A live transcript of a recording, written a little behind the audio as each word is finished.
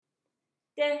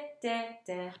Super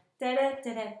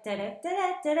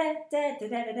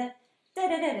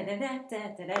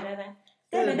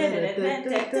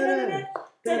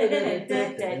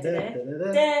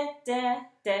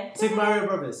Mario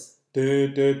Brothers. You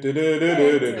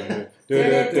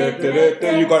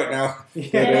got it now.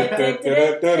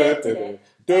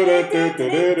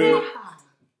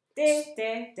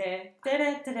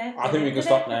 I think we can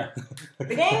stop now.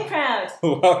 The Game Crowd.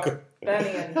 Welcome.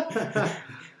 Birmingham.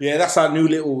 Yeah, that's our new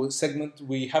little segment.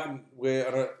 We're on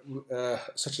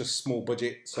such a small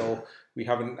budget, so we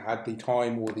haven't had the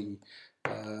time or the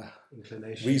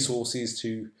resources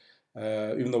to,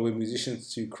 even though we're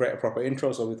musicians, to create a proper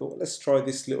intro. So we thought, let's try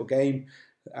this little game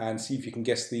and see if you can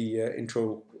guess the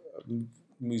intro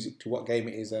music to what game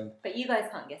it is. But you guys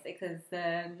can't guess it because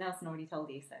Nelson already told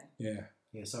you so. Yeah,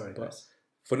 sorry guys.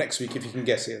 For next week, if you can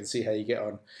guess it and see how you get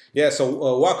on. Yeah,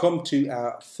 so welcome to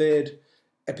our third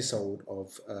episode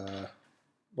of,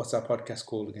 what's our podcast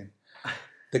called again?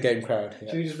 The Game Crowd. Yeah.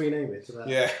 Should we just rename it to that?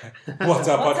 Yeah. What's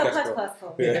our podcast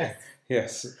called? Yeah.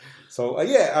 Yes. So,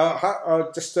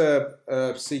 just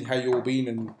seeing how you've all been,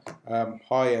 and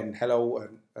hi and hello,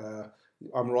 and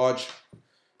I'm Raj.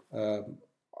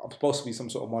 I'm supposed to be some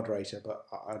sort of moderator, but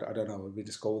I don't know. We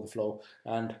just go with the flow.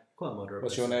 And quite moderate.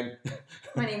 What's your name?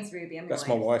 My name's Ruby. I'm That's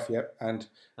my wife, yeah. And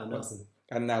Nelson.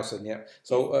 And Nelson, yeah.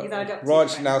 So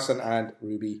Raj, friend. Nelson, and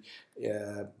Ruby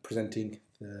presenting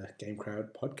the Game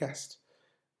Crowd podcast.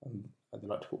 I'd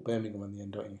like to put Birmingham on the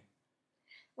end, don't you?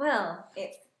 Well,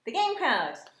 it's the Game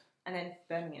Crowd, and then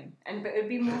Birmingham. But it would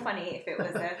be more funny if it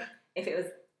was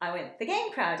I went the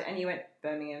Game Crowd and you went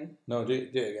Birmingham. No, do it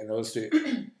again. Let's do it.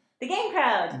 The Game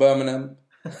Crowd. Birmingham.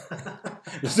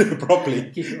 Let's do it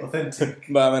properly. Keep it authentic.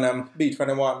 Birmingham.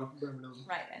 B21. Birmingham.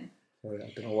 Right then. Sorry,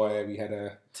 I don't know why we had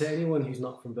a... To anyone who's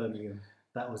not from Birmingham,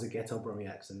 that was a ghetto Brummie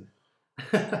accent.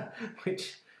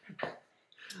 Which...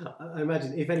 I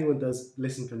imagine if anyone does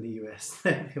listen from the US,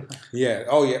 yeah.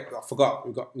 Oh yeah. I forgot.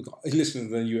 We got listeners in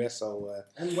the US. So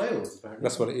and Wales apparently.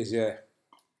 That's what it is. Yeah.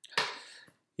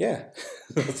 Yeah.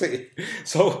 That's it.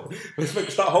 So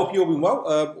let's start. Hope you've all been well.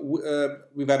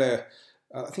 We've had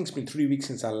I think it's been 3 weeks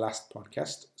since our last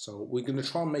podcast, so we're going to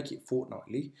try and make it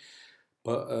fortnightly.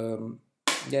 But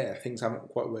things haven't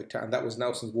quite worked out, and that was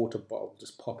Nelson's water bottle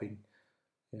just popping.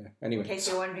 Yeah. Anyway. In case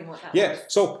you're wondering what that was. Yeah.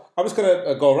 So I was going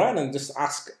to go around and just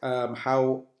ask,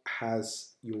 how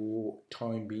has your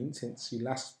time been since you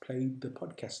last played the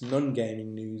podcast?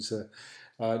 Non-gaming news.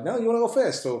 No, you want to go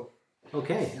first, or?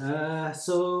 Okay.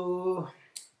 So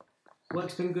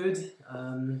work's been good.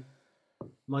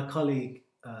 My colleague,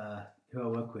 who I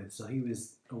work with, so he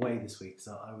was away this week,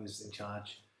 so I was in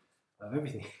charge of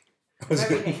everything.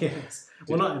 Yes.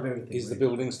 Well, not of everything. Is the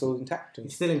building still intact?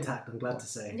 It's still intact, I'm glad to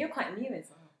say. And you're quite new as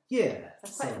well. Yeah.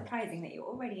 That's quite surprising that you're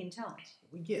already in charge.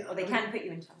 Yeah. Or they can put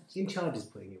you in charge. In charge is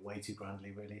putting it way too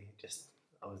grandly, really.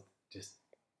 I was just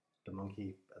the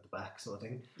monkey at the back sort of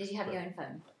thing. Did you have your own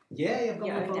phone? Yeah, I've got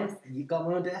my phone. You got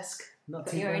my own desk. Not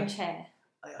too bad. Your own chair?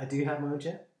 I do have my own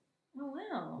chair. Oh,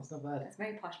 wow. It's not bad. That's a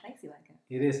very posh place, you like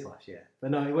it. It is posh, yeah. But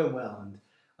no, it went well, and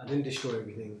I didn't destroy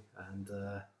everything, and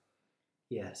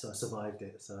so I survived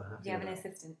it. So do you have an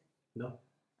assistant? No.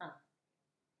 Oh,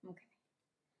 okay.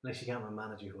 Unless you count my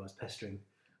manager, who I was pestering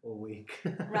all week.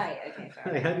 Right, okay,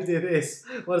 fair enough. How do you do this?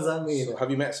 What does that mean? So have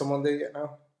you met someone there yet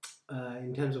now?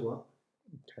 In terms of what?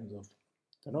 In terms of,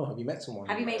 I don't know, have you met someone?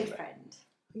 Have you made a friend?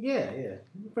 Yeah.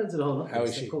 Friends are the whole lot. How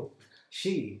is she? Cool.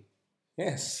 She.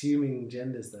 Yes. Assuming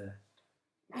genders there.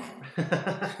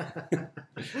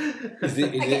 Is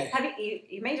it? Have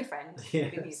you made a friend?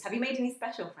 Yes. Have you made any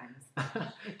special friends?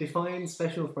 Define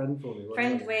special friend for me.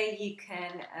 Friend where you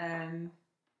can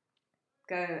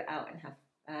go out and have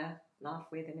laugh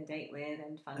with and a date with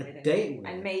and fun with,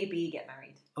 and maybe get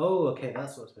married. Oh, okay,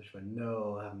 that's what special friend.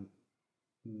 No,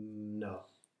 no.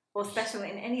 Or special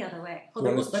in any other way. Oh,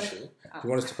 they were special. Do you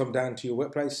want us to come down to your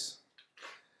workplace?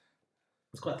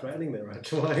 It's quite threatening there, right?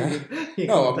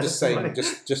 No, I'm just saying,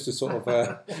 just to sort of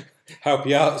help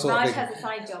you out. Raj has a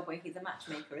side job where he's a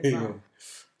matchmaker as well.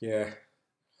 Yeah.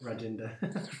 Rajinder,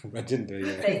 yeah.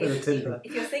 So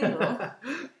if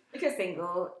you're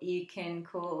single, you can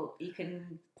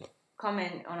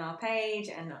comment on our page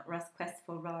and request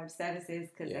for Raj services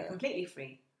because they're completely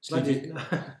free.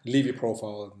 Leave your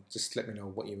profile and just let me know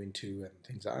what you're into and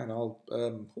things like that, and I'll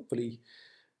hopefully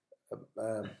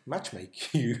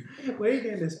matchmake you. Where are you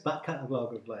getting this back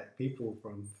catalogue of like people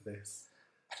from for this?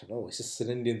 I don't know. It's just an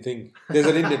Indian thing. There's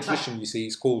an Indian tradition, you see.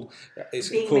 It's called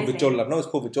Vijolla. No, it's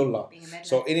called Vijolla.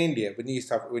 So in India, when you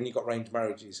got arranged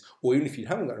marriages, or even if you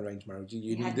haven't got arranged marriages,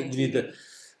 you need the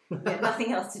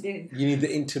nothing else to do. You need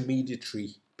the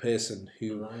intermediary person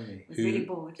Blimey. really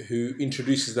bored. who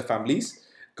introduces the families,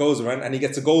 goes around, and he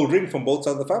gets a gold ring from both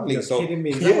sides of the family. You're So, kidding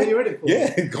me? Is that what you're in it for?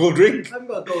 Yeah, gold ring. I've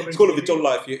got a gold ring. It's called a Vigil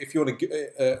Life. If you want to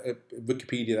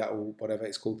Wikipedia that or whatever,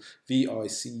 it's called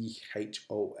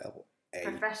VICHOLA.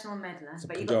 Professional meddler. It's a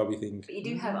But Punjabi thing. you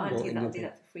do have aunties that will do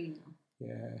that for free now.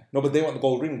 Yeah. No, but they want the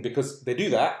gold ring because they do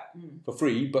that for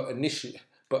free, but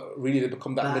really they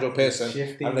become that middle person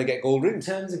and they get gold rings.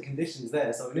 Terms and conditions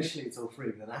there. So initially it's all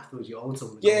free, but then afterwards you own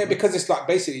someone. Yeah, because it's like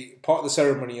basically part of the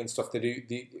ceremony and stuff.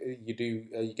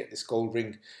 You get this gold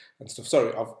ring and stuff.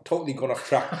 Sorry, I've totally gone off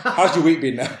track. How's your week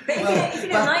been now? But if you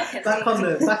don't like him, back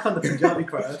on the Punjabi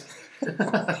crowd.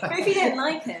 But if you don't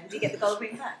like him, do you get the gold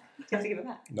ring back? Do you have to give it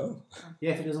back? No.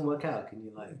 Yeah, if it doesn't work out, can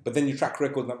you But then your track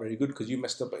record's not very good because you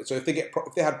messed up. So if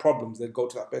they had problems, they'd go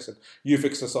to that person. You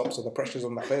fix us up, so the pressure's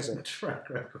on that person. Track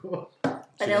record. And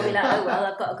they'll be like, oh well,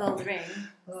 I've got a gold ring,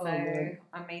 so man.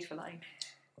 I'm made for life.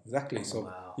 Exactly. So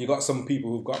Wow. you got some people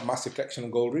who've got massive collection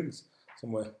of gold rings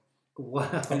somewhere.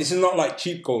 Wow. And this is not like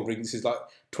cheap gold rings. This is like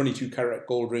 22 karat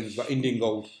gold rings, like Indian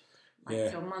gold.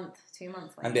 Like for a month, 2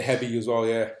 months. And they're heavy as well.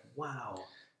 Yeah. Wow.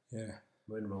 Yeah.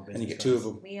 We're in the wrong business. And you get two of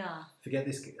them. We are. Forget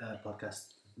this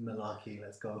podcast malarkey.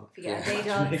 Let's go. Forget our day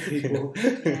job. People.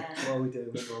 Yeah. What are we doing?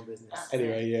 We're in the wrong business. That's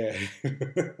Anyway, yeah.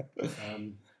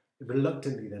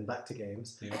 Reluctantly then back to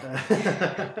games.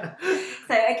 Yeah.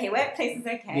 So okay, workplace is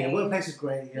okay. Yeah, workplace is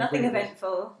great. Yeah, Nothing great.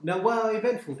 eventful. No, well,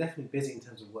 eventful, definitely busy in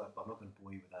terms of work, but I'm not going to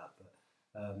bore you with that.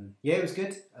 But yeah, it was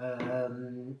good.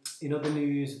 In other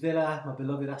news, Villa, my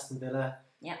beloved Aston Villa,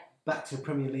 back to the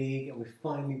Premier League, and we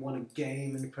finally won a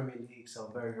game in the Premier League, so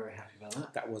I'm very, very happy about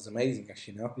that. That was amazing,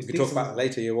 actually. No, we It's can talk about decent. it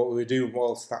later. Yeah, what we were doing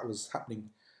whilst that was happening.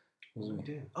 What did we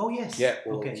do? Oh, yes. Yeah,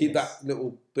 we'll okay, keep yes. that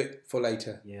little bit for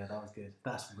later. Yeah, that was good.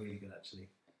 That's really good, actually.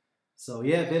 So,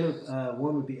 yeah, Villa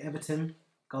one would be Everton.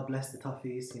 God bless the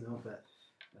Toffees, but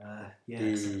yeah.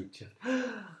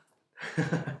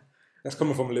 That's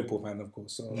coming from a Liverpool fan, of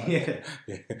course. So, yeah.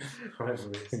 yeah.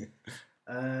 Rivalries.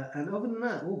 And other than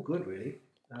that, all good, really.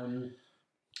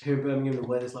 Here in Birmingham, the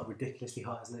weather's like ridiculously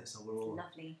hot, isn't it? So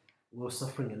Lovely. we're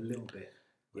suffering a little bit.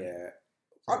 Yeah.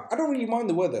 I don't really mind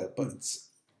the weather, but it's,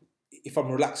 if I'm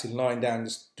relaxing, lying down,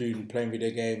 just playing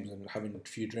video games and having a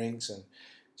few drinks and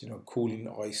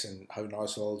cooling ice and having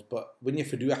ice balls. But when you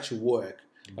have to do actual work,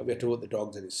 like we have to walk the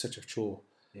dogs, and it's such a chore.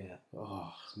 Yeah.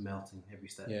 Oh, it's melting every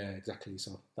step. Yeah, exactly.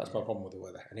 So that's my problem with the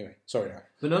weather. Anyway, sorry now.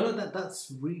 But no,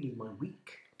 that's really my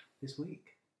week this week.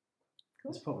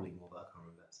 Cool. There's probably more, but I can't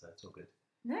remember, so it's all good.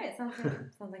 No, it sounds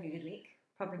like a good week.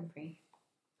 Problem free.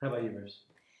 How about you, Rose?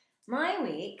 My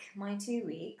 2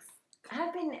 weeks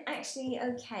have been actually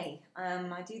okay.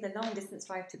 I do the long distance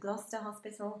drive to Gloucester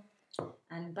Hospital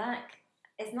and back.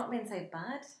 It's not been so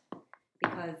bad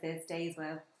because there's days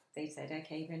where they said,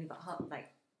 okay, you've only got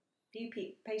few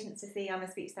patients to see. I'm a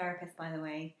speech therapist, by the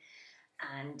way.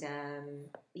 And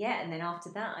and then after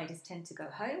that, I just tend to go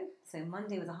home. So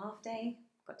Monday was a half day.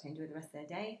 Got to enjoy the rest of the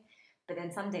day. But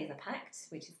then some days are packed,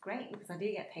 which is great because I do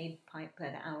get paid per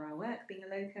the hour I work being a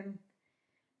locum.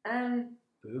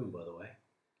 Boom, by the way.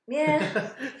 Yeah,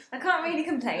 I can't really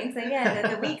complain. So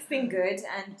yeah, the week's been good.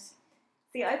 And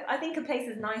see, I think a place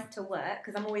is nice to work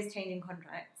because I'm always changing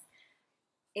contracts.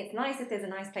 It's nice if there's a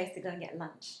nice place to go and get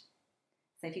lunch.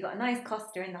 So if you've got a nice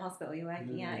Costa in the hospital you're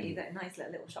working at, you've got nice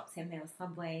little shops here and there,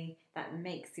 Subway, that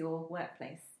makes your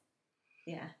workplace.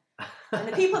 Yeah. And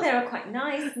the people there are quite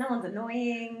nice, no one's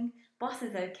annoying, boss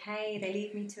is okay, they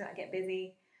leave me to it, I get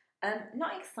busy.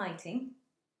 Not exciting.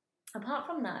 Apart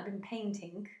from that, I've been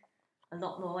painting a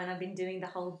lot more and I've been doing the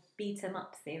whole beat 'em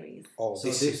up series. Oh, So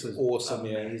this was awesome,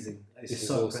 amazing. Yeah. This This is is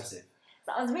so awesome. So impressive.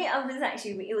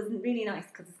 it was really nice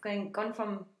because it's gone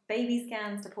from baby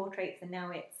scans to portraits and now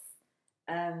it's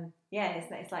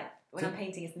it's like when I'm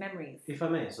painting, it's memories. If I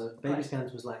may, so baby Right.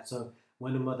 scans was like, so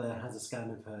when a mother has a scan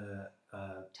of her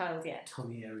Child, yeah.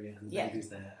 tummy area and the Yeah. baby's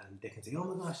there and they can say, oh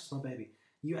my gosh, it's my baby.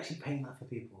 You actually paint that for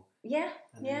people. Yeah,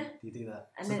 And yeah. then you do that.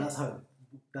 And so then-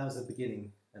 that was the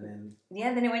beginning. And then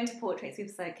Yeah, then it went to portraits.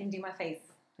 People said, can you do my face?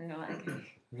 And you're like, okay.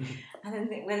 And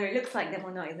then whether it looks like them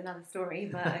or not is another story.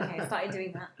 But okay, I started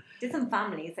doing that. Did some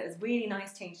families. So it was really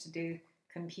nice change to do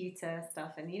computer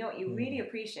stuff. And you know what? You really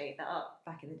appreciate that art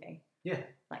back in the day. Yeah.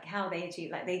 Like how they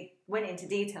achieved, like they went into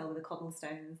detail with the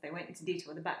cobblestones. They went into detail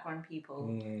with the background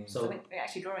people. So So when you're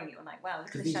actually drawing it, you're like, wow, look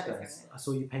to at the these shadows. guys, I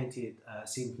saw you painted a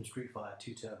scene from Street Fighter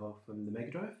 2 Turbo from the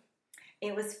Mega Drive.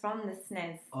 It was from the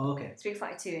SNES, Oh, okay. Street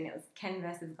Fighter 2, and it was Ken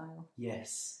versus Guile.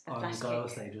 Yes. The On flash Guile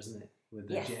kick. stage, wasn't it? With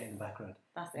the Yes. jet in the background.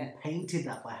 That's You it. painted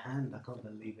that by hand. I can't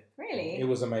believe it. Really? It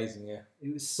was amazing, yeah.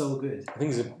 It was so good. I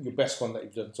think it's your best one that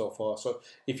you've done so far. So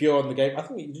if you're on the game,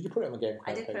 did you put it on the Game I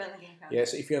Crowd did page? put it on the game crowd. Yeah,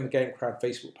 so if you're on the Game Crowd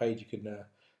Facebook page, you can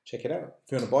check it out.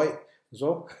 If you want to buy it as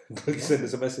well, send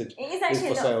us a message. It is actually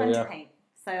a It's lot for of fun sale, to paint.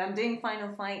 So I'm doing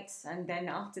Final Fight, and then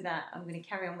after that, I'm going to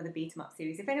carry on with the beat 'em up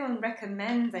series. If anyone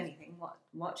recommends anything,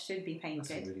 what should be painted,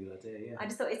 That's a really good idea. Yeah. I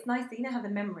just thought it's nice that have the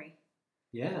memory.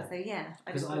 Yeah. So yeah,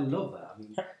 Because I love that. I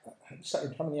mean,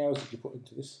 how many hours did you put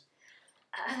into this?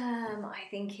 I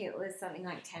think it was something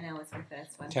like 10 hours for the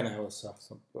first one. 10 hours.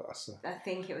 I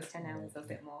think it was 10 hours, or a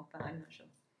bit more, but I'm not sure.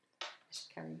 I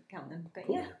should count them. But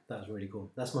cool. yeah. That was really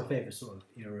cool. That's my favourite sort of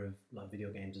era of like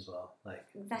video games as well. Like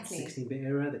Exactly. 16-bit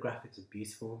era, the graphics are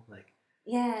beautiful. Like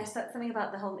yeah, so something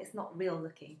about the whole, it's not real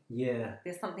looking. Yeah.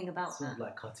 There's something about sort that. of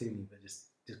like cartoony, but just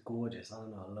gorgeous. I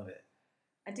don't know, I love it.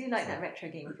 I do like that retro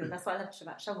game feel. That's what I loved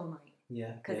about Shovel Knight.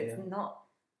 Yeah. Because it's not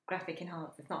graphic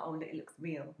enhanced. It's not, it looks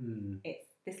real.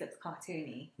 This looks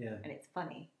cartoony. Yeah. And it's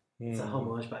funny. It's a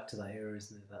homage back to that era,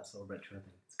 isn't it? That sort of retro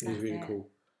thing. It's really cool.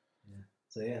 Yeah.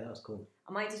 So yeah, that was cool.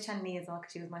 I might do Chun-Li as well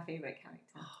because she was my favourite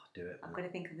character. Oh, do it. I've got to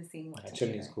think of the scene.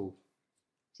 Chun-Li's cool.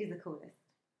 She's the coolest.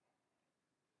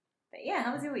 But yeah,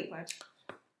 how was your week, Raj?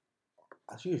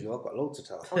 As usual, I've got loads to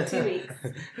tell. Or 2 weeks.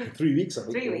 3 weeks, I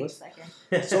think. 3 weeks,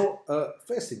 okay. So,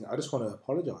 first thing, I just want to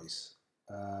apologise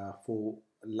for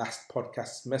last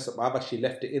podcast's mess up. I've actually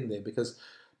left it in there because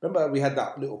remember we had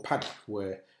that little panic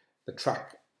where the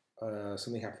track,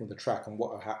 something happened with the track, and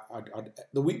what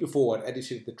the week before I'd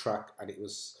edited the track and it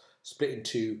was split in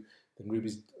two. Then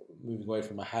Ruby's moving away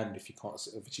from my hand if you can't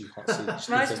see.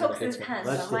 Raj talks with his hands.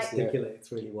 Raj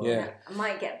gesticulates really well. Yeah. I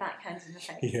might get backhanded in the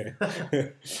face. Yeah.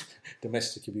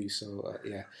 Domestic abuse, so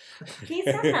yeah. He's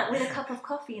done that with a cup of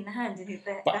coffee in the hand, and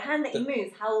the hand that he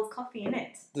moves holds coffee in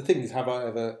it. The thing is, have I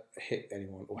ever hit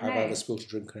anyone or have I ever spilled a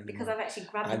drink on anyone? Because I've actually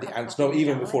grabbed a cup of coffee. No,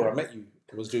 even before I met you,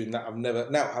 I was doing that. I've never.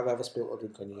 Now, have I ever spilled a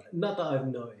drink on you? Not that I've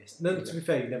noticed. No, to be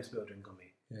fair, you never spilled a drink on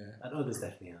me. Yeah. And others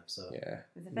definitely have. So yeah.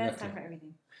 It's the first time for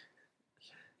everything.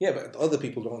 Yeah, but other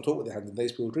people don't talk with their hands and they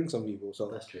spill drinks on people.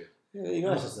 So that's true. Yeah, there you go.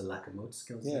 That's just a lack of motor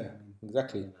skills. Yeah,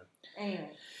 exactly.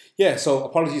 Anyway. Yeah, so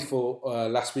apologies for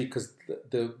last week because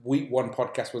the week 1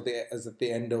 podcast was at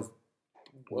the end of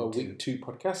week 2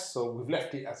 podcast. So we've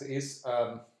left it as it is.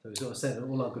 So we sort of said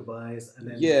all our goodbyes and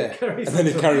then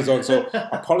it carries on. So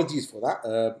apologies for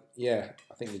that. Yeah,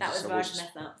 I think that was Raj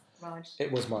messed up. Raj.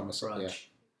 It was my mess up.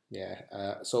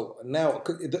 Yeah. So now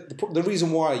the reason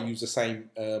why I use the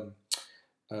same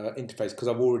interface because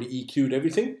I've already EQ'd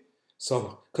everything.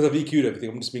 So because I've EQ'd everything,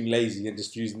 I'm just being lazy and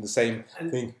just using the same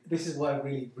thing. This is why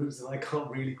Bruce and I can't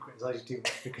really criticise you too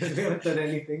much because we haven't done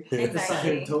anything.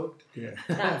 Exactly. Talked. Yeah.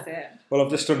 That's it. Well,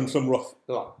 I've just done some rough,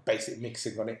 basic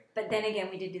mixing on it. But then again,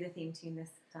 we did do the theme tune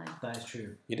this time. That is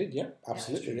true. You did, yeah,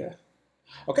 absolutely, yeah.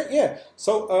 Okay, yeah.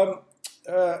 So,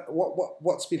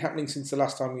 what's been happening since the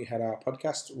last time we had our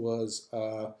podcast was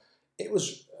it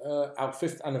was our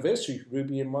 5th anniversary,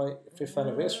 Ruby and my 5th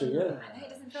anniversary, yeah. I know it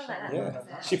doesn't feel like that. Yeah, does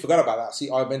it? she forgot about that. See,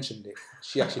 I mentioned it.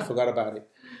 She actually forgot about it.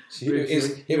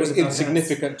 It was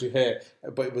insignificant to her,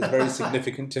 but it was very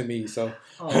significant to me. So,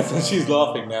 so she's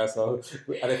laughing now. So,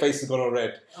 and her face has gone all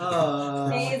red.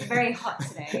 It is very hot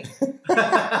today,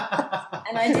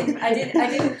 and I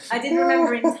did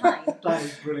remember in time. That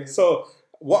is brilliant. So,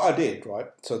 what I did, right?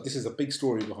 So, this is a big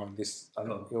story behind this.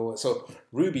 So,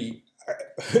 Ruby.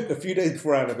 A few days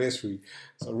before our anniversary,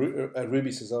 so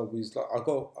Ruby says,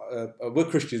 we're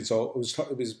Christians, so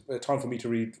it was time for me to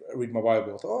read my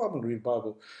Bible. I thought, I'm going to read the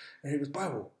Bible. And it was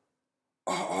Bible.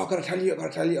 I've got to tell you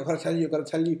about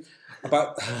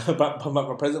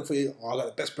my present for you. I got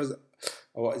the best present.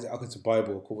 Oh, what is it? I got the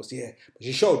Bible, of course, yeah. But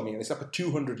she showed me, and it's like a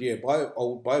 200-year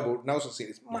old Bible. Now I see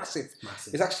it's massive.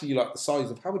 It's actually like the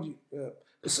size of, how would you,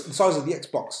 the size of the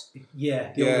Xbox.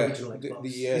 Yeah, the original Xbox.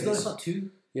 It's not 2.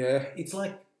 Yeah, it's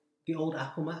like the old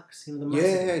Apple Macs, the massive.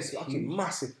 Yeah, it's actually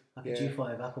massive. Like a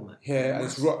G5 Apple Mac. Yeah, and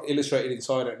it's illustrated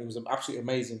inside it, and it was absolutely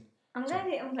amazing. I'm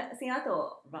glad. See, I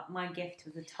thought my gift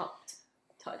was a tops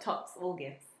all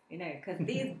gifts, because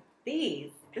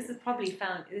this is probably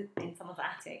found in someone's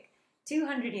attic.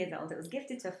 200 years old. It was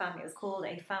gifted to a family. It was called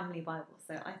a family Bible.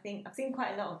 So I think I've seen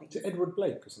quite a lot of things. Is it Edward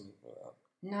Blake or something like that?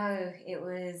 No, it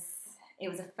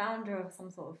was a founder of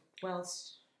some sort of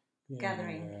Welsh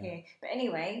gathering here. But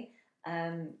anyway,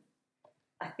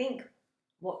 I think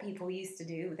what people used to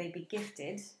do, they'd be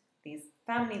gifted these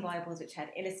family Bibles which had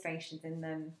illustrations in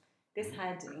them. This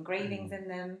had engravings in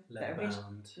them,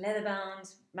 leather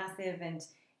bound, massive, and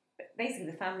basically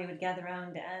the family would gather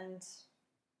around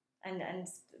and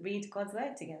read God's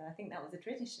word together. I think that was a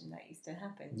tradition that used to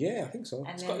happen. Yeah, I think so. And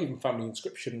it's got even family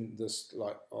inscription just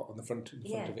like on the front of it.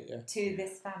 Yeah, to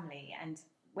this family. And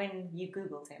when you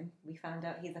Googled him, we found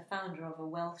out he's a founder of a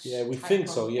Welsh. Yeah, we think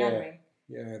so. Yeah, gathering.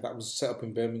 Yeah, that was set up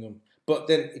in Birmingham. But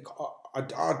then I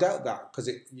doubt that because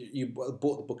you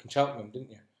bought the book in Cheltenham,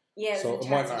 didn't you? Yeah, so it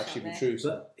might not actually be true. So.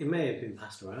 But it may have been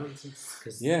passed around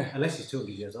because unless he's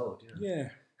 200 years old, Yeah.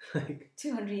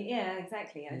 200, yeah,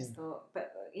 exactly. I just thought,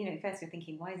 but first you're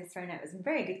thinking, why is this thrown out? It was in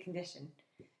very good condition.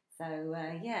 So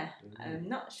I'm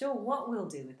not sure what we'll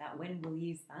do with that, when we'll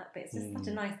use that, but it's just such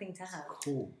a nice thing to have.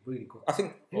 Cool, really cool. I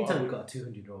think anytime you've got a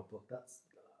 200-year-old book, that's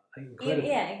incredible.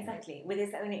 Yeah, exactly. With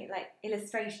its own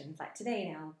illustrations, like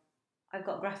today now, I've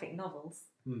got graphic novels,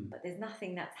 but there's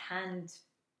nothing that's hand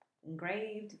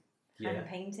engraved, hand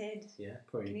painted. Yeah,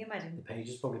 probably. Can you imagine? The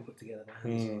pages probably put together by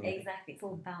hand. Exactly, it's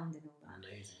all bound and all that.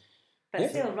 Amazing. But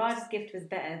still, Raj's gift was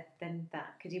better than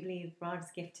that. Could you believe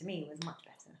Raj's gift to me was much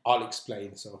better? I'll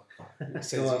explain. So he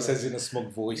says in a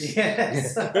smug voice.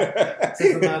 Yes. Says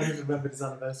the man who remembered his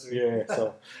anniversary. Yeah.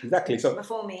 So exactly. So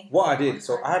before me. What I did.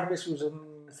 So I had this was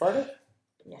on Friday.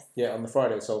 Yes. Yeah, on the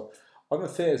Friday. So on the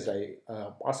Thursday,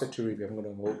 I said to Ruby, I'm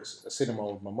going to go to the cinema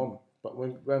with my mum. But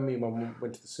when me and my mum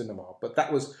went to the cinema, but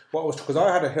that was what was because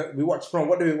I had we watched.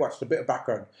 What did we watch? A bit of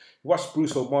background. We watched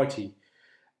Bruce Almighty.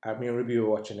 And me and Ruby were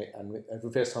watching it, and the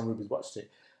first time Ruby's watched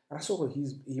it, and I saw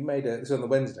he made this on the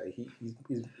Wednesday.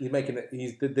 He's making it.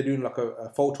 They're doing like a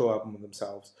photo album of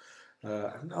themselves.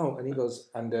 And he goes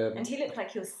and he looked like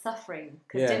he was suffering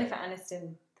because Jennifer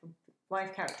Aniston, the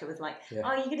wife character, was like,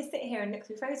 "Oh, you're gonna sit here and look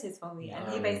through photos for me,"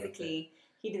 and he basically.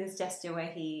 He did this gesture where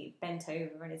he bent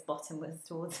over and his bottom was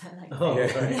towards her. Like,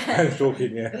 I was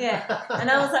talking, Yeah,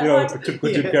 and I was like, Raj,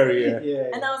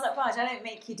 and I was like, Raj, I don't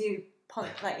make you do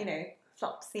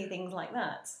flopsy things like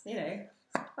that. I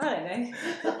don't know.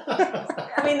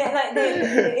 I mean,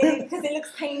 because it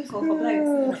looks painful for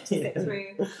blokes to sit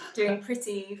through doing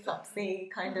pretty flopsy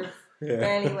kind of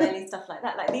girly stuff like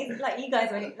that. Like these, like you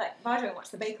guys, Raj won't watch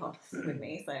the Bake Off with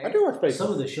me. So I do watch Bake Off.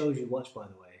 Some of the shows you watch, by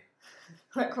the way.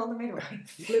 Like Call the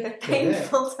Midwife. They're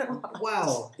painful to watch.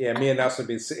 Wow. Yeah, me and Nelson have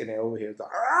been sitting there over here.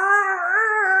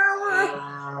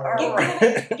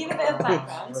 Give a bit of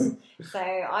background. So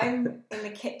I'm in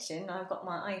the kitchen. I've got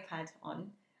my iPad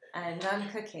on, and I'm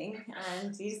cooking,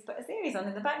 and you just put a series on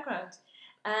in the background,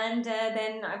 and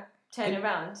then I turn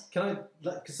around. Can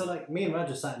I? Me and Raj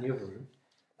are sat in the other room,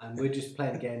 and we're just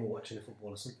playing a game or watching a football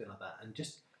or something like that, and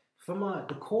just. From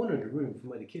the corner of the room, from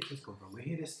where the kitchens come from, we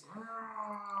hear this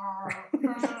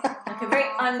like a very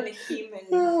unhuman,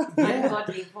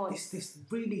 ungodly voice. This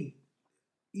really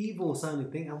evil sounding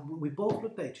thing, and we both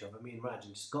looked at each other, me and Raj,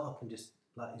 and just got up and just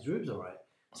like, is Rubes alright?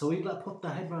 So we put the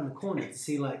head round the corner to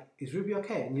see is Ruby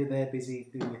okay? And you're there busy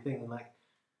doing your thing, and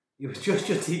it was just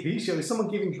your TV show. It was someone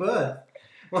giving birth.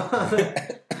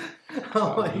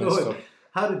 Oh my lord!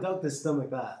 How did doctors stomach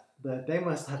that? They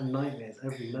must have nightmares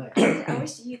every night. I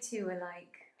wish you two were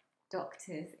like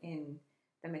doctors in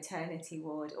the maternity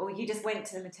ward, or you just went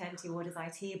to the maternity ward as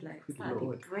IT blokes. That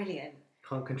would be brilliant.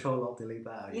 Can't control alt delete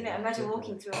that. Imagine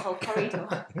walking through a whole corridor.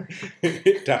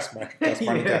 Task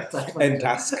end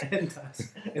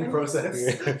task. In process.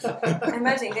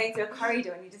 Imagine going through a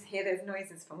corridor and you just hear those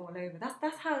noises from all over.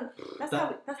 That's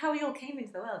how we all came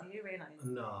into the world. Do you realise?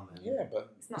 No, man. Yeah,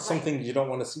 but it's some things you don't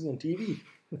want to see on TV.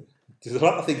 There's a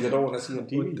lot of things I don't want to see on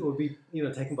TV. Or be,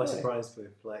 taken by surprise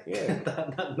with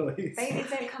that noise. Babies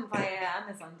don't come via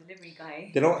Amazon delivery guy.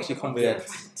 They don't actually come via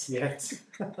yet.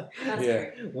 That's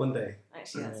true. One day.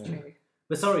 Actually, that's true.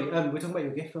 But sorry, we're talking about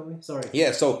your gift for me. Sorry.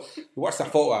 Yeah, so we watched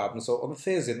that photo album. So on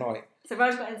Thursday night. So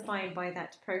Raj got inspired by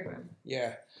that program.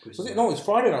 Yeah. Was it? No, it was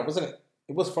Friday night, wasn't it?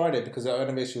 It was Friday because our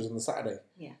anniversary was on the Saturday.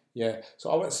 Yeah. Yeah.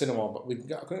 So I went to cinema, but I couldn't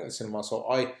go to the cinema. So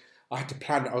I had to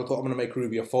plan. I thought I'm going to make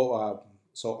Ruby a photo album.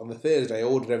 So on the Thursday, I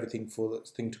ordered everything for the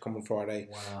thing to come on Friday.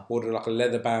 Wow. Ordered like a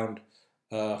leather-bound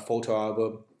photo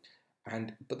album,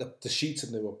 but the sheets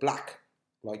in there were black.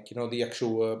 Like the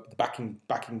actual the backing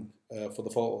for the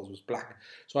photos was black.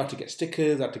 So I had to get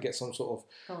stickers. I had to get some sort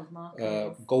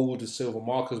of gold and silver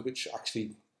markers, which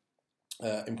actually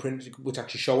imprinted, which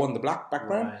actually show on the black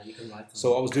background. Right, you can write them.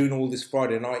 So I was doing all this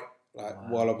Friday night,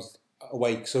 while I was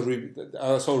awake. So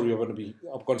I saw Ruby,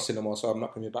 I've gone to cinema, so I'm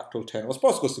not going to be back till 10. I was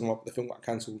supposed to go to cinema, but the film got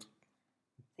cancelled.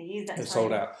 They used that It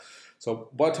sold out. So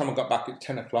by the time I got back at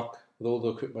 10 o'clock with all the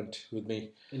equipment with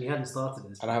me. And you hadn't started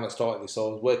this. And I haven't started this, so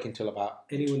I was working till about...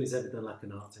 Anyone who's ever done like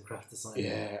an arts and crafts assignment.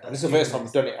 Yeah, and this is the first time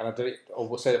I've done it, and I did it,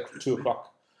 we'll say at 2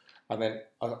 o'clock. And then,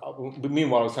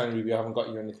 meanwhile, I was telling Ruby, I haven't got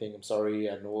you anything, I'm sorry,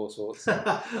 and all sorts.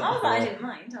 I didn't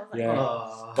mind. I was like,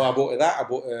 oh. But I bought her that. I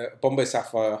bought a Bombay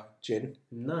Sapphire gin.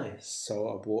 Nice. So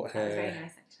I bought her that was very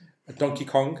nice, actually. a Donkey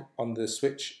Kong on the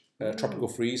Switch, Tropical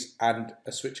Freeze, and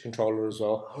a Switch controller as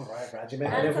well. All right, Brad, you're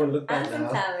making everyone look better now.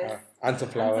 Flowers. And some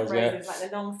flowers, yeah. Roses, like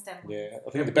the long stem. Yeah, I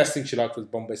think the best thing she liked was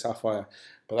Bombay Sapphire,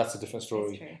 but that's a different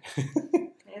story. It's true.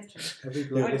 is true. Every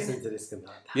bloke listening to this can have.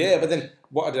 Yeah, but then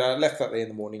what I did, I left that there in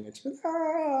the morning and she went,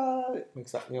 it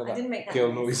makes that, I didn't make that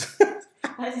girl noise. noise.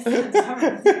 I just sounds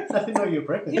horrible. I didn't know you were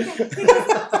pregnant. He goes,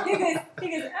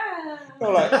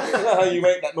 I'm like, is that how you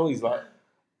make that noise? Like,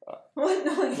 What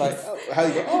noise? like how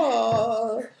you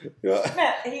go, You know?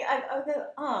 No, I'll go,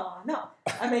 no.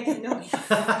 I make a noise.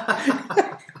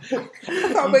 I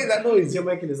can't make that noise. You're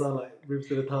making it sound like Roof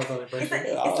to the Tarzan impression.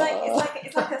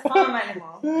 It's like a farm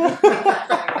animal.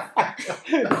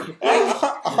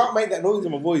 I can't make that noise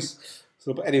in my voice.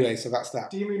 So, but anyway, so that's that.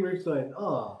 Do you mean Roof's going,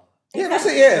 oh? Yeah, that's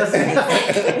it, yeah.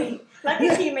 Exactly. Like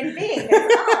a human being goes,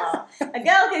 a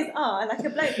girl goes, like a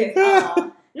bloke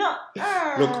goes, not,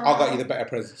 Look, I got you the better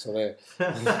present, so there.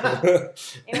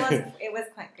 It was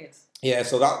quite good. Yeah,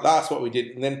 so that's what we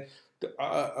did. And then,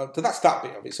 so that's that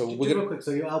bit of it. So Just we're real going quick,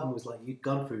 so your album was like, you'd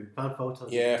gone through, found photos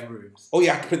of rooms. Oh,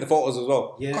 yeah, I had to print the photos as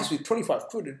well. Yeah. It cost me 25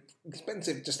 quid,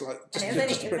 expensive, just to print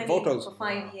it photos. was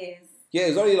only for 5 years. Yeah, it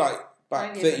was only like about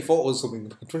 5 years. 30 photos or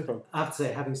something. 25. I have to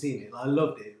say, having seen it, I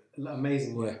loved it.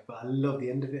 Amazing work, but I love the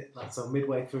end of it. Like, so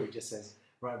midway through, it just says,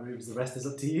 right, Rubes, the rest is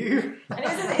up to you. And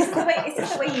it's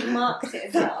just the way you marked it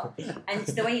as well. And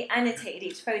the way you annotated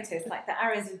each photo. It's like the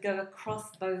arrows would go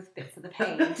across both bits of the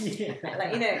page. Yeah.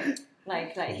 Like, you know,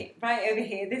 like right over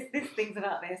here, this thing's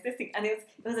about this thing. And there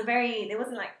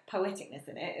wasn't like poeticness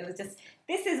in it. It was just,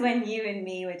 this is when you and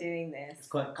me were doing this. It's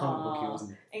quite comic booky,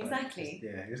 wasn't it? Exactly.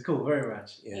 Just, it was cool, very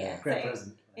rich. Yeah. Great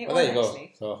present. Well, there you go.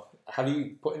 So, have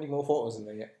you put any more photos in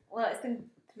there yet? Well, it's been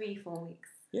 3-4 weeks.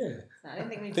 Yeah. So I don't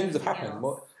think we've Things have done happened. anything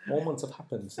else. More months have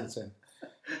happened since then.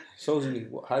 Shows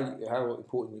you how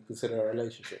important you consider a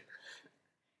relationship.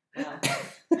 Well,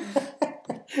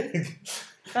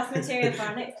 that's material for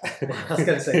our next I was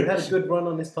going to say, we had a good run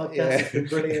on this podcast. Yeah. It's been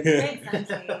brilliant.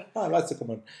 Exactly. I'd like to come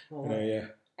on. Oh. Yeah.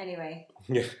 Anyway.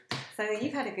 Yeah. So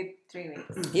you've had a good 3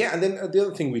 weeks. Yeah, and then the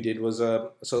other thing we did was,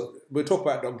 so we'll talk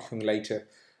about Donkey Kong later,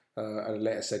 at a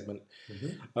later segment.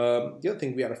 Mm-hmm. The other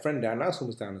thing, we had a friend down, Nelson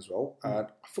was down as well. I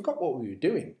forgot what we were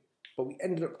doing, but we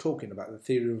ended up talking about the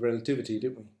theory of relativity,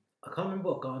 didn't we? I can't remember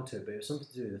what got onto it, but it was something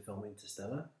to do with the film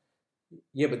Interstellar.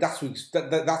 Yeah, but that's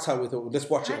how we thought, let's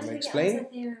watch it and explain. How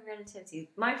did we get onto theory of relativity?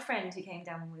 My friend who came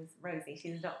down was Rosie.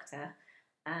 She's a doctor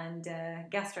and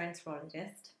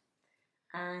gastroenterologist.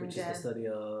 And, Which is the study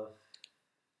of...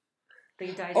 the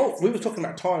digestive Oh, we were system. talking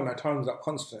about time. Our time's not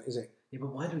constant, is it? Yeah,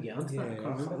 but why do we get onto Yeah, that? I I can't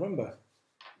can't remember. remember.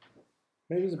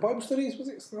 Maybe it was the Bible studies, was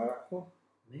it? Something like that? Or,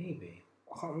 Maybe.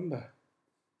 I can't remember.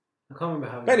 I can't remember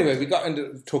how... But anyway, we got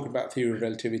into talking about theory of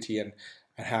relativity and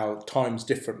how time's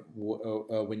different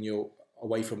when you're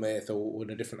away from Earth or in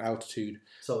a different altitude.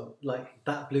 So, like,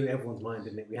 that blew everyone's mind,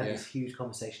 didn't it? We had Yeah. this huge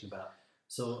conversation about...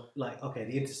 So, like, okay,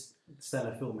 the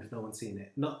Interstellar film, if no one's seen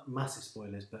it, not massive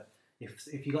spoilers, but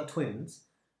if you got twins,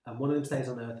 and one of them stays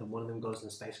on Earth and one of them goes in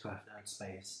a spacecraft out of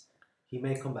space, he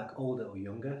may come back older or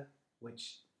younger,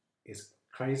 which is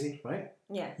crazy, right?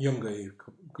 Yeah. Younger,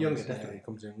 Definitely.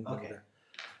 Comes in. Okay.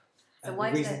 So And why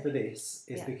the did reason it- for this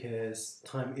is Yeah. because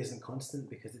time isn't constant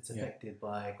because it's affected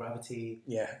by gravity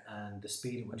Yeah, and the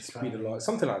speed at which the it's speed of travelling. light,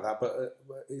 something like that. But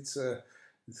it's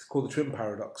called the Trim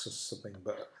paradox or something.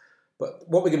 But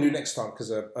what we're going to do next time,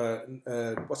 because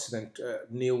what's his name,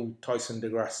 Neil Tyson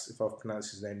deGrasse, if I've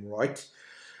pronounced his name right,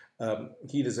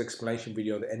 he does an explanation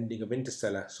video of the ending of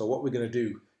Interstellar. So what we're going to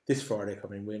do this Friday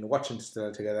coming, we're going to watch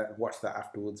Interstellar together and watch that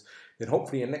afterwards. Then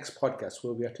hopefully in the next podcast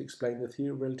we'll be able to explain the theory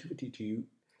of relativity to you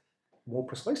more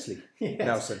precisely, Yes.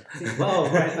 Nelson. Oh,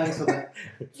 right, thanks for that.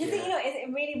 You see,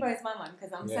 it really blows my mind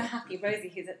because I'm so Yeah. happy. Rosie,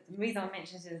 the reason I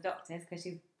mentioned she's a doctor is because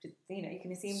she's, you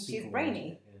can assume she's Super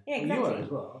brainy. intelligent, Yeah, Well, exactly. you are as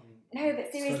well. No,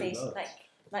 but seriously, Study loads.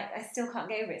 like I still can't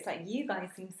get over it. It's like you guys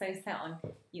seem so set on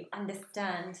you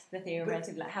understand the theory of But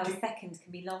relativity, like how a second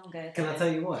can be longer. Can I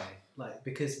tell you why? Like,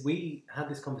 because we had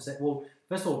this conversation. Well,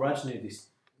 first of all, Raj knew this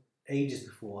ages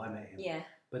before I met him. Yeah.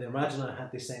 But then Raj and I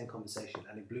had this same conversation,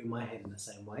 and it blew my head in the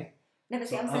same way. No, but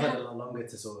see, So I'm I've so had happy. a lot longer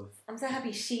to sort of. I'm so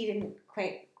happy she didn't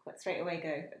quite straight away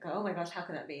go. Oh my gosh, how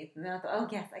can that be? And then I thought, oh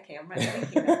yes, okay, I'm right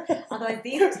thinking that. Otherwise,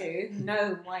 these two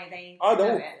know why they I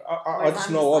know. it. I Whereas just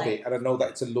I'm know just of like- it, and I know that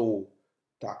it's a law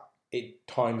that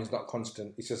time is not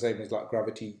constant. It's the same as like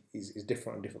gravity is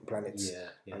different on different planets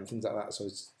Yeah. and things like that. So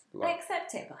it's I like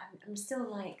accept it, but I'm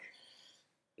still like,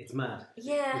 It's mad.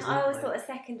 yeah. Isn't I it? always Like- thought a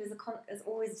second was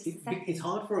always just a second. It's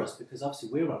hard for us because obviously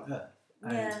we're on Earth.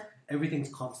 And Yeah.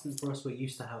 everything's constant for us. We're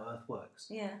used to how Earth works.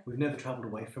 Yeah. We've never travelled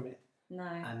away from it No.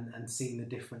 and seen the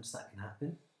difference that can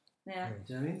happen. Yeah. Do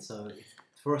you know what I mean? So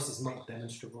for us, it's not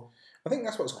demonstrable. I think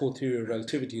that's what's called theory of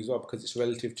relativity as well, because it's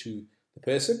relative to the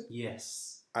person.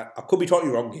 Yes. I could be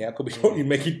totally wrong here. I could be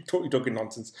totally talking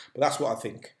nonsense, but that's what I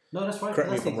think. No, that's right. Correct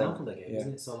me That's the if I'm wrong. example they gave, Yeah.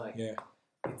 isn't it? So like, Yeah.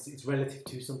 it's relative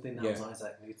to something. That was Yeah.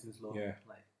 Isaac Newton's law. Yeah.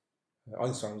 Like,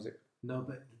 Einstein, was it? no,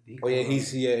 but Oh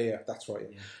yeah, that's right.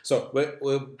 Yeah. So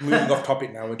we're moving off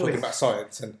topic now. We're talking about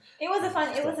science and It was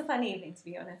a fun evening, to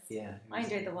be honest. Yeah, I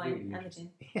enjoyed the wine really and the gin.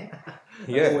 Yeah.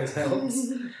 It always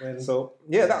helps. So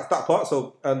yeah, that's that part.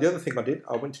 So the other thing I did,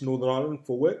 I went to Northern Ireland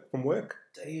from work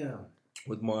Damn.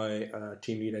 with my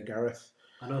team leader Gareth.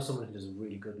 I know someone who does a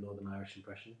really good Northern Irish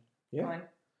impression. Yeah. Go on.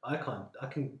 I can't. I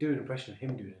can do an impression of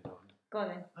him doing it. Go on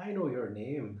then. I know your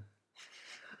name.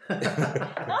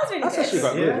 That was really That's good. actually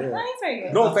quite good. Yeah. Yeah. That is very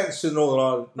good. No offense to Northern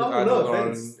Ireland. No Northern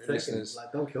offense. Ireland listeners.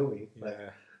 Like, don't kill me. Like,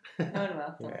 Yeah. No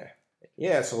one will. Yeah.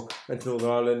 Yeah. So went to Northern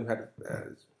Ireland. Had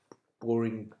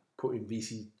boring putting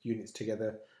VC units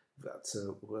together. That's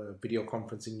video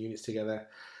conferencing units together.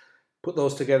 Put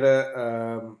those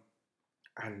together,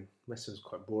 and the rest was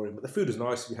quite boring. But the food was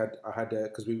nice. I had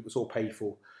because it was all paid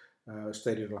for.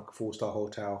 Stayed in like a 4-star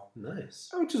hotel, nice.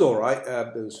 which was all right.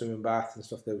 There was a swimming bath and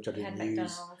stuff there, which I You had didn't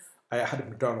use. McDonald's. I had a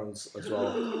McDonald's as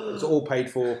well. It was all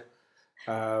paid for.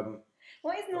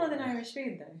 What is Northern Irish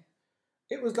food though?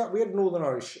 It was like we had Northern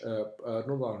Irish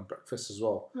breakfast as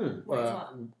well. What is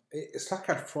what? It's like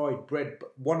I had fried bread,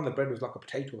 but one of the bread was like a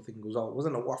potato thing. It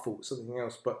wasn't a waffle, it was something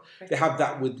else. But they have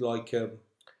that with like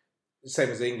same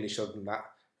as the English. Other than that,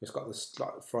 it's got this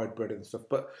like fried bread and stuff.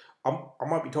 But I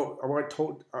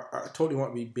totally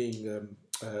might be being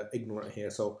ignorant here.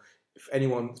 So if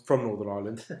anyone from Northern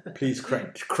Ireland, please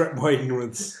correct my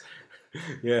ignorance.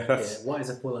 That's What is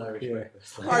a full Irish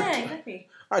breakfast? Yeah, exactly.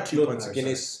 I had 2 Northern pints of Irish,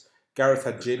 Guinness. Gareth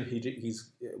had gin.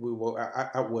 We were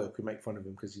at work. We make fun of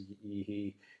him because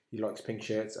he likes pink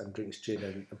shirts and drinks gin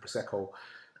and prosecco.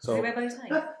 So Does he wear bow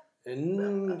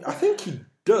tie? I think he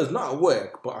does, not at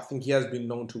work, but I think he has been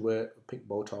known to wear pink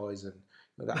bow ties and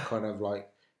that kind of like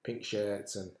pink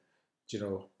shirts and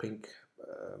pink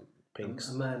pink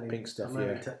stuff. I'm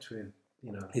in touch with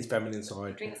his feminine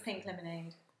side. Drinks pink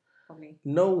lemonade, probably.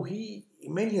 No, he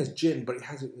mainly has gin, but he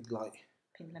has it with like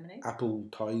Pink lemonade. apple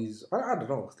ties. I don't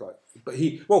know. It's like, but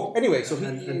anyway. So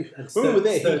and when we were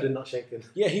there, stirred and not shaken.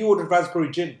 Yeah, he ordered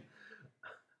raspberry gin.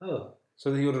 Oh,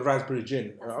 So he ordered raspberry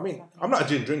gin. That I mean, sounds lovely. I'm not a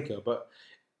gin drinker, but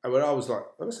when I was like,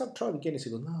 let's have try the Guinness. He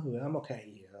goes, no, I'm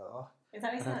okay. Is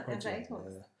that what I've had he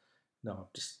talks? gin. No, I'm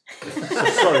just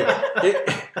sorry.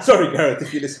 Sorry, Gareth,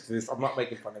 if you listen to this, I'm not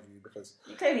making fun of you because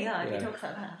You clearly are if Yeah. he talks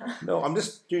like that. no, I'm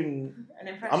just doing. An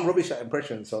impression. I'm rubbish at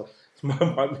impressions, so it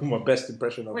might be my best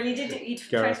impression of. Well, you tried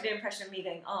Gareth. to do an impression of me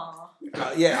going, ah.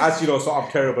 Yeah, as you know, so I'm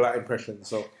terrible at impressions.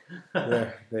 So yeah,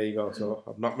 there you go. So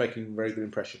I'm not making a very good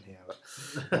impression here.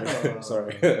 But,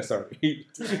 sorry.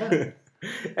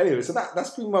 Anyway, so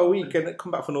that's been my week, and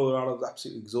come back from Northern Ireland, I was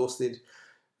absolutely exhausted.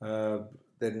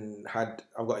 Then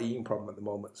I've got an eating problem at the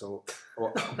moment, so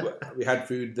we had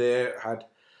food there.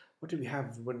 What did we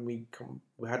have when we come?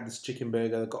 We had this chicken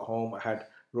burger. I got home. I had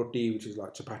roti, which is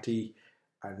like chapati,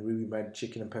 and Ruby made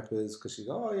chicken and peppers because she's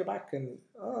you're back, and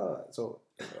so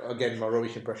again my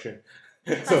rubbish impression.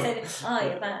 I said,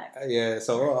 you're back. Yeah,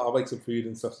 so I'll make some food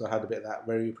and stuff. So I had a bit of that,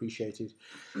 very appreciated.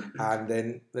 And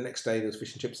then the next day there was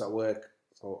fish and chips at work.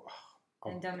 So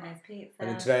And Domino's pizza. and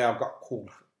then today I've got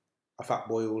called a fat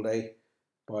boy all day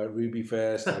by Ruby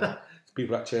first, and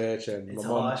people at church, and It's my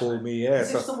mum harsh, called man. me.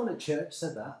 As So if someone at church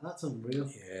said that. That's unreal.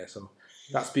 yeah, so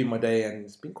that's been my day, and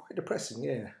it's been quite depressing.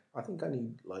 Yeah, I think I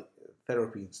need like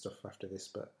therapy and stuff after this,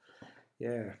 but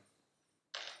yeah.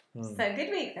 So good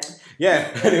week then.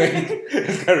 Yeah. Anyway,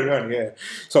 let's carry on. Yeah.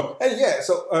 So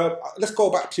let's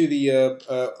go back to the.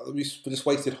 We just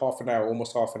wasted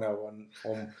almost half an hour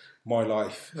on my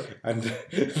life and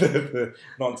the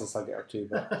nonsense I get up to.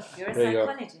 But You're a there you go.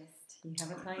 psychologist. You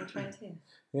have a client right too.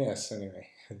 Yes. Anyway,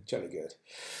 jolly good.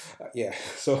 Yeah.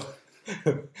 So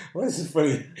what is this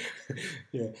funny?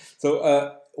 Yeah.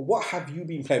 So what have you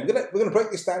been playing? We're gonna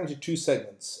break this down into 2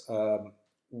 segments.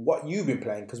 What you've been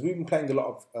playing, because we've been playing a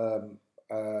lot of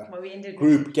We ended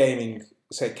group gaming,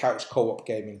 say couch co-op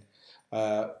gaming.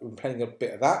 We've been playing a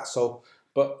bit of that. So,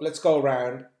 but let's go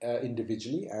around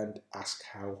individually and ask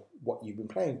what you've been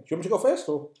playing. Do you want me to go first,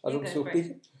 or as I'm still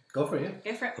speaking? Go for it.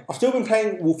 Go for it. I've still been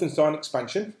playing Wolfenstein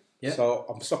Expansion. Yeah. So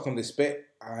I'm stuck on this bit,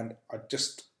 and I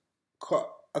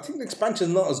think the expansion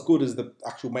is not as good as the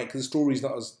actual main, because the story is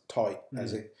not as tight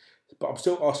as it. But I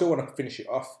still want to finish it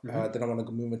off. Then I want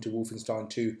to move into Wolfenstein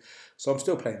 2. So I'm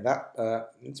still playing that.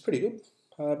 It's pretty good.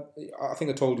 I think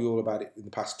I told you all about it in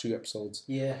the past 2 episodes.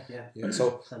 Yeah.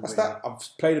 So that's that. I've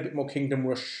played a bit more Kingdom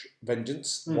Rush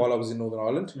Vengeance while I was in Northern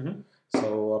Ireland.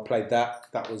 So I played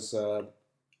that. That was,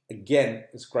 again,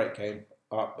 it's a great game.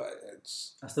 But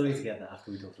I still need to get that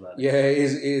after we talked about it. yeah, it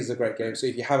is a great game. So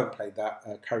if you haven't played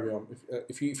that, carry on.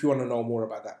 If you want to know more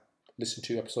about that, listen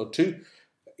to episode 2.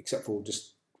 except for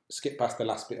just skip past the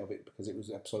last bit of it because it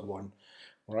was episode 1.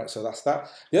 All right, so that's that.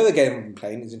 The other game I've been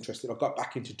playing is interesting. I got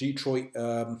back into Detroit,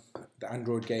 the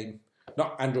Android game.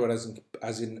 Not Android as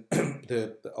in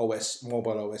the OS,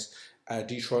 mobile OS.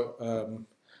 Detroit.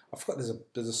 I forgot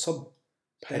there's a sub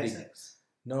heading. SpaceX.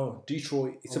 No,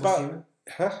 Detroit. It's Almost about Human?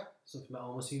 Something about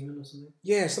Almost Human or something.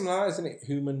 Yeah, something like that, isn't it?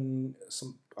 Human.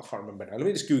 I can't remember now. Let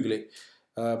me just Google it.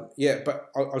 But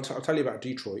I'll tell you about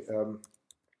Detroit.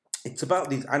 It's about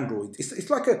these androids.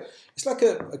 It's like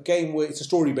a game where it's a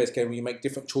story based game where you make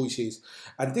different choices.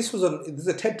 And there's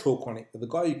a TED talk on it. The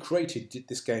guy who created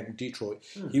this game, Detroit,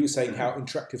 he was saying how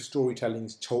interactive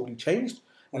storytelling's totally changed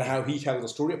and how he tells a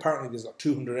story. Apparently, there's like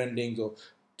 200 endings or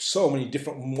so many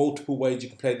different multiple ways you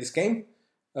can play this game.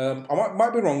 I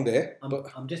might be wrong there,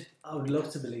 but I would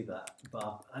love to believe that,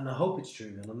 and I hope it's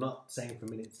true. And I'm not saying for a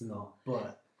minute it's not,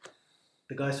 but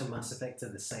the guys from Mass Effect are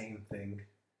the same thing.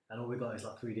 And all we got is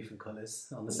like 3 different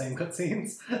colours on the same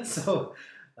cutscenes. So,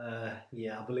 I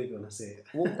believe it when I see it.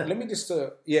 Well, let me just,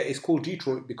 it's called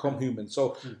Detroit Become Human.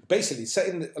 So basically, it's set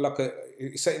in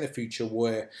the future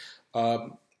where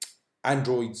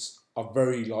androids are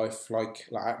very lifelike.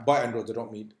 Like by androids, I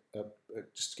don't mean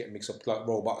just to get mixed up like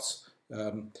robots.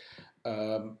 They're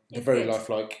very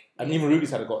lifelike. And even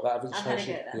Ruby's had a go at that. I've had a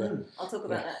go at that. Yeah. I'll talk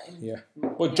about that.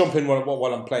 Well, jump in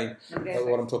while I'm playing,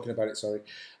 while I'm talking about it, sorry.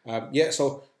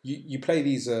 So you play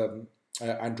these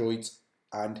androids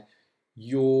and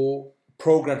you're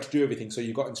programmed to do everything. So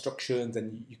you've got instructions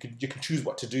and you can choose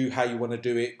what to do, how you want to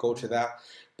do it, go to that.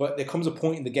 But there comes a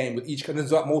point in the game with each, and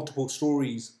there's like multiple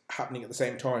stories happening at the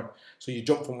same time. So you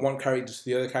jump from one character to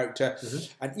the other character,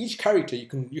 and each character you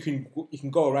can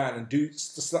go around and do.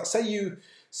 Say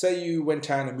you went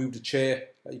down and moved a chair.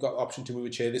 You got the option to move a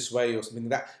chair this way or something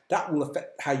like that. That will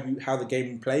affect how the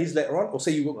game plays later on. Or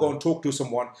say you go and talk to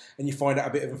someone and you find out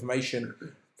a bit of information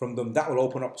from them. That will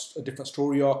open up a different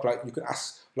story arc. Like you can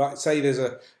ask, like say there's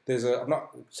a. I'm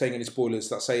not saying any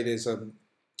spoilers. Let's say there's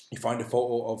you find a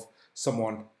photo of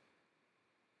someone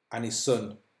and his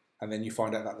son, and then you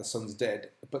find out that the son's dead.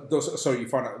 But you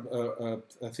find out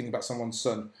a thing about someone's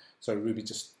son. So Ruby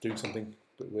just doing something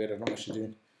a bit weird. I don't know what she's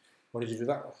doing. Why did you do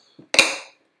that?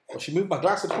 Well, she moved my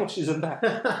glass. I don't know what she's done that.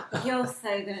 You're so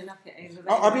going to knock it over.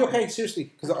 I'll be okay,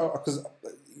 seriously, because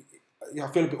I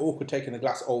feel a bit awkward taking the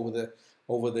glass over the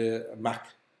Mac.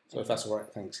 So if that's all right,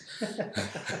 thanks.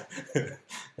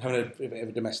 Having a bit of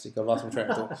a domestic. I've lost my train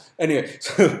of thought. Anyway,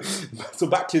 so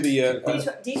back to the...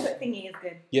 Detroit thingy is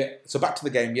good. Yeah, so back to the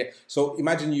game, yeah. So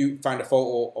imagine you find a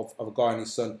photo of a guy and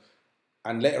his son,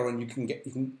 and later on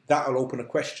that'll open a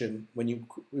question when you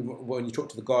talk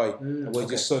to the guy, where's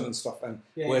your son and stuff, and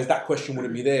whereas that question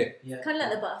wouldn't be there. Yeah. Kind of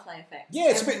like the butterfly effect. Yeah,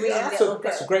 it's a bit...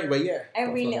 That's a great way, yeah.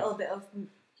 Every little bit of...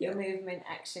 Your movement,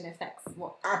 action affects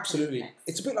what. Absolutely,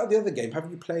 it's a bit like the other game. Have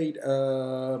you played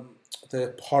the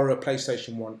horror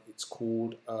PlayStation one? It's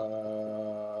called.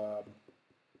 Can't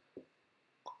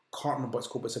remember what it's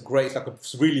called, but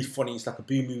it's really funny. It's like a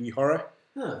B movie horror,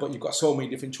 but you've got so many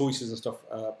different choices and stuff.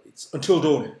 It's Until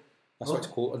Dawn. That's what it's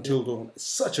called, Until Dawn. It's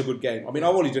such a good game. I mean,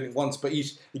 I've only done it once, but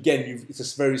it's a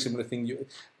very similar thing.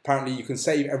 Apparently, you can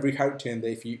save every character in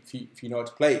there if you know how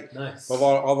to play it. Nice. But I've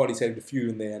already saved a few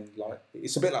in there, and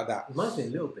it's a bit like that. It reminds me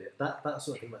a little bit that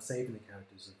sort of thing about saving the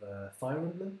characters of Fire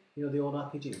Emblem. You know, the old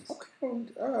RPGs. Okay,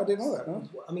 I didn't know that. No?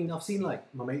 I mean, I've seen like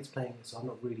my mates playing it, so I've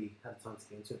not really had time to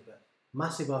get into it. But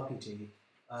massive RPG.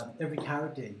 Every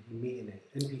character you meet in it,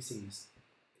 NPCs,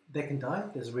 they can die.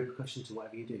 There's a repercussion to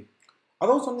whatever you do. Are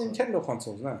those on Nintendo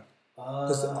consoles now?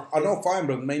 Because I know Fire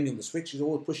Emblem mainly on the Switch. Is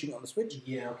always pushing it on the Switch.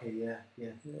 Yeah. Okay. Yeah.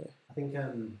 I think.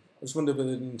 I just wonder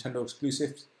whether the Nintendo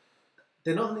exclusives.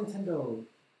 They're not Nintendo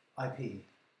IP,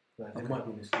 but they might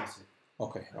be an exclusive.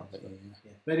 Okay. Yeah.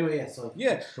 But anyway,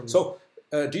 So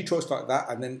Detroit's like that,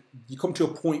 and then you come to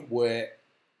a point where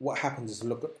what happens is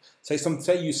say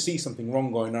you see something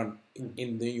wrong going on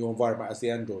in your environment as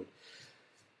the android.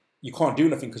 You can't do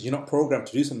nothing because you're not programmed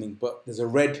to do something. But there's a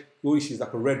red. You always see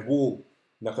like a red wall,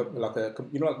 like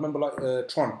remember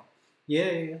Tron.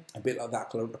 Yeah. A bit like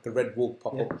that, like a red wall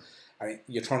pop up, and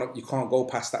you can't go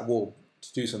past that wall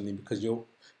to do something because your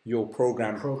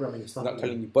programming is not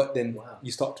telling you. But then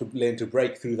you start to learn to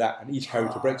break through that, and each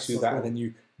character breaks through that, cool. And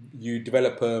then you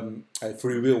develop a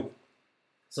free will.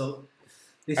 So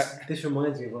this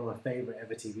reminds me of one of my favourite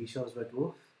ever TV shows, Red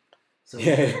Dwarf. So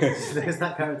there's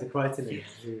that character Crichton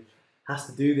who has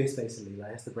to do this basically,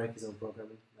 like has to break his own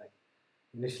programming. Like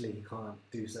initially he can't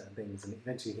do certain things, and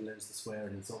eventually he learns to swear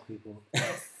and insult people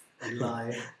and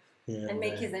lie and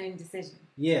make his own decision.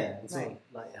 Yeah, and so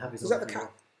like have his. Is that the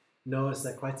cat? No, it's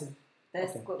like Crichton.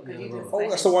 That's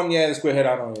that's the one. Yeah, the square head.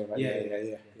 I know.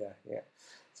 Yeah.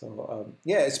 So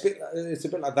it's a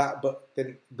bit like that. But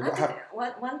then what happened?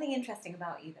 One thing interesting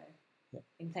about you though,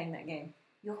 in playing that game,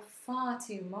 you're far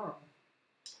too moral.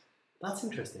 That's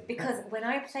interesting. Because when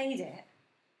I played it,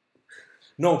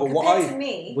 no, but to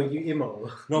me, were you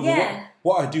immoral? No, but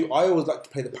what I do, I always like to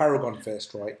play the Paragon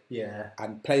first, right? Yeah.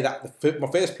 And play that. My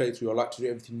first playthrough, I like to do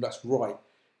everything that's right.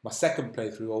 My second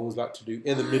playthrough, I always like to do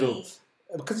in the middle.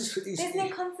 Because there's no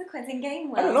consequence in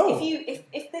game world. I don't know.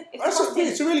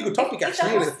 It's a really good topic,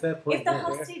 actually. If the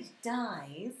hostage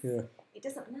dies, it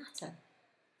doesn't matter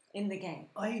in the game.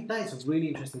 That is a really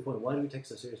interesting point. Why do we take it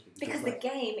so seriously? Because the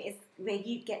game is where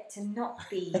you get to not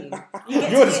be you.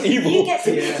 You're just evil. You get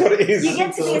to be, That's what it is. you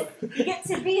get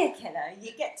to be a killer.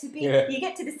 You get to be. You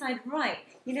get to decide. Right.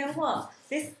 You know what?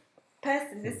 This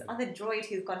person, this other droid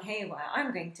who's gone haywire,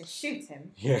 I'm going to shoot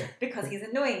him because he's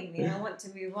annoying me. I want to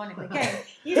move on in the game.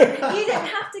 You don't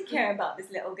have to care about this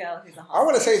little girl who's a hostage. I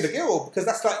want to save the girl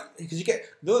because you get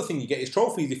the other thing you get is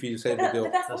trophies if you save the girl.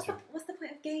 But what's the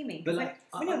point of gaming? But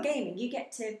when you're gaming, you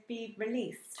get to be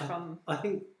released from. I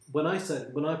think when I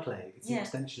play, it's an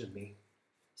extension of me.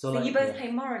 So you both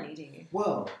play morally, do you?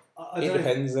 Well, it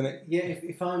depends, doesn't it? Yeah,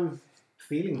 if I'm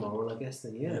feeling moral, I guess,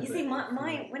 then yeah. You see,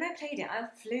 when I played it, I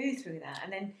flew through that,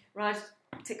 and then Raj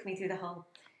took me through the whole.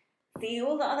 See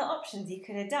all the other options you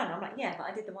could have done. I'm like, yeah, but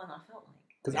I did the one I felt like.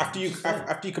 Because after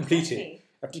you complete it,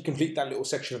 after you complete that little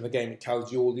section of the game, it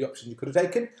tells you all the options you could have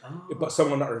taken. Oh. But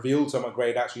some are not revealed, some are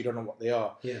greyed out, so you don't know what they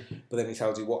are. Yeah. But then it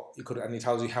tells you what you could, and it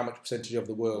tells you how much percentage of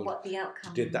the world what the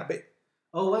outcome did that bit.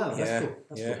 Oh wow, that's cool.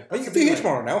 That's cool. Well, you can be here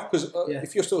tomorrow now, because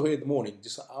if you're still here in the morning,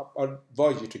 I'd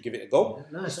advise you to give it a go.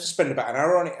 Yeah. No, just spend about an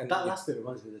hour on it. And that last bit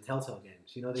reminds me of the Telltale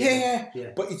games. You know? Yeah.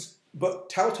 But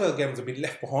Telltale games have been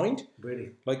left behind.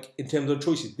 Really? Like in terms of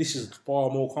choices, this is far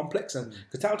more complex, and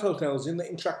because Telltale Tales in the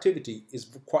interactivity is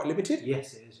quite limited.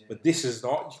 Yes, it is. Yeah. But this is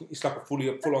not. It's like a full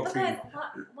on 3. Guys,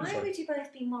 why would you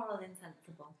both be moral and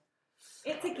sensible?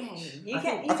 It's a game. You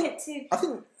get to. I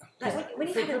think. Like when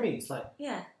you for me, it's like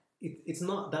It's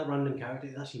not that random character.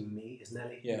 It's actually me. It's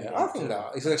Nelly. Yeah, I think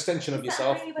that it's an extension of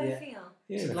yourself. How you both feel?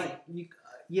 Yeah, like you.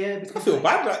 Yeah, because I feel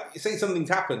bad. Like you say something's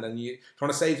happened and you're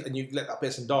trying to save, and you let that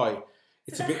person die.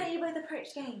 It's so a that's bit. how you both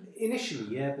approach games.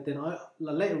 Initially, yeah, but then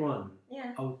later on,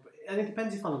 yeah, and it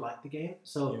depends if I like the game.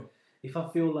 So if I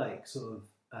feel like sort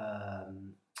of,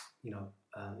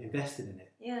 invested in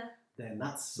it, then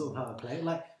that's sort of how I play it.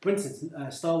 Like for instance,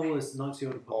 Star Wars: Knights of the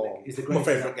Old Republic is the greatest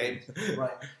my favourite game,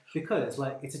 right? Because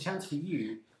it's a chance for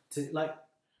you to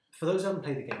for those who haven't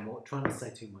played the game, or try not to say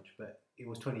too much, but it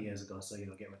was 20 years ago, so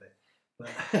get with it. But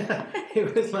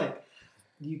it was like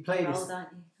you play this. Old,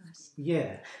 aren't you? Gosh.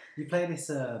 Yeah, you play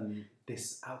this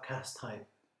this outcast type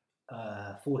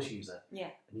Force user.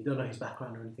 Yeah. And you don't know his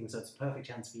background or anything, so it's a perfect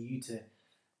chance for you to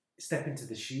step into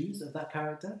the shoes of that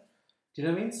character. Do you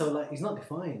know what I mean? So he's not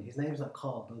defined. His name's not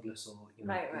Carl Douglas or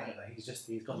whatever. He's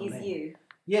got a name. You.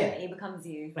 Yeah. He becomes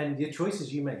you. And your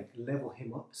choices you make level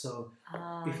him up. So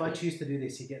if I choose to do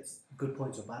this, he gets good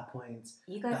points or bad points.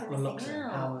 You guys that are unlocks missing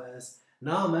out. Powers.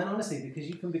 No, man, honestly, because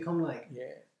you can become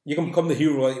you can become the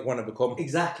hero you want to become.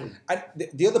 Exactly. And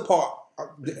the other part,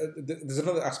 there's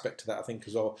another aspect to that, I think,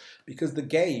 as well, because the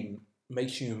game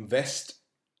makes you invest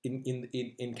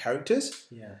in characters.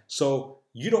 Yeah. So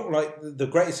you don't the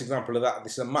greatest example of that.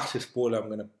 This is a massive spoiler I'm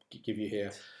going to give you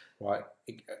here, right?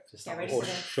 Or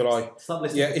should I? Stop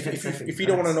listening. Yeah. If you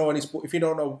don't want to know if you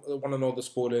don't want to know the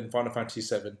spoiler in Final Fantasy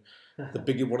VII,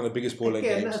 one of the biggest spoiler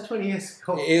games. That's 20 years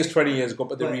ago. It is 20 years ago,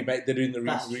 but they're doing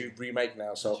the remake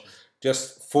now. So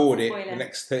just forward it the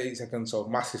next 30 seconds. So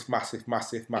massive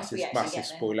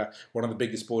spoiler. One of the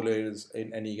biggest spoilers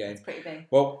in any game. It's pretty big.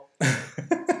 Well,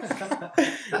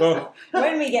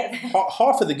 when we get there,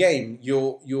 half of the game,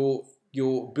 you're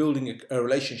building a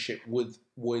relationship with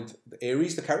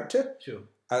Ares, the character, sure,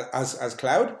 as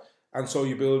Cloud, and so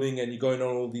you're building and you're going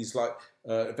on all these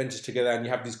adventures together, and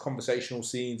you have these conversational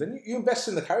scenes, and you invest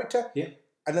in the character,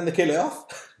 and then they kill it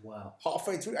off. Wow.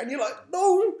 Halfway through, and you're like,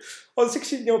 no, I was a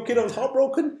 16-year-old kid, I was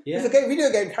heartbroken. Yeah. It's a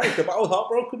video game character, but I was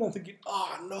heartbroken. I'm thinking,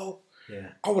 no. Yeah.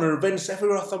 I want to revenge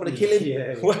Sephiroth. I'm going to kill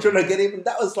him. Why don't I get him? And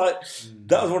that was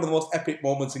that was one of the most epic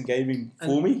moments in gaming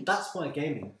for me. That's why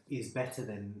gaming is better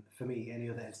than, for me, any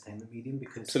other entertainment medium,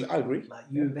 because I agree.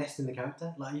 You invest in the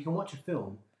character. You can watch a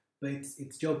film, but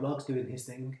it's Joe Bloggs doing his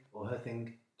thing or her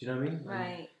thing. Do you know what I mean? Right.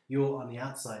 And you're on the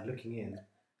outside looking in,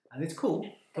 and it's cool.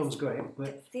 Film's great,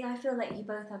 but see, I feel like you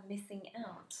both are missing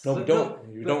out. No, we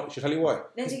don't. You don't. Should I tell you why?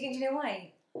 No, do you know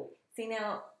why? See,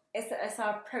 now it's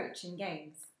our approach in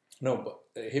games. No, but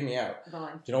hear me out. Go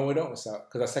on. Do you know why we don't miss out?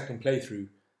 Because our second playthrough,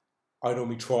 I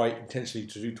normally try intentionally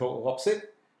to do total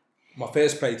opposite. My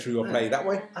first playthrough, I play that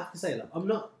way. I have to say, I'm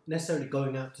not necessarily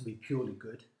going out to be purely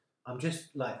good. I'm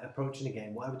just like approaching the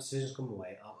game. Whatever decisions come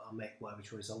away, I'll make whatever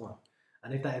choice I want.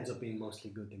 And if that ends up being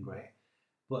mostly good, then great.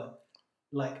 But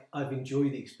like I've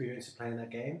enjoyed the experience of playing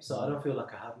that game, so I don't feel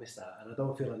like I have missed out, and I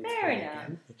don't feel like it's playing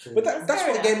again. But that's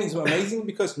what the gaming is amazing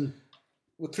because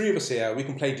with three of us here, we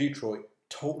can play Detroit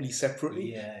totally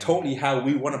separately, totally how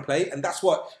we want to play, and that's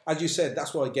what, as you said,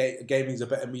 that's why gaming is a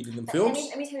better medium than films.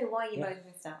 Let me tell you why you both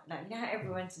missed out. Like, you know how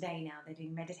everyone today now they're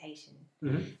doing meditation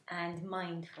and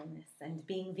mindfulness and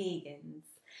being vegans,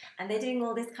 and they're doing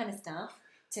all this kind of stuff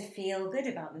to feel good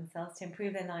about themselves, to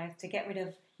improve their lives, to get rid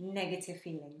of negative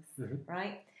feelings,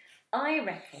 right? I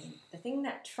reckon the thing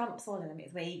that trumps all of them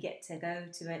is where you get to go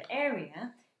to an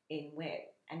area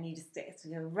and you just get to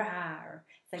go rawr.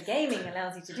 So gaming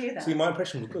allows you to do that. See, my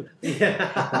impression was good. No,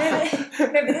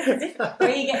 but this is different.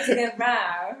 Where you get to go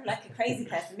rawr, like a crazy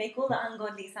person, make all the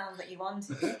ungodly sounds that you want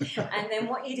to. And then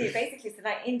what you do, basically, so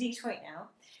like in Detroit now,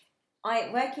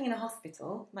 working in a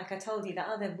hospital, like I told you the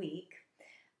other week,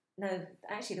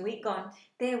 the week gone,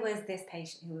 there was this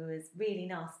patient who was really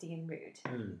nasty and rude.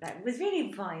 Like, was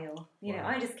really vile. You know,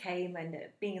 I just came and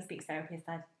being a speech therapist,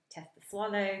 I'd test the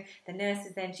swallow. The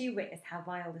nurses then, she witnessed how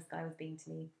vile this guy was being to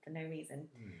me for no reason.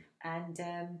 And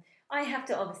I have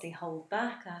to obviously hold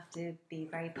back. I have to be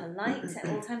very polite at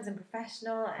all times and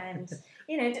professional. And,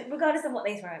 you know, regardless of what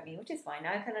they throw at me, which is fine.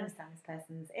 I can understand this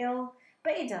person's ill,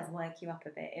 but it does work you up a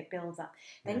bit. It builds up.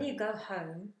 Then you go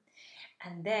home.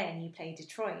 And then you play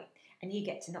Detroit, and you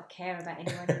get to not care about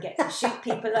anyone. You get to shoot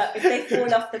people up if they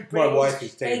fall off the bridge. My wife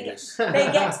is saying this.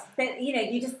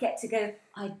 You just get to go,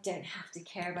 I don't have to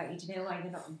care about you. Do you know why?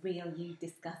 You're not real, you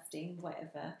disgusting,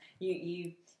 whatever.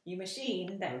 You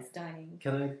machine that's dying.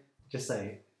 Can I just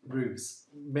say, Rubes,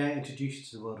 may I introduce you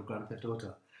to the world of Grand Theft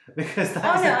Auto? Because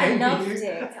I loved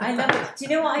it. I loved it. Do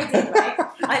you know what I did, right?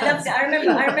 I loved it.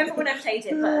 I remember when I played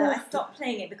it, but I stopped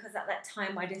playing it because at that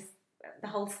time the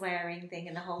whole swearing thing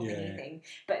and the whole thingy thing.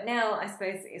 But now I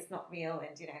suppose it's not real,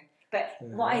 and you know. But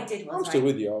what I did was, I'm still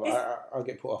with you. I'll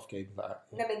get put off games like that.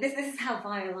 No, but this is how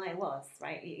vile I was,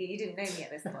 right? You didn't know me at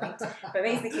this point. But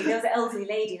basically, there was an elderly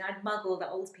lady, and I'd mug all the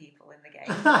old people in the game.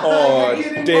 Oh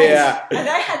dear! And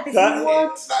I had this. That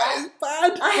is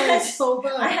bad. That's so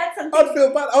bad. I had something. I'd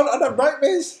feel bad. I'd have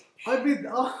nightmares. I'd be.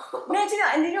 No, do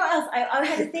you know what else? I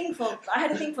had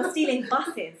a thing for stealing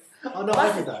buses. Oh no,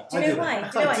 I did that. Do you know why?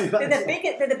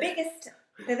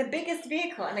 They're the biggest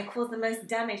vehicle, and they cause the most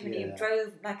damage when you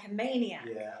drove like a maniac.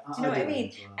 Yeah, do you know what I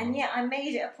mean? Well. And yet, I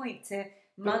made it a point to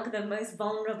mug the most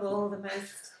vulnerable, the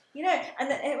most, you know.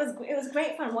 And it was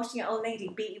great fun watching an old lady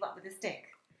beat you up with a stick.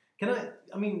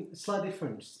 I mean, slight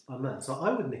difference on that. So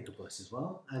I would nick a bus as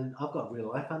well, and I've got real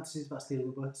life fantasies about stealing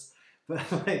a bus.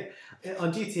 But like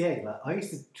on GTA, like I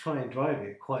used to try and drive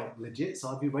it quite legit, so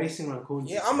I'd be racing around corners.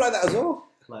 Yeah, I'm like that as well.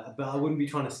 Like, but I wouldn't be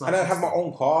trying to smash. And I'd have my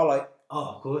own car, like.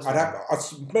 Oh, of course.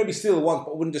 I'd maybe steal once,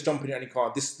 but I wouldn't just jump in any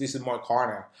car. This is my car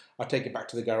now. I'd take it back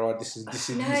to the garage. This is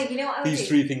you know what I would these do?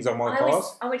 three things are my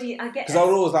cars. I get because I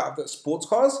would always like the sports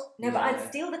cars. No, but I'd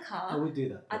steal the car. I would do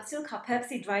that. I'd steal the car,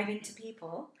 purposely drive into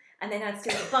people, and then I'd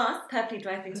steal the bus, purposely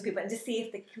drive into people, and just see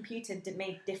if the computer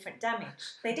made different damage.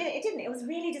 They did. It didn't. It was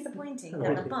really disappointing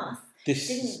that the bus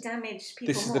didn't damage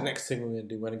people. This is the next thing we're going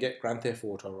to do. We're going to get Grand Theft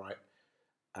Auto right.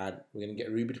 And we're going to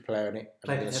get Ruby to play on it. And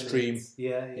we're going to stream.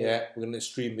 Yeah, we're going to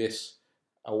stream this.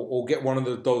 Or get one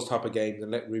of those type of games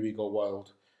and let Ruby go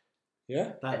wild.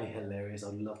 Yeah? That'd be hilarious.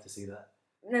 I'd love to see that.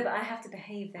 No, but I have to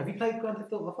behave then. Have you played Grand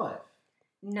Theft Auto 5?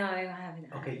 No, I haven't.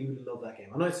 Okay, you would love that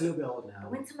game. I know it's a little bit old now.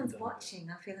 But when someone's watching,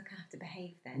 I feel like I have to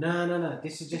behave then. No.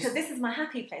 This is just... Because this is my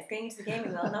happy place, going into the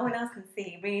gaming world. No one else can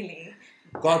see, really.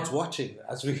 God's watching,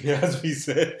 as we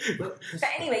said. But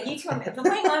anyway, you two the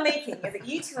point I'm making is that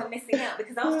you two are missing out,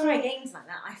 because after I games like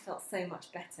that, I felt so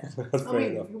much better. I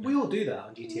mean, we all do that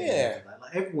on GTA. Yeah.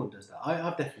 Like everyone does that.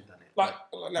 I've definitely done it. Like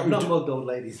I've not mugged old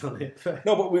ladies on it.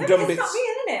 No, but we've done it's bits. It's not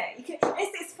real, isn't it?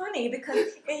 It's funny because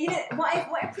you know what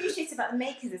I appreciate about the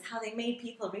makers is how they made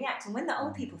people react, and when the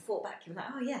old people fought back, you were like,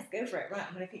 oh yes, go for it, right?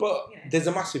 I'm gonna but there's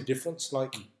a massive difference.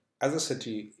 Like as I said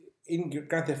to you, in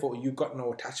Grand Theft Auto, you've got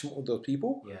no attachment with those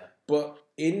people. Yeah. But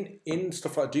in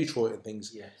stuff like Detroit and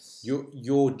things, yes,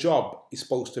 your job is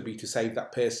supposed to be to save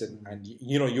that person, and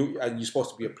you're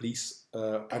supposed to be a police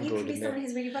android. And you can be someone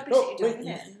who's really rubbish No, at your job,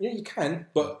 isn't it? Yeah, you can,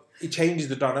 but it changes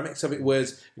the dynamics of it.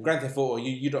 Whereas in Grand Theft Auto,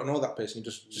 you don't know that person. You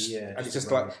just and it's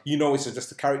just like it's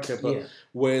just a character. But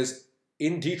whereas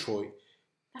in Detroit,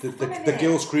 the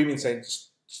girl screaming saying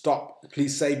stop,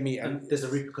 please save me. And there's a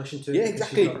repercussion to it. Yeah,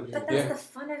 exactly. But that's the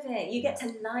fun of it. You get to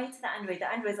lie to the android. The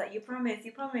android's like, you promise,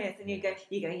 and you go,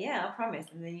 yeah, I promise,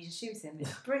 and then you just shoot him.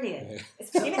 It's brilliant. Yeah.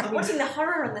 It's watching the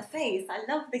horror on the face.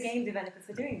 I love the game developers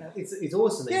for doing that. It's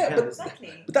awesome. That Yeah, you can, but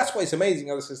Exactly. But that's why it's amazing.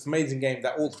 It's an amazing game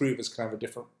that all three of us can have a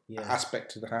different Yeah.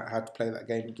 aspect to how to play that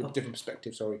game, give a different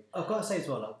perspective. Sorry. I've got to say as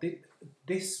well, like,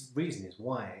 this reason is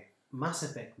why Mass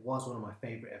Effect was one of my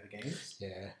favourite ever games.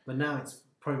 Yeah. But now it's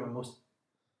probably my most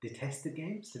detested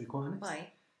games, to be quite honest.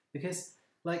 Why? Because,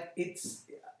 like, it's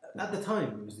at the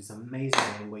time it was this amazing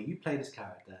game where you play this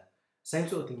character, same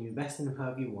sort of thing. You invest in him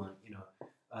however you want, you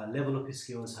know, level up his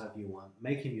skills however you want,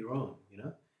 make him your own, you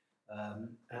know,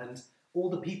 and all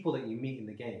the people that you meet in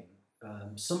the game,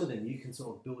 some of them you can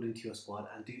sort of build into your squad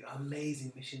and do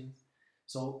amazing missions.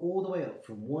 So all the way up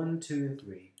from 1, 2, and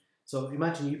 3. So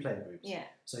imagine you play groups. Yeah.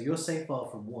 So your save file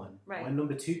from 1, Right. when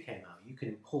number 2 came out, you could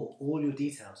import all your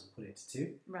details and put it to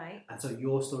 2. Right. And so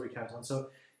your story carries on. So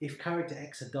if character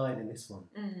X had died in this one,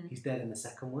 he's dead in the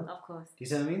second one. Of course. Do you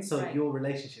see what I mean? So Right. your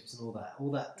relationships and all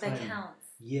that time. That counts.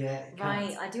 Yeah. It Right.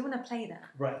 counts. I do want to play that.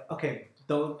 Right. Okay.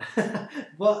 Don't.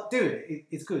 Well, do it.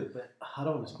 It's good, but I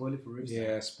don't want to spoil it for Rooster.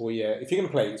 Yeah, if you're going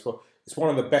to play it, it's one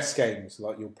of the best games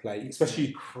like you'll play.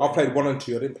 Especially, I played 1 and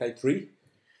 2. I didn't play 3.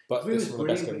 But 3 it's was one of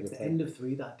the best brilliant, games but it's you'll the play. end of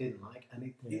 3 that I didn't like,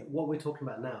 and what we're talking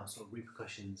about now, sort of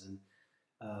repercussions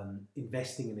and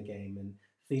investing in a game and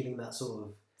feeling that sort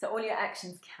of. So all your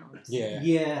actions count. Yeah.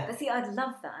 Yeah. But see, I'd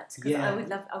love that because Yeah.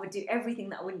 I would do everything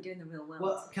that I wouldn't do in the real world.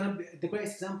 Well, the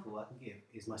greatest example I can give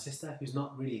is my sister, who's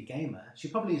not really a gamer. She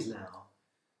probably is now.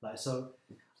 Like, so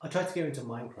I tried to get her into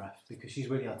Minecraft because she's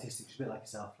really artistic. She's a bit like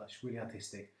yourself. Like, she's really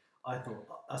artistic. I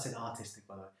said artistic,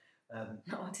 by the way.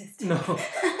 Not autistic. No,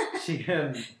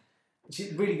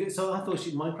 she's really good. So I thought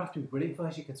Minecraft would be brilliant for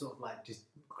her. She could sort of like just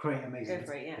create amazing. Go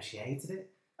for it, yeah. But she hated it.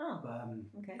 Oh. But,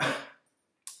 Okay.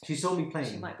 she saw me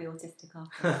playing. She might be autistic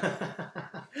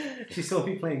after. She saw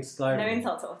me playing Skyrim. No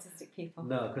insult to autistic people.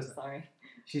 No, because sorry.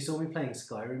 she saw me playing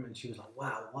Skyrim and she was like,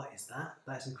 "Wow, what is that?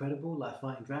 That's incredible! Like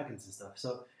fighting dragons and stuff."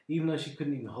 So even though she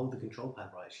couldn't even hold the control pad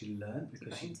right, she learned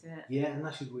because she into it. Yeah, and now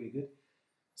she's really good.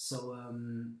 So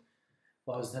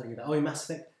what I was telling you that Mass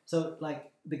Effect. So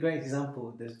like the great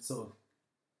example, there's sort of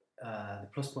the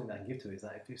plus point that I can give to it is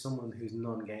that if someone who's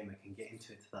non-gamer can get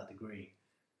into it to that degree,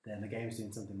 then the game's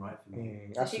doing something right for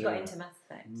me. So she got into Mass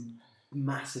Effect.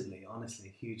 Massively,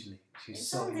 honestly, hugely. She's It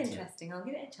so sounds into interesting. I'll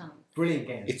give it a chance. Brilliant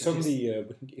game. It's on the.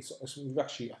 We've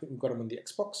actually. I think we've got them on the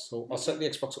Xbox. So I'll set the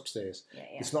Xbox upstairs. Yeah.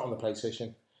 It's not on the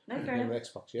PlayStation. No, It's fair on the enough.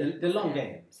 Xbox. Yeah. The long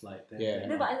games, like Yeah.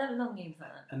 No, but I love long games like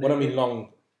that. And When I then- mean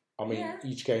long, I mean Yeah.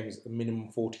 each game is a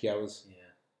minimum 40 hours. Yeah.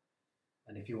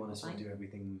 And if you want to sort of Fine. do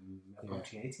everything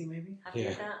approaching 80, maybe. Happy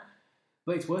with that?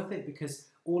 But it's worth it because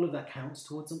all of that counts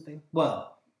towards something.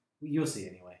 Well, you'll see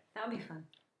anyway. That would be fun.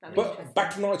 That'd be But interesting.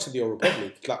 back to Knights of the Old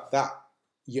Republic, like that,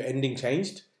 your ending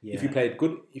changed. Yeah. If you played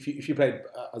good, if you played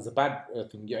as a bad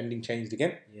thing, your ending changed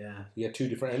again. Yeah. You had 2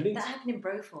 different endings. That happened in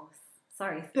Broforce.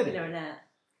 Sorry, Did it? spoiler alert.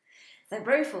 So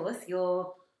Broforce,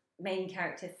 your main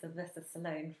character Sylvester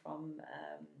Stallone from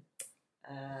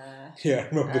Yeah,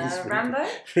 I remember this movie. Rambo.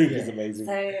 Movie is amazing.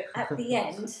 So at the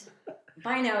end,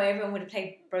 by now everyone would have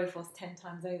played Broforce 10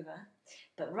 times over.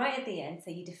 But right at the end, so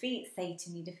you defeat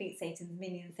Satan's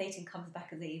minion, Satan comes back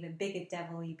as an even bigger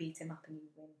devil, you beat him up and you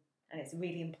win. And it's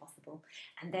really impossible.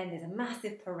 And then there's a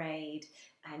massive parade,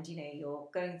 and you're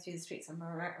going through the streets of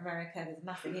America. There's a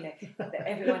massive,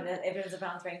 everyone's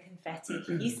around throwing confetti.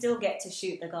 You still get to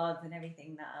shoot the guards and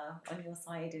everything that are on your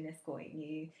side and escorting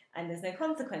you, and there's no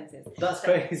consequences. That's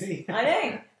crazy. I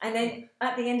know. And then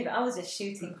at the end of it, I was just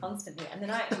shooting constantly, and then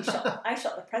I actually shot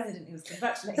the president who was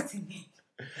congratulating me.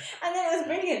 And then it was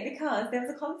brilliant because there was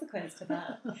a consequence to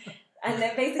that. And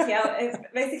then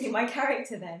basically my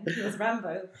character then, who was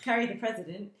Rambo, carried the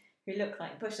president, who looked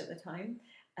like Bush at the time,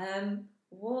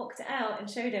 walked out and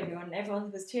showed everyone, and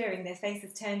everyone was cheering, their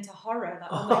faces turned to horror, like,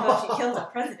 oh my gosh, you killed our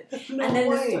president. No and then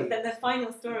way. the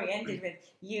final story ended with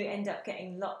you end up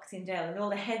getting locked in jail, and all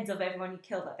the heads of everyone you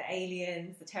killed, like the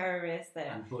aliens, the terrorists,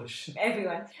 And Bush.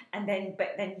 everyone, and then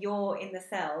you're in the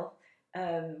cell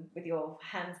with your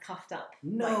hands cuffed up,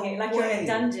 No like you're in way. a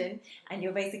dungeon, and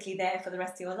you're basically there for the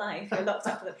rest of your life. You're locked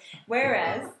up.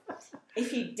 Whereas,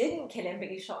 if you didn't kill him,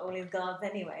 but you shot all his guards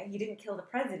anyway, you didn't kill the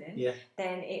president. Yeah.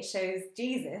 Then it shows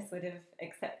Jesus would have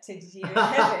accepted you in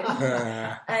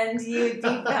heaven, and you'd be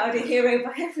vowed a hero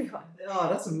by everyone. Oh,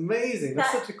 that's amazing.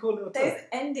 That's such a cool little Those touch.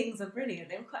 endings were brilliant.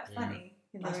 They were quite funny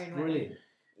in That's their own way. brilliant.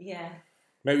 Yeah.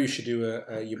 Maybe you should do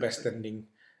a your best ending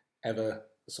ever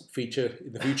feature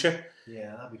in the future.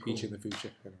 Yeah, that'd be cool. Feature in the future.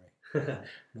 Anyway.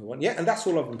 Another one. Yeah, and that's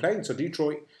all I've been playing. So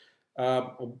Detroit,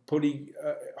 Probably,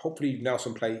 hopefully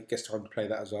Nelson gets time to play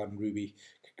that as well, and Ruby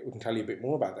we can tell you a bit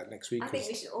more about that next week. I think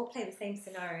we should all play the same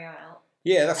scenario out.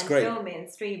 Yeah, that's and great. Film it and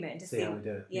stream it and just see how we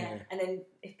do it. Yeah, and then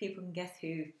if people can guess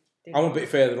who. I'm a bit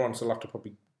further on, so I'll have to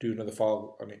probably do another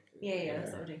file on it. Yeah,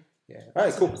 that's what I'll do. Yeah. All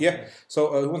right, cool. Yeah.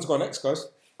 So who wants to go next, guys?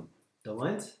 Don't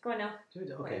mind. Go on now. Do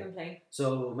it. What have you Okay. been playing?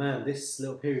 So man, this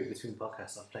little period between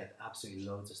podcasts, I've played absolutely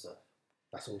loads of stuff.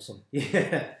 That's awesome.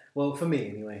 Yeah. Well, for me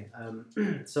anyway.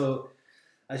 So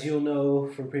as you'll know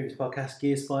from previous podcasts,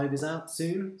 Gears 5 is out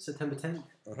soon, September 10th.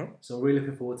 So we're really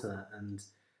looking forward to that, and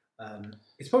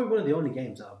it's probably one of the only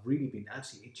games that I've really been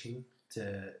actually itching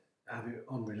to have it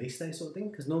on release day sort of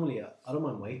thing. Because normally I don't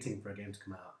mind waiting for a game to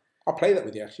come out. I'll play that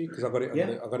with you actually because I got it.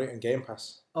 I got it in Game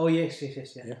Pass. Oh yes,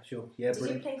 yeah, sure, yeah. Did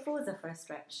you play Forza for a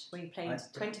stretch where you played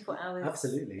 24 hours?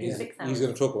 Absolutely, in 6 hours. He's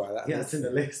going to talk about that. Yeah, it's in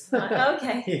the list.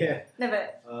 Okay. Yeah. No,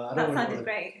 but that sounded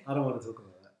great. I don't want to talk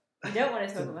about that. You don't want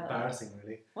to talk about that. Embarrassing,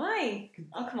 really. Why?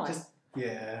 Oh, come on.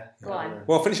 Yeah. Go on.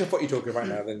 Well, finish off what you're talking about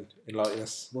now, then enlighten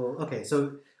us. Well, okay,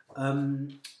 so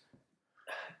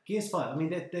Gears 5. I mean,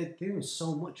 they're doing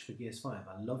so much for Gears 5.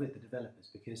 I love it, the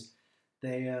developers, because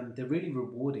they're really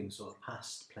rewarding sort of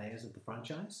past players of the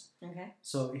franchise. Okay.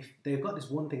 So if they've got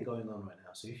this one thing going on right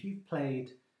now. So if you've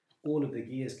played all of the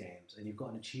Gears games and you've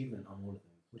got an achievement on all of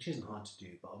them, which isn't hard to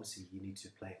do, but obviously you need to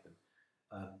play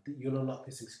them, you'll unlock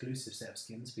this exclusive set of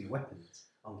skins for your weapons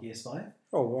on Gears 5.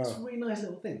 Oh, wow. It's a really nice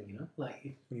little thing, you know?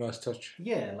 Like, nice touch.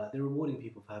 Yeah, like they're rewarding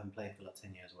people for having played for like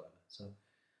 10 years or whatever. So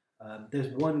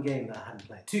there's one game that I hadn't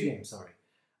played. 2 games, sorry.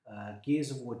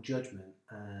 Gears of War Judgment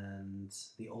and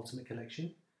the Ultimate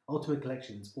Collection. Ultimate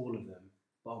Collection is all of them,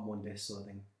 but on one disc sort of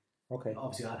thing. Okay.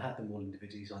 Obviously, I'd had them all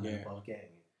individually, so I never bothered getting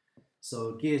it.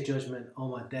 So Gears Judgment, oh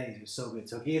my days, it was so good.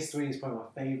 So Gears 3 is probably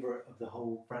my favourite of the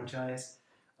whole franchise.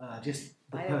 Just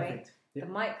the By perfect. The way,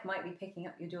 the mic might be picking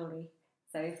up your jewellery.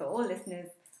 So for all listeners,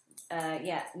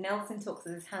 Nelson talks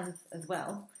with his hands as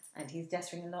well, and he's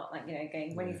gesturing a lot, like,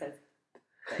 going, when he says,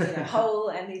 hole,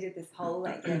 and he did this whole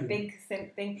big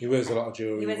thing. He wears a lot of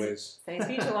jewellery. So his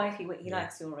future wife, he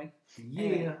likes jewellery. Yeah.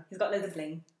 Anyway, he's got loads of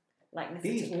bling, like Mr.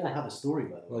 These T. all have a story,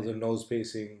 by the way. Loads of nose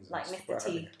piercings. Like Mr.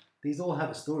 T. These all have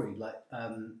a story. Like,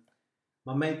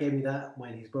 my mate gave me that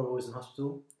when his brother was in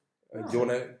hospital. Do you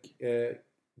want to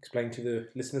explain to the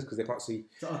listeners because they can't see?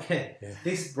 So, okay,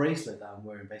 this bracelet that I'm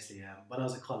wearing, basically, when I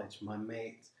was at college, my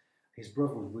mate, his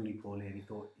brother was really poorly and he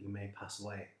thought he may pass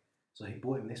away. So he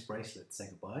bought him this bracelet to say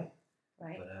goodbye.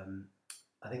 Right. But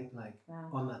I think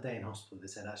on that day in hospital, they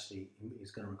said actually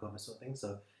he's going to recover, sort of thing.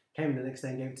 So came in the next day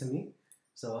and gave it to me.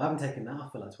 So I haven't taken that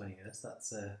off for like 20 years.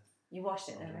 That's you washed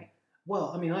it then, right?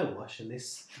 Well, I mean, I wash and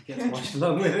this gets washed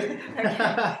along with it.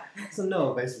 So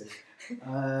no, basically.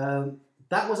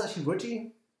 That was actually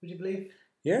Rudgy, would you believe?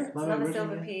 Yeah. It's another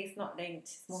silver piece, not linked.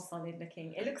 It's more solid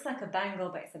looking. It looks like a bangle,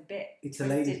 but it's a bit It's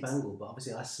twisted. a lady's bangle, but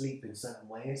obviously I sleep in certain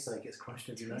ways, so it gets crushed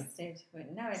every night. Twisted.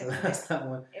 No, So that's that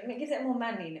one. It gives it a more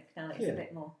manly look now. It's a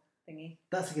bit more thingy.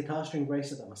 That's a guitar string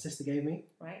bracelet that my sister gave me.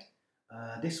 Right.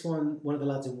 This one of the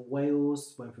lads in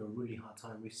Wales went through a really hard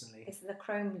time recently. It's the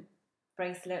chrome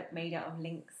bracelet made out of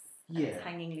links. Yeah. It's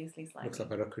hanging loosely slightly. Looks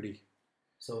like a rockery.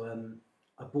 So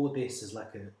I bought this as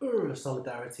like a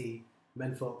solidarity,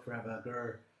 men folk forever,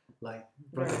 grr, like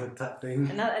brotherhood type thing.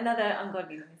 Another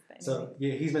ungodly noise. But So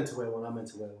yeah, he's meant to wear one, I'm meant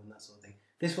to wear one, that sort of thing.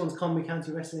 This one's Conwy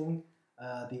County Wrestling,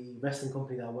 the wrestling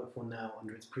company that I work for now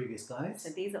under its previous guise. So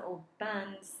these are all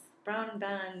bands. Brown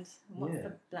band. What's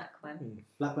the black one?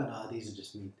 Black band. These are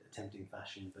just me attempting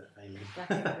fashion, but failing.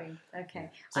 Black and green. Okay.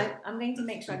 So, I'm going to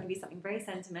make sure I give you something very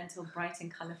sentimental, bright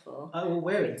and colourful. I will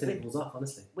wear it until it falls off,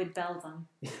 honestly. With bells on.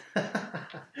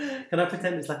 Can I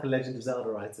pretend it's like a Legend of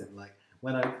Zelda item? Like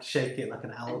when I shake it, like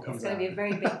an owl comes out. It's going to be a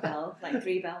very big bell, like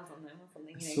 3 bells on them or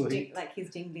something. Like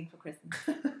he's jingling for Christmas.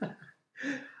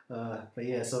 But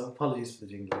yeah, so apologies for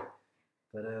the jingling.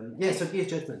 But so Gears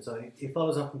Judgment. So it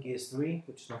follows up from Gears 3,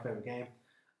 which is my favourite game.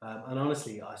 And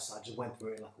honestly, I just went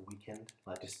through it like a weekend.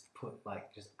 Like just put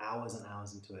just hours and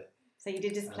hours into it. So you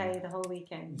did just play the whole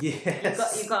weekend?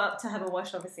 Yes. You got up to have a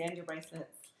wash, obviously, and your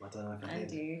bracelets. I don't know if I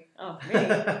did. You? Oh, really?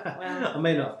 Wow. I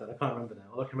may not have done. I can't remember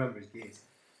now. All I can remember is Gears.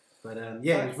 But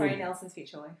sorry, Nelson's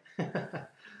future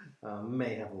wife.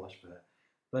 May have a wash for her.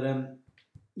 But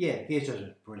Gears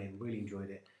Judgment, brilliant. Really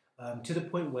enjoyed it. To the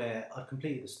point where I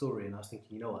completed the story and I was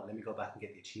thinking, you know what, let me go back and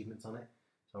get the achievements on it.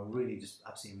 So I really just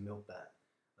absolutely milked that.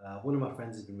 One of my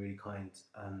friends has been really kind.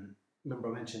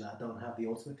 Remember I mentioned that I don't have the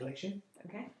Ultimate Collection?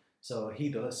 Okay. So he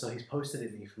does. So he's posted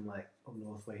it me from like up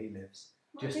north where he lives.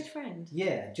 What a good friend.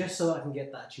 Yeah, just so I can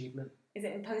get that achievement. Is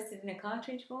it posted in a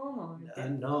cartridge form or?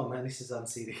 No, man, this is on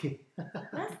CD.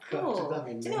 That's cool.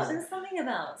 Do you know what? There's something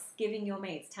about giving your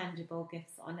mates tangible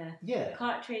gifts on a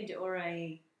cartridge or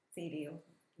a CD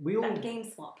or that game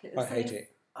swap. I hate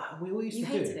it. We all used to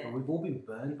do it, but we've all been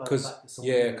burned by the fact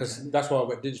that because that's why I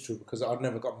went digital, because I'd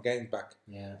never got my games back.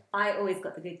 Yeah. I always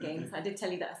got the good games. I did tell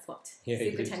you that I swapped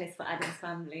Super Tennis for Adam's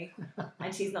family,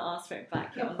 and she's not asked for it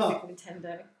back on Super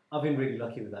Nintendo. I've been really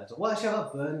lucky with that. Well, actually, I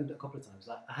got burned a couple of times.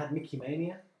 Like, I had Mickey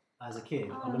Mania as a kid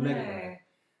on the Mega Drive,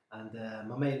 and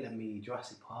my mate lent me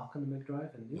Jurassic Park on the Mega Drive,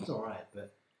 and it was alright,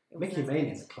 but Mickey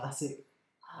Mania is a classic,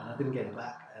 and I didn't get it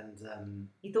back. And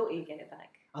you thought you'd get it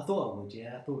back? I thought I would,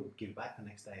 yeah. I thought we'd give it back the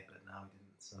next day, but no, we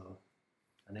didn't. So,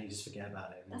 and then you just forget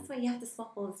about it. That's why you have to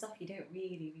swap all the stuff you don't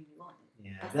really, really want.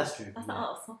 Yeah, that's true. That's the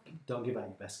art of swapping. Don't give out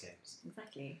your best games.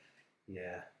 Exactly.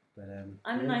 Yeah, but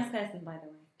I'm a nice person, by the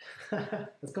way.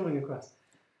 That's coming across.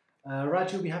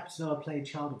 Raj, you'll be happy to know I played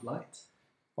Child of Light.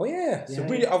 Oh yeah, so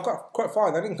really, I've got quite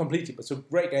far. I didn't complete it, but it's a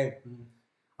great game.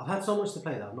 I've had so much to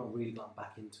play that I've not really gotten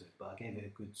back into it, but I gave it a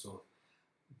good sort of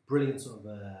brilliant sort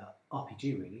of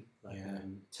RPG, really, like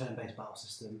turn-based battle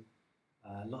system,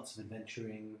 lots of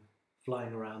adventuring,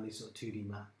 flying around these sort of 2D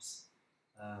maps.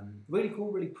 Really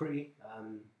cool, really pretty.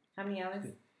 How many hours?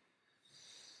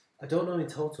 I don't know in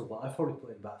total, but I've probably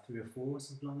put in about 3 or 4 or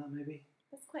something like that, maybe.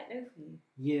 That's quite low for you.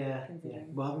 Yeah.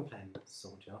 Well, I've been playing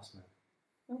so much else,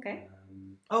 man. Okay.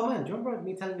 Oh man, do you remember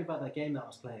me telling you about that game that I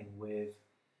was playing with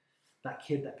that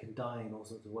kid that can die in all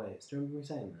sorts of ways? Do you remember me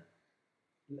saying that?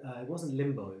 It wasn't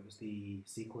Limbo, it was the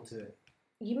sequel to it.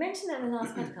 You mentioned that in the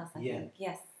last podcast, I think.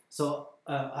 Yes. So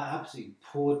I absolutely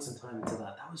poured some time into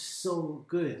that. That was so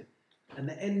good. And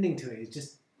the ending to it is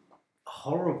just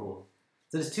horrible.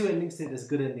 So there's 2 endings to it. There's a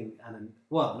good ending and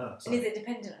no. Sorry. And is it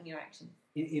dependent on your actions?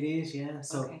 It is, yeah.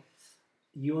 So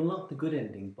you unlock the good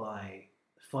ending by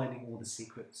finding all the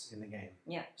secrets in the game.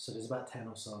 Yeah. So there's about 10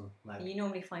 or so. Like you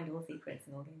normally find all secrets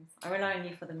in all games. I rely on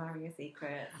you for the Mario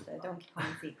secrets, the Donkey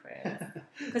Kong secrets,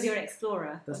 because you're an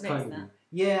explorer. That's kind of that.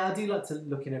 Yeah, I do like to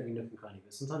look in every nook and cranny,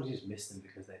 but sometimes you just miss them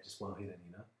because they're just well hidden,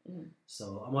 you know.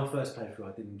 So on my first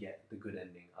playthrough, I didn't get the good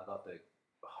ending. I got the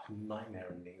nightmare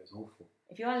ending. It was awful.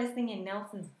 If you are listening in,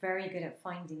 Nelson's very good at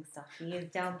finding stuff. He is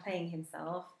downplaying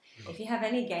himself. If you have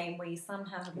any game where you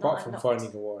somehow have apart from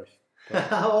finding a wife.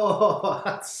 Oh,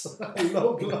 that's so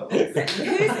low blow.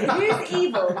 Who's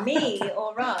evil, me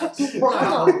or Raj?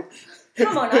 Wow.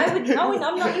 Come on, I'm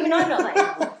not that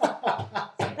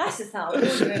evil. That's just how it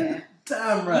is.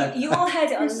 Damn right. You all heard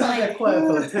it on sat there quiet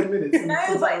for like 10 minutes.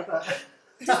 No, but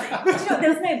there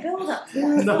was no build up to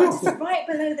that. No. Just right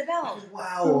below the belt.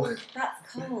 Wow.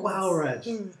 That's cold. Wow, Reg.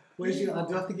 Where's do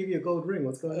I have to give you a gold ring?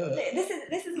 What's going on?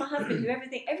 This is my husband who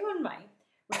everyone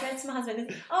refers to my husband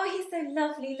as, oh, he's so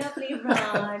lovely, lovely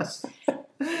Raj.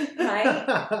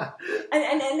 Right?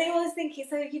 And they always think he's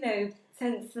so,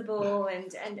 sensible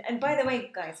and by the way,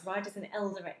 guys, Raj is an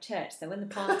elder at church, so when the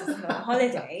pastor's on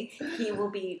holiday, he will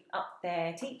be up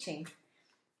there teaching.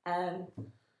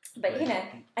 But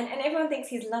and everyone thinks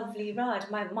he's lovely Raj.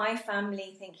 My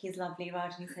family think he's lovely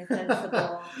Raj and he's so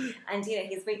sensible and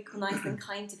he's really nice and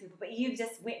kind to people. But you've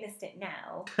just witnessed it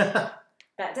now.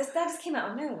 that just came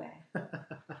out of nowhere.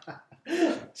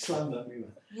 Slammed at me,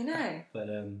 man. But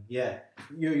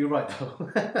you're right though.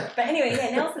 But anyway,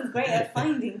 Nelson's great at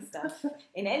finding stuff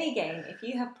in any game. If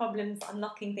you have problems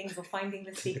unlocking things or finding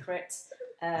the secret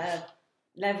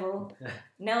level,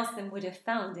 Nelson would have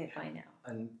found it by now.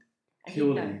 And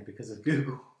purely because of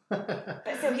Google. But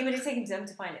still, he would have taken time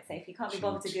to find it. So if you can't be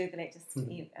bothered to Google it, just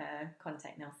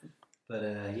contact Nelson. But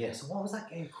so what was that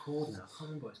game called now? I can't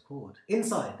remember what it's called.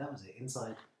 Inside, that was it.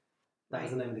 Inside. That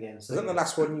was the name of the game. So was that the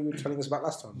last one you were telling us about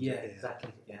last time? Yeah,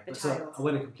 exactly. Yeah. But so I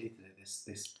went and completed it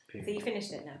this period. So you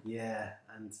finished it now? Yeah,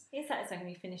 and it's satisfying when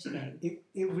you finish a game.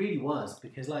 It really was,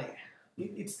 because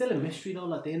it's still a mystery though.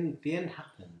 Like the end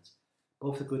happens,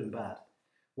 both the good and bad.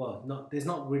 Well, there's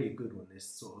not really a good one. There's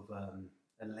sort of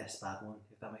a less bad one,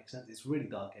 if that makes sense. It's a really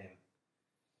dark game,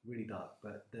 really dark.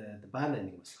 But the bad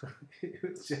ending was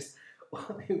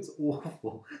it was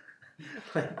awful.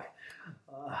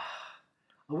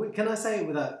 Can I say it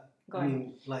without?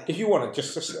 If you want to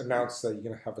just announce that you're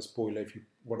going to have a spoiler if you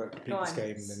want to complete this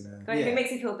game, then if it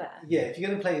makes you feel better. Yeah, if you're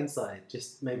going to play Inside,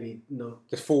 just maybe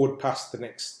just forward past the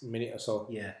next minute or so.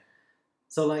 Yeah.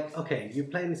 So okay, you're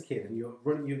playing this kid and you're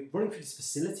running through this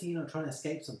facility, trying to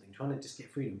escape something, trying to just get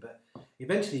freedom. But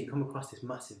eventually you come across this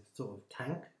massive sort of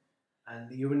tank, and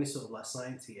you're in this sort of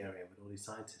sciencey area with all these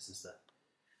scientists and stuff.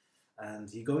 And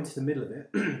you go into the middle of it,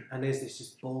 and there's this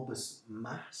just bulbous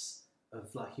mass of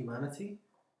humanity,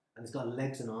 and it's got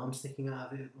legs and arms sticking out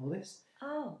of it and all this.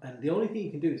 Oh. And the only thing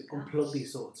you can do is unplug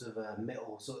these sorts of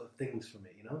metal sort of things from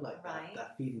it, like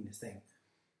that feeding this thing.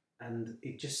 And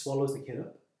it just swallows the kid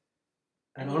up.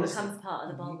 And honestly, becomes part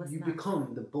of the bulbous mass. You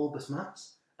become the bulbous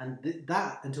mass. And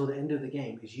that, until the end of the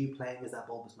game, is you playing as that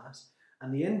bulbous mass.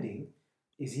 And the ending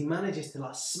is he manages to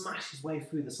like smash his way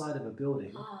through the side of a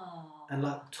building and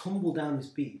like tumble down this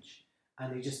beach.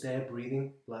 And he's just there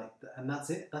breathing, and that's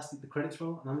it. That's the credits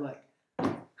roll. And I'm like...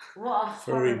 What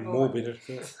a very morbid.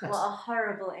 What a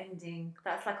horrible ending.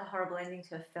 That's like a horrible ending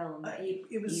to a film. It was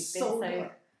you've been so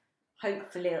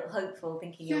hopeful,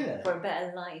 thinking for a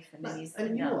better life, and then you end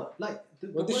and you know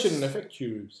what? This shouldn't affect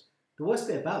you. The worst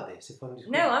bit about this, if I'm just...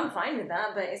 No, I'm fine with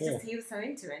that, but it's just he was so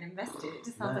into it and invested. It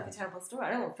just sounds like a terrible story.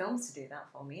 I don't want films to do that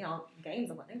for me.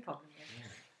 Games, I've got no problem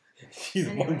with. She's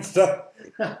a monster.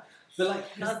 But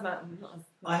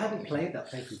I hadn't played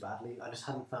that playthrough badly. I just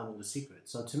hadn't found all the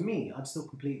secrets. So to me, I'd still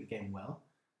complete the game well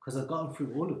because I've gotten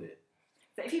through all of it.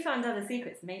 So if you found other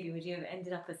secrets, maybe would you have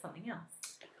ended up as something else?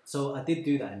 So I did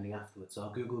do that ending afterwards. So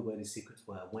I googled where the secrets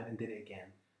were, went and did it again,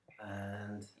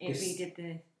 and you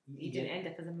didn't end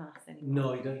up as a mass anymore.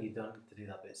 No, you don't. You don't have to do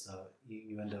that bit. So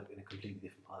you end up in a completely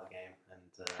different part of the game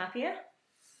and happier.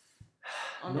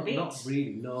 On the beach? Not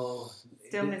really, no.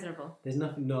 Still miserable? There's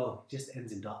nothing, no. It just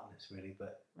ends in darkness, really.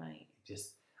 But right.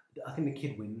 I think the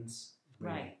kid wins,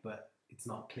 really, right. But it's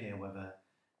not clear whether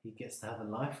he gets to have a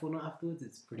life or not afterwards.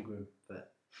 It's pretty grim,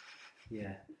 but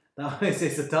yeah.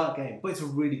 It's a dark game, but it's a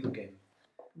really good game.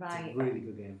 Right. It's a really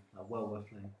good game. Well worth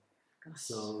playing. Gosh.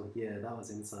 So, yeah, that was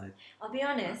Inside. I'll be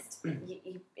honest,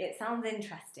 it sounds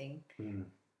interesting.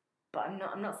 But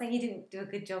I'm not saying you didn't do a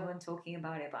good job on talking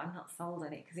about it, but I'm not sold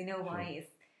on it because you know why?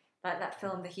 It's like that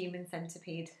film, The Human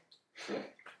Centipede.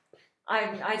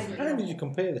 I didn't. How did you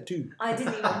compare the two? I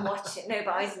didn't even watch it. No,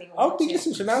 but I didn't even I'll watch be it.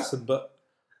 listening to Nelson, but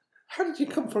how did you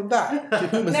come from that to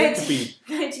Human Centipede?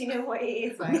 Do you know what it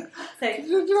is, right? So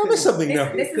did I miss something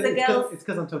now? This is a girl's. It's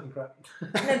because I'm talking crap.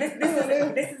 No,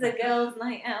 this is a girls'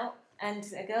 night out, and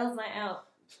a girls' night out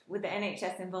with the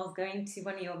NHS involves going to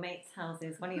one of your mates'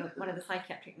 houses, one of the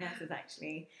psychiatric nurses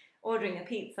actually, ordering a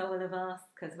pizza all of us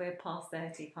because we're past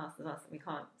 30, past of us, and we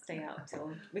can't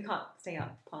stay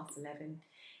up past 11.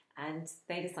 And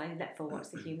they decided let's all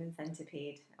watch The Human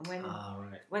Centipede. And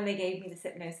when they gave me the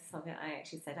hypnosis of it, I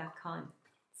actually said I can't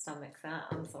stomach that.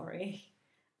 I'm sorry.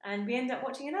 And we ended up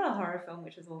watching another horror film,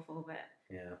 which was awful. But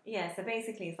yeah. So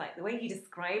basically, it's like the way you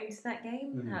described that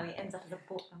game, how it ends up as a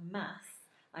mass.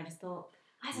 I just thought,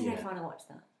 I don't know if I want to watch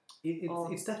that.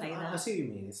 It's definitely. I see what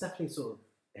you mean. It's definitely sort of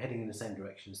heading in the same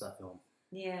direction as that film.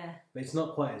 Yeah. But it's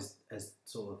not quite as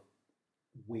sort of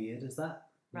weird as that.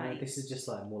 Right. This is just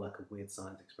like more like a weird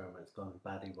science experiment. It's gone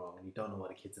badly wrong, and you don't know why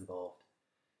the kid's involved,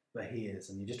 but he is,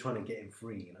 and you're just trying to get him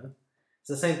free. It's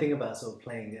the same thing about sort of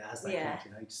playing it as that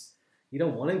kid. You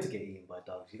don't want him to get eaten by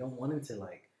dogs. You don't want him to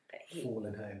fall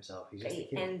and hurt himself. He's just a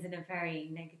kid. Ends in a very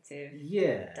negative,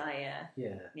 dire.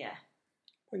 Yeah.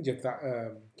 When you have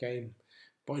that game,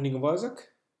 Binding of Isaac?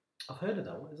 I've heard of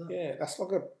that. What is that? Yeah, that's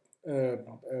like a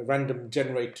random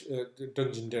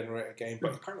dungeon generator game,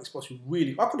 but apparently it's supposed to be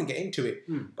really... I couldn't get into it,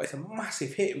 but it's a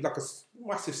massive hit. It was like a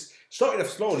massive... Started off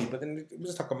slowly, but then it was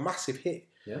just like a massive hit.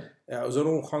 Yeah. It was on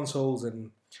all consoles, and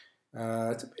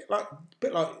it's a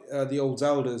bit like the old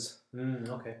Zeldas.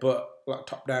 Okay. But like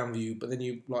top-down view, but then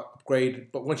you like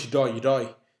upgrade. But once you die, you die.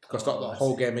 You got to start the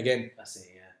whole game again. I see,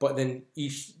 yeah. But then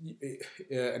each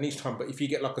time, but if you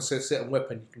get like a certain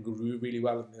weapon, you can go really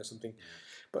well in there or something.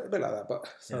 But a bit like that, but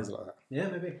sounds like that. Yeah,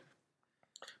 maybe.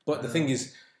 But the thing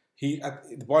is, at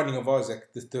the Binding of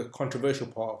Isaac, the controversial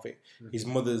part of it, his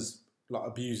mother's like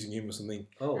abusing him or something,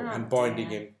 and binding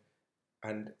him,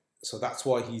 and so that's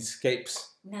why he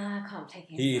escapes. No, I can't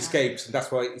take it. He escapes, and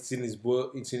that's why it's in his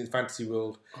world. It's in his fantasy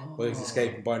world where he's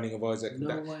escaping Binding of Isaac.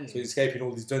 No way. So he's escaping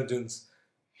all these dungeons.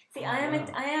 See,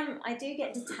 I do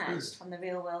get detached from the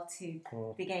real world to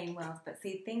the game world, but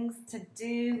see, things to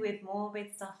do with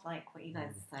morbid stuff like what you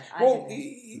guys say. Well,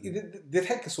 they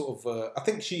take a sort of. I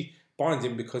think she binds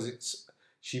him because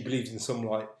she believes in some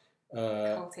like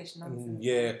cultish nonsense.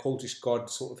 Yeah, cultish god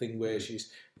sort of thing where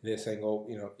they're saying,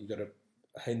 you got to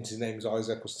hint his name's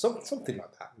Isaac or something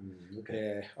like that.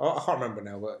 Okay. Yeah, I can't remember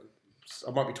now, but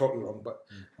I might be totally wrong, but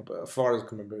as far as I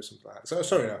can remember, it was something like that. So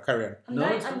sorry, now carry on.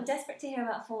 I'm desperate to hear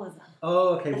about Forza.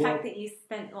 Oh, okay. The fact that you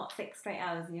spent 6 straight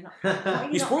hours and you're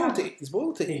not. You spoiled it. You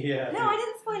spoiled it. Yeah. No, I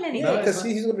didn't spoil anything. Yeah, because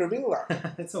he's going to reveal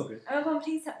that. It's all good. Oh, well,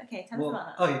 please. Okay, tell us about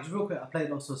that. Oh, yeah, just real quick. I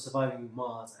played also Surviving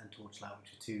Mars and Torchlight,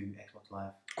 which are 2 Xbox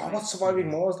Live. Oh, what's Surviving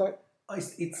Mars like? Oh,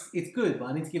 it's good, but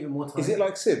I need to give it more time. Is it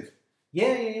like Civ?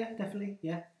 Yeah, definitely,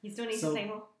 yeah. You still need to play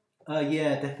more?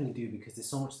 Yeah, definitely do because there's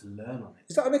so much to learn on it.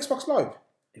 Is that on Xbox Live?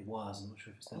 It was. I'm not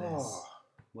sure if it still is.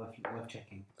 Worth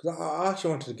checking. Because I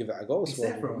actually wanted to give that a go. It's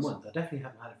there for a month. I definitely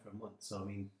haven't had it for a month. So I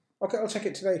mean. Okay, I'll check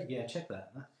it today. Yeah, check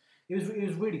that. It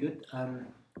was really good.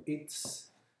 It's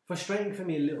frustrating for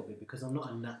me a little bit because I'm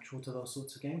not a natural to those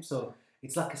sorts of games. So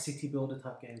it's like a city builder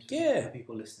type game for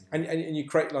people listening. And you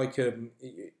create like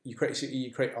you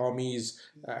create armies,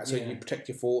 so you protect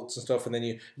your forts and stuff, and then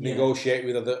you negotiate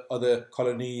with other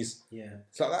colonies. Yeah,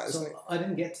 it's like that. So I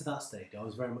didn't get to that stage. I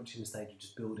was very much in the stage of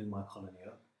just building my colony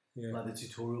up, like the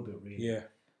tutorial bit really. Yeah.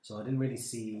 So I didn't really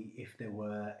see if there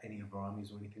were any other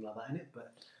armies or anything like that in it,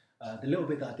 but the little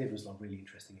bit that I did was like really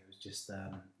interesting. It was just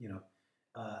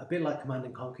a bit like Command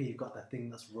and Conquer. You've got that thing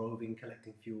that's roving,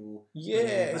 collecting fuel.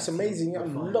 Yeah, it's amazing. I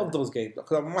love those games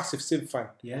because I'm a massive Civ fan.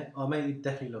 Yeah, I mean, you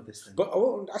definitely love this thing. But I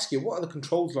want to ask you, what are the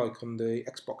controls like on the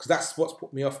Xbox? That's what's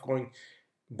put me off buying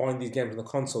these games on the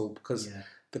console because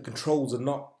the controls are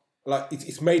not like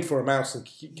it's made for a mouse and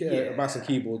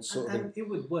keyboard sort of thing. And it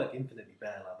would work infinitely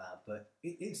better like that, but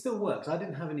it still works. I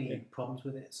didn't have any problems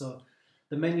with it. So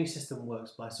the menu system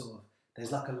works by sort of.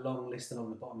 There's like a long list along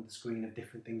the bottom of the screen of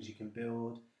different things you can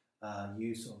build.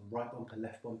 Use sort of right bumper,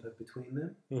 left bumper between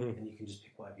them, and you can just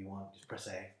pick whatever you want. Just press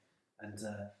A, and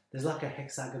there's like a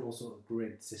hexagonal sort of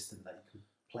grid system that you can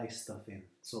place stuff in.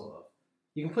 Sort of,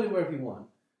 you can put it wherever you want,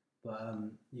 but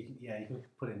you can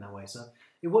put it in that way. So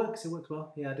it works. It works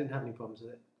well. Yeah, I didn't have any problems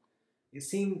with it. It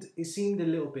seemed a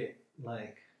little bit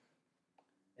like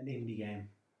an indie game.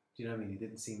 Do you know what I mean? It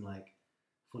didn't seem like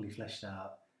fully fleshed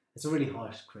out. It's a really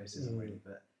harsh criticism, really,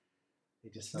 but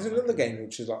it just. There's another game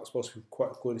which is like supposed to be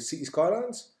quite good. City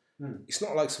Skylines. It's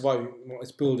not like surviving.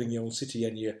 It's building your own city,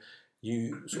 and you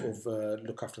sort of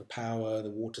look after the power, the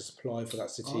water supply for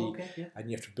that city,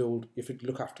 and you have to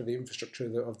look after the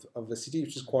infrastructure of the city,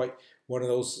 which is quite one of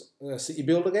those city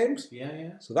builder games.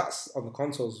 Yeah. So that's on the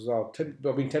consoles as well.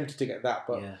 I've been tempted to get that,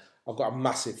 but I've got a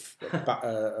massive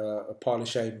pile of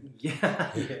shame.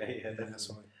 Yeah. That's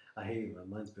fine. I hear you, man.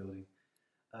 Mine's building.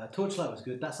 Torchlight was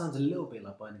good. That sounds a little bit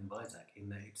like Binding of Isaac in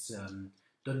that it's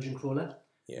dungeon crawler,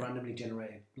 randomly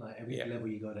generated. Like every level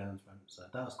you go down is random. So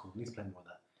that was cool. Need to play more of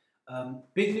that.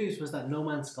 Big news was that No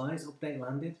Man's Skies update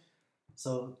landed.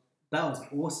 So that was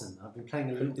awesome. I've been playing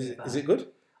a little bit of that. Is it good?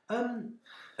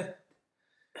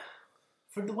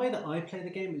 For the way that I play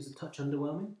the game, it was a touch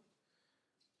underwhelming.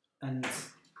 And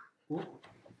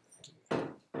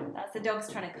that's the dogs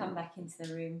trying to come back into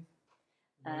the room.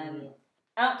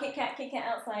 Out, Kit Kat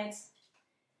outside.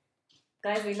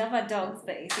 Guys, we love our dogs,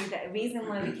 but you see the reason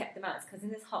why we kept them out is because in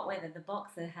this hot weather, the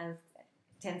boxer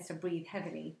tends to breathe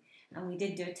heavily, and we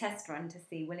did do a test run to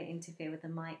see will it interfere with the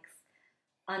mics.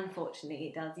 Unfortunately,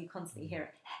 it does. You constantly hear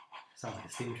it. Sounds like a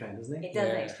steam train, doesn't it? It does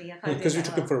actually. Because we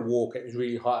took him for a walk. It was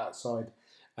really hot outside,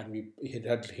 and he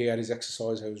had his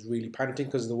exercise. He was really panting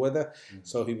because of the weather,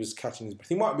 so he was catching his breath.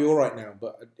 He might be all right now,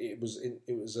 but it was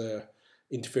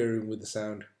interfering with the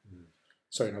sound.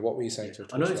 Sorry, now what were you saying?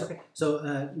 I know it's okay. So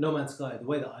No Man's Sky, the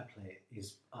way that I play it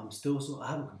is I'm still I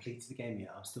haven't completed the game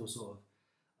yet. I'm still sort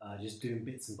of just doing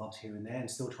bits and bobs here and there and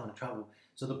still trying to travel.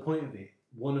 So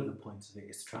one of the points of it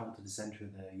is to travel to the centre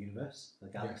of the universe, the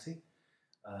galaxy.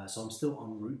 So I'm still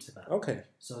en route to that. Okay.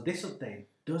 So this update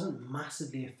doesn't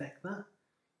massively affect that.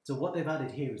 So what they've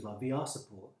added here is like VR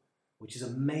support, which is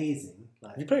amazing.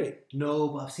 Like, you played it? No,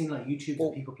 but I've seen like YouTube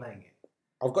of people playing it.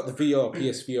 I've got the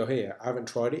PSVR here. I haven't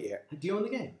tried it yet. Do you own the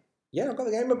game? Yeah, I've got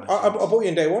the game. I bought you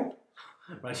in day one.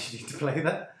 Right, you need to play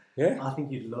that. Yeah. I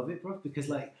think you'd love it, bro, because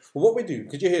like... Well, what we do,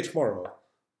 because you're here tomorrow,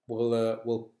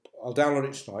 I'll download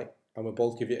it tonight and we'll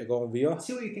both give it a go on VR.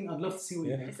 See what you think. I'd love to see what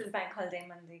you think. This is Bank Holiday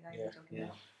Monday, guys.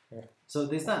 Yeah. So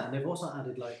there's that, and they've also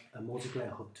added like a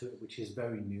multiplayer hub to it, which is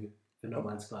very new for No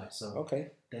Man's Sky. So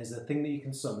there's a thing that you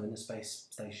can summon, a space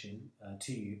station,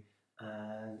 to you,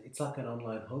 and it's like an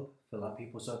online hub for like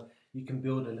people. So you can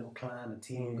build a little clan, a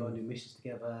team, go and do missions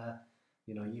together.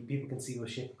 You know, people can see your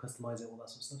ship and customize it, all that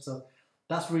sort of stuff. So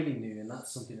that's really new, and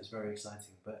that's something that's very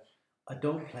exciting. But I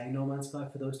don't play No Man's Sky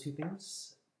for those two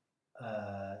things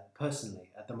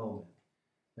personally at the moment.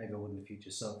 Maybe I would in the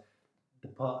future. So the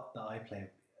part that I play,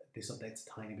 this update's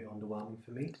a tiny bit underwhelming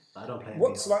for me. I don't play it.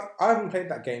 I haven't played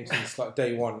that game since like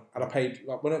day one, and I played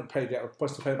when I played it, I was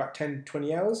supposed to play about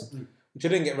 10-20 hours. Which I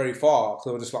didn't get very far because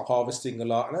I was just like harvesting a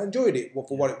lot, and I enjoyed it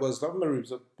for what it was. Like my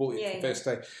rooms, I bought it for the first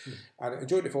day, and I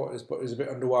enjoyed it for what it was, but it was a bit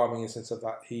underwhelming in the sense of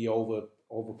that he over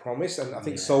promised, and I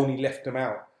think Sony left him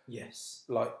out. Yes,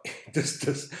 like just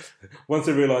once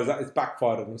they realised that it's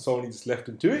backfired on them, Sony just left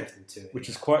him to it, which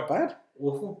is quite bad.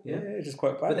 Awful, it's just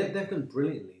quite bad. But they've done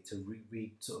brilliantly to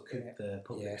sort of cook the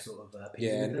public sort of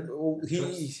opinion.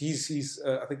 He's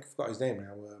I think I forgot his name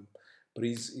now. but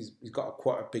he's got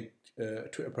quite a big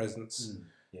Twitter presence.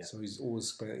 Yeah. So he's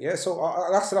always playing. Yeah, so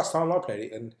that's the last time I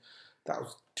played it, and that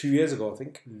was 2 years ago, I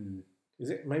think. Is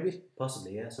it maybe?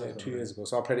 Possibly, yeah. Yeah, 2 years ago.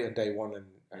 So I played it on day one,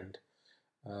 and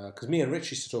because me and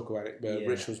Rich used to talk about it.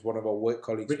 Rich was one of our work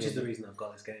colleagues. Rich is the reason I've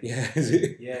got this game. Yeah, is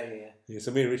it? Yeah.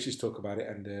 So me and Rich used to talk about it,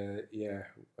 and Yeah,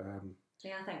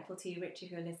 I'm thankful to you, Rich,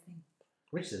 if you're listening.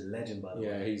 Rich is a legend, by the way.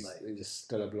 Yeah, he's a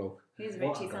stellar bloke. Who's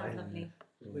Rich? He sounds lovely.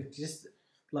 Just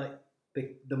like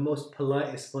the most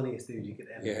politest, funniest dude you could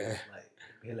ever. Yeah. Like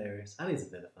hilarious, and he's a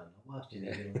Villa fan. What else do you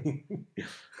need?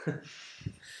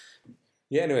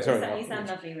 Yeah. Anyway, sorry. You sound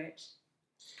lovely, Rich.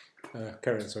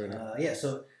 Karen, sorry. No. Yeah.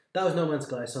 So that was No Man's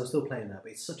Sky. So I'm still playing that,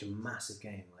 but it's such a massive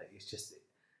game. Like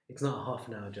it's not a half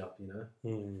an hour job, you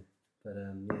know. But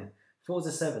yeah,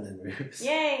 Forza 7 in Rubes.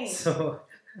 Yay! So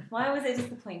why was it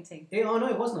disappointing? Oh no,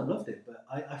 it wasn't. I loved it, but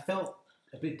I felt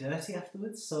a bit dirty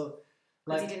afterwards. So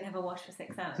because you didn't have a wash for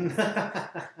 6 hours.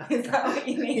 Is that what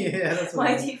you mean? Yeah, that's what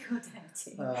Why do you feel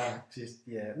dirty?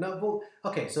 No,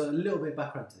 but okay. So a little bit of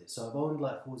background to this. So I've owned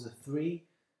like Forza 3,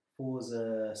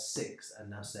 Forza 6, and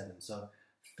now 7. So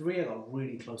 3 I got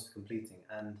really close to completing,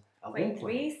 and at one point,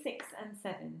 3, 6, and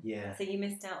 7. Yeah. So you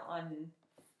missed out on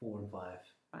 4 and 5.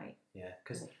 Right. Yeah,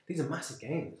 because these are massive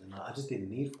games, and I just didn't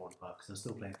need 4 and 5 because I was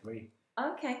still playing 3.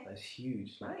 Okay. That's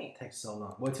huge. Like, Right. It takes so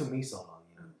long. Well, it took me so long,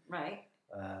 you know. Right.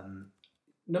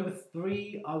 Number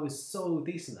 3, I was so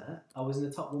decent at. I was in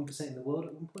the top 1% in the world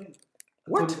at one point.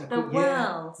 What? The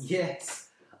world? Yes.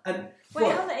 And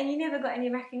wait, hold on, and you never got any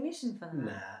recognition for that?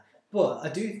 Nah. But I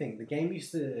do think the game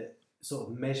used to sort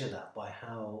of measure that by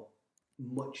how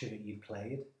much of it you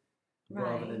played,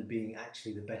 rather than being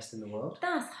actually the best in the world.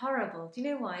 That's horrible. Do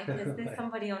you know why? Because there's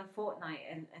somebody on Fortnite,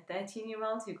 and a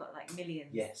 13-year-old who got like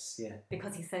millions. Yes, yeah.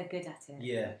 Because he's so good at it.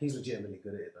 Yeah, he's legitimately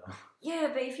good at it though.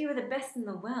 Yeah, but if you were the best in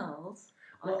the world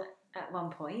at one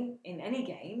point in any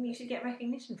game, you should get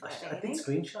recognition for it. I did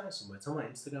screenshot it somewhere. It's on my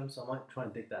Instagram, so I might try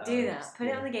and dig that out. Do that. Put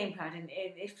it on the gamepad, and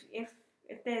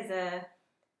if there's a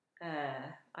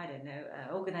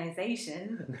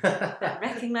organisation that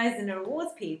recognises and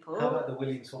rewards people. How about the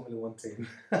Williams Formula 1 team?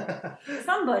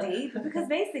 Somebody, because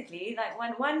basically,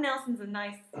 like one Nelson's a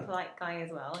nice, polite guy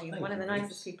as well. He's one of the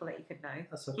nicest people that you could know.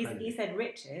 That's so he said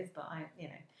riches, but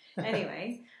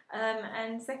anyway.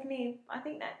 And secondly, I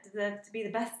think that deserves to be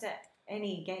the best at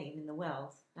any game in the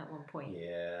world at one point.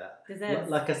 Yeah. Deserves.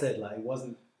 Like I said, like it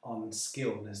wasn't on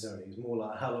skill necessarily. It was more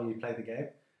like how long you played the game.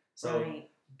 So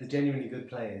the genuinely good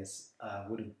players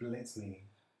would have blitzed me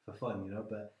for fun, you know.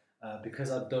 But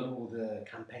because I've done all the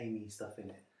campaigny stuff in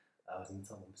it, I was in the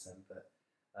top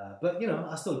 1%. But you know,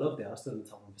 I still loved it. I was still in the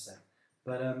top 1%.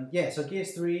 But yeah, so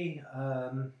Gears 3,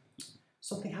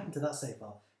 something happened to that save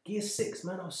file. Gears 6,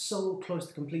 man, I was so close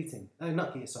to completing.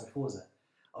 Not Gears, sorry, Forza.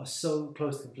 I was so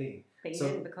close to completing. But you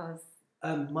didn't because...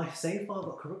 my save file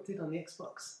got corrupted on the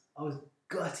Xbox. I was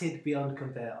gutted beyond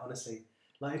compare, honestly.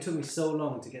 Like, it took me so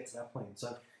long to get to that point.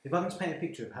 So, if I can just paint a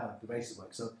picture of how the races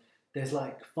work. So, there's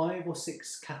like 5 or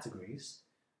 6 categories,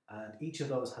 and each of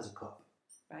those has a cup.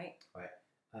 Right.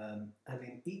 And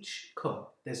in each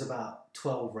cup, there's about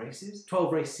 12 races,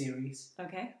 12 race series.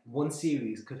 Okay. One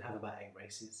series could have about 8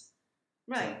 races.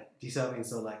 Right. So, do you see what I mean?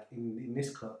 So, like, in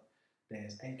this cup,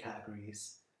 there's 8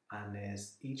 categories, and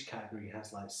each category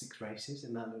has like 6 races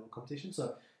in that little competition.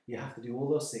 So, you have to do all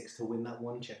those 6 to win that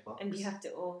one checkbox. And you have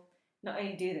to not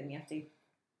only do them, you have to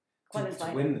qualify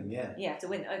to win them, yeah. You have to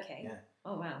win, okay. Yeah.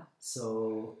 Oh, wow.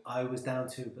 So I was down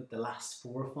to the last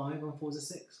 4 or 5 on Forza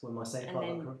 6 when my save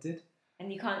file got corrupted.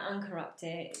 And you can't uncorrupt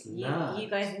it. Nah. You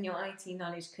guys in your IT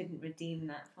knowledge couldn't redeem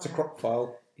that file. It's a crop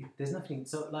file. There's nothing.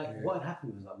 So, like, what had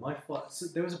happened was, like, my file... So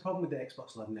there was a problem with the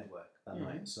Xbox Live Network that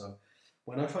night. So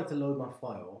when I tried to load my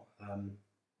file,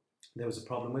 there was a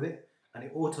problem with it. And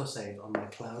it auto-saved on my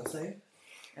cloud save.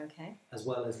 Okay. As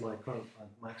well as my current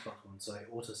my Xbox one, so it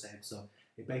auto-saved. So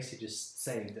it basically just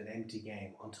saved an empty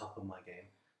game on top of my game.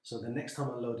 So the next time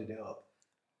I loaded it up,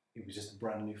 it was just a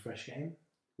brand new, fresh game.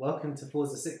 Welcome to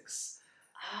Forza 6.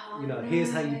 Oh, you know,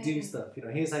 here's how you do stuff. You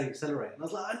know, here's how you accelerate. And I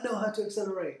was like, I know how to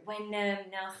accelerate. When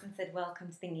Nelson said "Welcome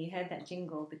to thing," you heard that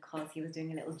jingle because he was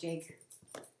doing a little jig.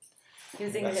 He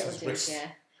was doing a little jig,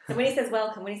 yeah. So when he says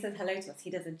 "welcome," when he says "hello" to us, he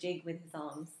does a jig with his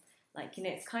arms. Like, you know,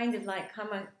 it's kind of like, come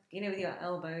on, you know, with your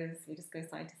elbows, you just go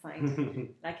side to side.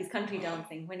 Like his country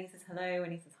dancing. When he says hello,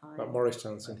 when he says hi. Like Morris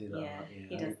Johnson. He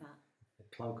does that.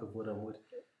 A clunk of wood on wood.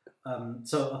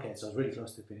 So I was really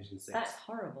close to finishing 6. That's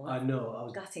horrible. I know. I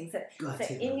was gutting. So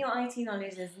in your IT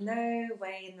knowledge, there's no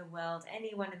way in the world,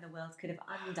 anyone in the world could have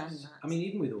undone that. I mean,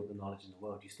 even with all the knowledge in the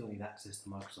world, you still need access to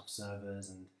Microsoft servers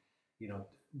and, you know,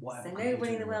 whatever. So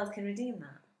nobody in the world can redeem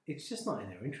that. It's just not in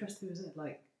their interest, is it?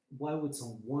 Like, why would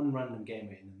some one random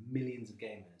gamer in the millions of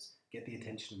gamers get the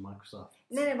attention of Microsoft?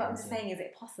 No, but I'm just saying, is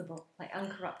it possible? Like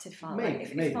uncorrupted file. Maybe, Like,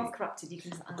 if maybe. the file's corrupted, you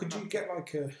can just uncorrupt. Could you get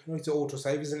like a, it's auto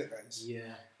save, isn't it, guys? Yeah.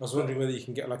 I was wondering whether you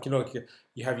can get like, like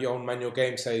you have your own manual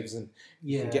game saves and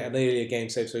you Yeah. can get an earlier game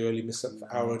save so you only miss an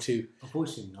hour or two.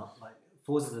 Unfortunately not. Like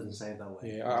Forza doesn't save that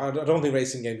way. Yeah, I don't think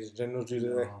racing games in general do they?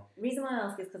 The reason why I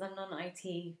ask is because I'm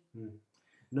non-IT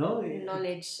No.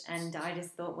 knowledge, and I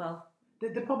just thought, well,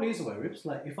 There probably is a way, Ribs.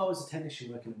 Like, if I was a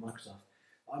technician working at Microsoft,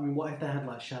 I mean, what if they had,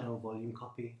 like, shadow volume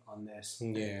copy on their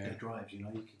drives, you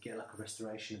know? You could get, like, a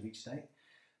restoration of each day.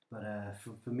 But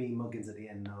for me, muggins at the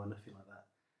end, no, nothing like that.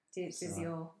 does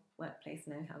your workplace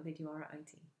know how good you are at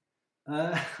IT?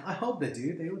 I hope they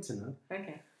do. They ought to know.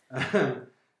 Okay.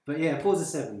 But, yeah, Forza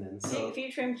 7 then. So.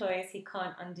 Future employees, he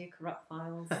can't undo corrupt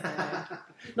files. So.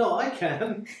 No, I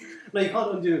can. No, you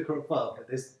can't undo a corrupt file, but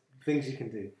there's things you can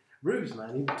do. Rubes,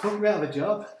 man, you took me out of a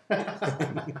job. No,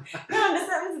 I'm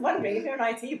just wondering, if you're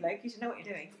an IT bloke, you should know what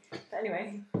you're doing. But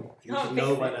anyway, you can't fix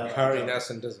it. Harry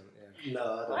Nelson doesn't. Yeah.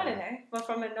 No, I don't know. Well,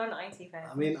 from a non-IT person.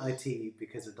 I'm in IT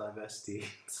because of diversity,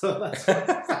 so that's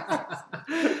why.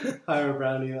 Hire a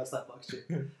brownie, that's that box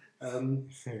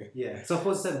shit. Yeah, so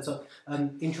 47. So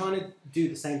in trying to do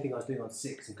the same thing I was doing on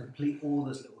 6 and complete all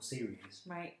those little series,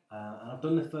 right? And I've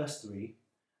done the first 3,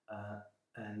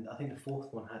 and I think the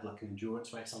 4th one had like an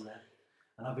endurance race on there,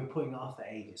 and I've been putting it off for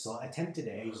ages. So I attempted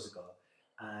it ages ago,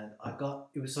 and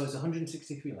it was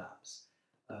 163 laps,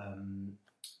 and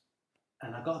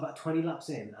I got about 20 laps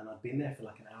in, and I'd been there for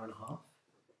like an hour and a half,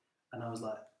 and I was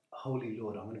like, holy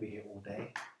Lord, I'm going to be here all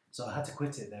day. So I had to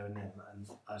quit it there and then, and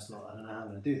I just thought, I don't know how I'm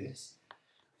going to do this.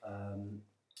 And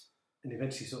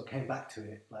eventually sort of came back to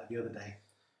it like the other day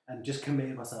and just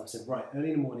committed myself, said, right,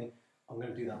 early in the morning, I'm going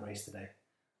to do that race today.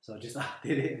 So I just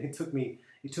did it, and it took me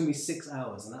 6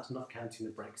 hours, and that's not counting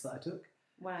the breaks that I took.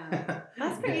 Wow,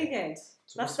 that's pretty good.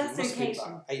 So that's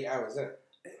dedication. Like 8 hours, isn't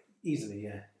it? Easily,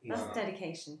 yeah. That's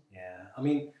dedication. Yeah, I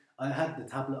mean, I had the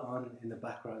tablet on in the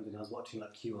background, and I was watching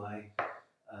like QI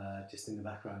just in the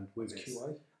background with it.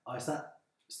 QI? Oh, is that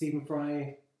Stephen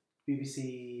Fry,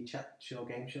 BBC chat show,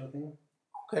 game show thing?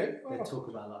 Okay. They talk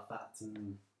about like facts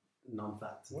and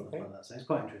non-facts and stuff like that. So it's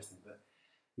quite interesting. But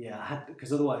yeah, I had,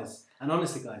 because otherwise, and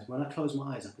honestly, guys, when I closed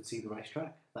my eyes, I could see the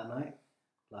racetrack that night.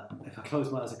 Like if I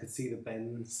closed my eyes, I could see the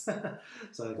bends.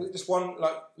 So was it just one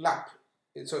like lap?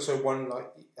 So one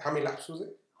like how many laps was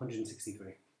it? 163.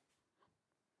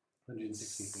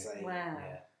 163. Wow.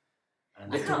 Yeah.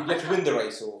 And You had to win the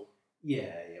race, or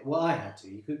yeah. Well, I had to.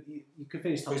 You could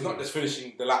finish. So it's not just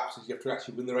finishing the laps; you have to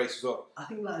actually win the race as well. I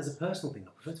think that is a personal thing.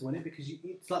 I prefer to win it because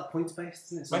it's like points based,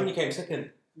 isn't it? So when you came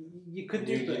second, you could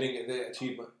do. You didn't get the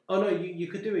achievement. Oh no, you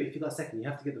could do it if you got second. You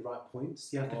have to get the right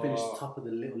points. You have to finish top of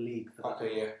the little league for that.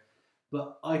 Okay, yeah.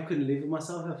 But I couldn't live with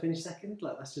myself if I finished second.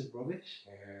 Like that's just rubbish.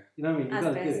 Yeah. You know what I mean? You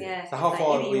gotta do it. Yeah. So how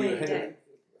far were you either ahead of it?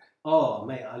 Oh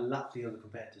mate, I lapped the other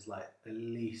competitors like at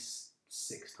least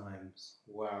 6 times.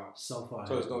 Wow. So far.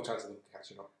 So there's no chance of them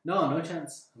catching up. No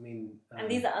chance. I mean.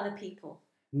 And these are other people.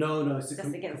 No, it's just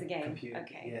against the game. Computer.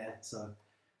 Okay. Yeah.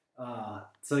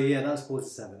 So yeah, that's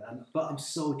 47. But I'm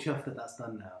so chuffed that that's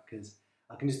done now because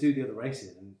I can just do the other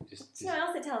races and just. You know what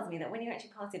else it tells me? That when you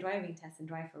actually pass your driving test and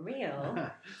drive for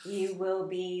real, you will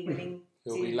be willing.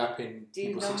 You'll be lapping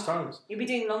people 6 times. You'll be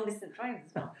doing long distance drives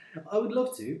as well. I would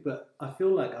love to, but I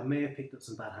feel like I may have picked up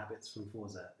some bad habits from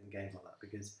Forza and games like that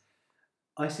because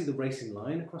I see the racing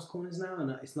line across corners now,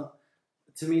 and it's not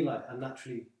to me like I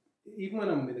naturally. Even when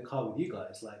I'm in the car with you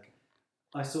guys, like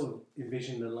I sort of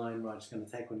envision the line where I'm just going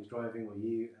to take when he's driving or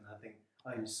you, and I think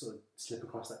I can just sort of slip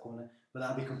across that corner, but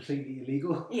that'd be completely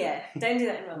illegal. Yeah, don't do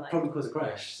that in real life. Probably cause a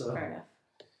crash. So fair enough.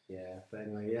 Yeah, but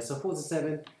anyway, yeah. So Forza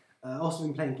 7. Also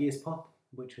been playing Gears Pop,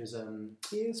 which was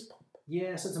Gears Pop.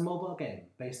 Yeah, so it's a mobile game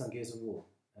based on Gears of War,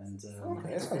 and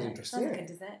that sounds interesting. Sounds like a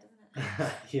dessert, doesn't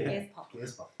it? Yeah,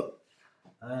 Gears Pop.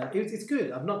 It's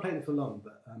good. I've not played it for long,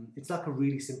 but it's like a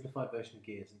really simplified version of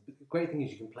Gears. The great thing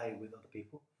is you can play with other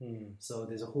people. So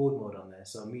there's a horde mode on there,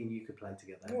 so me and you could play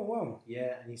together. Oh wow!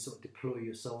 Yeah, and you sort of deploy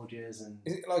your soldiers and.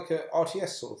 Is it like a RTS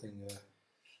sort of thing?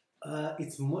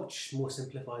 It's much more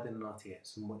simplified than an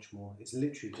RTS. Much more. It's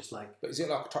literally just like. But is it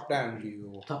like a top-down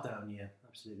view or? Top-down, yeah,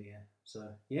 absolutely, yeah. So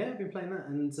yeah, I've been playing that,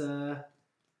 and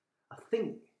I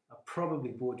think I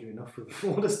probably bored you enough with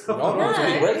all the stuff. No, it's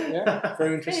really great. Yeah,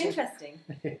 very interesting. Very interesting.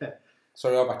 Yeah.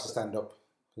 Sorry, I've had to stand up.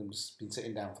 I've just been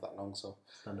sitting down for that long, so.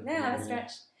 No, have a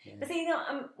stretch. Yeah. But see,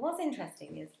 what's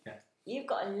interesting is you've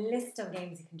got a list of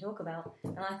games you can talk about,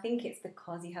 and I think it's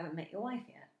because you haven't met your wife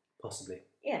yet. Possibly.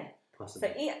 Yeah. Possibly.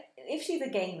 So if she's a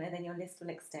gamer, then your list will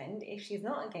extend. If she's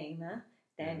not a gamer,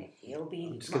 then it'll be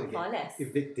I'm just gonna far get less.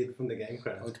 evicted from the game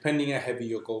crowd. Well, depending how heavy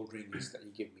your gold ring is that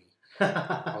you give me,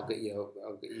 I'll get you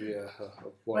a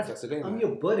one that's a day. I'm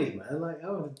your buddy, man. Like,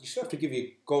 oh, You still have to give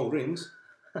you gold rings.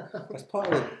 That's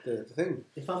part of the thing.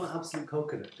 if I'm an absolute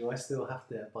coconut, do I still have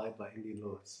to abide by Indian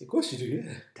laws? Of course you do,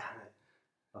 yeah. Damn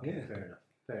it. Okay, Yeah. fair enough.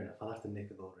 Fair enough. I'll have to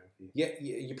nick a gold ring for you. Yeah,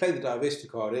 you played the diversity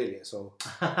card earlier, so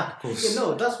Yeah,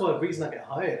 no, that's why the reason I get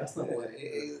hired. That's not why.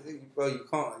 well, you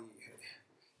can't.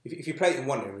 If you play it in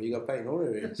one area, you got to play it in all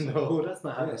areas. No, that's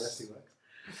not how Yes. diversity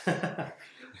works.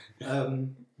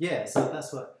 Yeah, so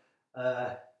that's what.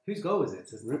 Whose goal was it?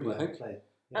 Ruby, I think. Played.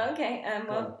 Oh, okay.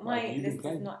 Well, What my have you been list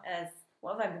playing? is not as.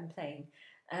 What have I been playing?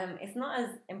 It's not as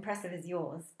impressive as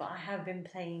yours, but I have been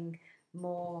playing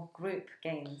more group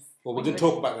games. Well, we're which going to we-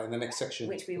 talk about that in the next section.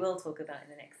 Which we will talk about in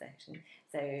the next section.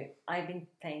 So I've been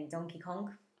playing Donkey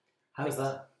Kong. How's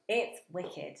that? It's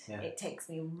wicked. Yeah. It takes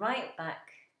me right back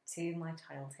to my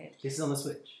childhood. This is on the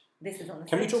Switch. This is on the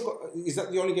Can we Switch. talk? Is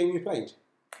that the only game you played?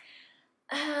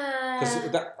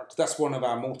 Because that's one of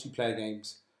our multiplayer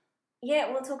games.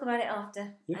 Yeah, we'll talk about it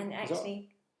after. Yeah, And is that- actually,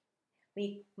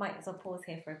 we might as well pause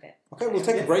here for a bit. Okay, we'll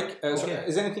take a Yeah. break. So Okay.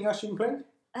 is there anything else you've been playing?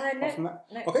 Apart No, from that?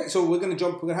 no. Okay, so we're going to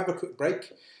jump. We're going to have a quick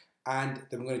break, and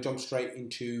then we're going to jump straight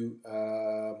into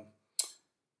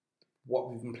what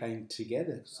we've been playing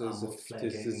together. So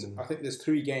I think there's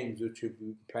 3 games which we've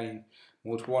been playing.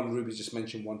 Multiple. One, Ruby's just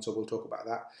mentioned one, so we'll talk about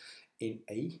that in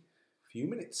a few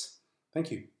minutes.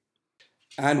 Thank you.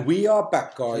 And we are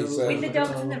back, guys. So- With the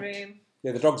dogs in the room.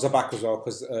 Yeah, the dogs are back as well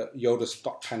because Yoda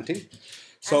stopped panting.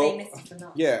 So and they missed us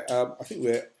enough. yeah, I think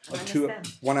we're I at 1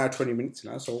 understand. hour 20 minutes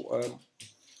now. So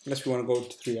unless we want to go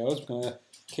to 3 hours, we're gonna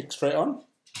kick straight on.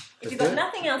 If you've got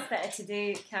nothing else better to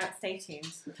do, Carrot, stay tuned.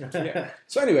 Yeah.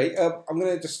 So anyway, I'm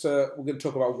gonna just we're gonna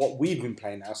talk about what we've been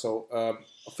playing now. So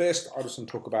first, I just want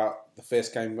to talk about the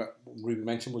first game that Ruby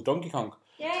mentioned was Donkey Kong.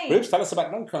 Yay! Rubes, tell us about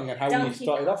Donkey Kong and how you Donkey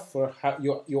started Kong. off for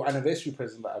your anniversary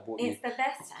present that I bought you. It's the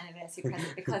best anniversary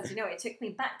present because, you know, it took me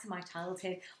back to my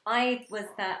childhood. I was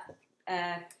that,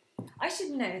 I should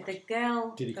know, the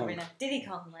girl Diddy Kong. gorilla. Diddy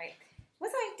Kong, right?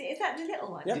 Is that the little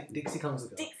one? Yep. Dixie Kong's a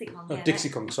girl. Dixie Kong, Oh, yeah. Dixie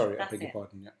Kong, sorry, I that's beg your it.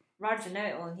 pardon. Yeah. Raj will know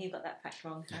it all and he got that fact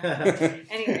wrong.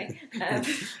 Anyway,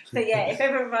 so yeah, if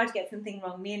ever Raj gets something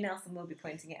wrong, me and Nelson will be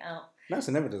pointing it out.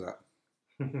 Nelson never does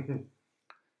that.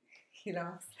 He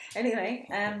laughs. Anyway,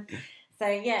 so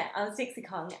yeah, I was Dixie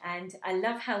Kong and I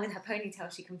love how with her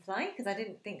ponytail she can fly because I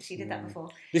didn't think she did that before.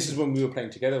 This is when we were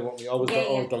playing together, weren't we? I was Yeah, the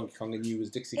old yeah. Donkey Kong and you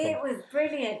was Dixie Kong. It was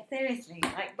brilliant, seriously.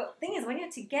 Like, but the thing is, when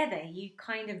you're together, you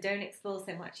kind of don't explore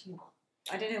so much.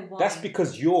 I don't know why. That's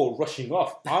because you're rushing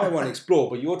off. I want to explore,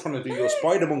 but you're trying to do your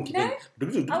spider monkey no,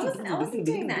 thing. I wasn't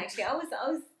doing that actually.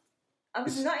 I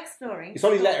was not exploring. It's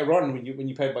only later on when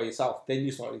you played by yourself, then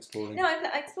you started exploring. No,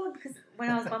 I explored because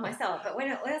when I was by myself. But when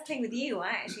I was playing with you, I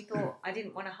actually thought I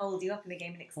didn't want to hold you up in the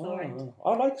game and explore. And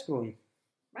I like exploring.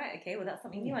 right, okay, well that's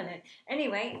something new I learned.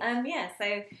 Anyway, yeah,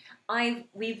 so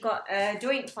we've got a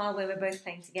joint file where we're both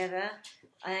playing together,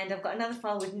 and I've got another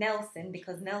file with Nelson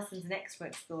because Nelson's an expert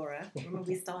explorer. Remember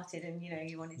we started, and you know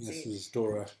you wanted This to. is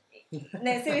Dora.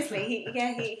 No, seriously,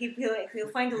 he'll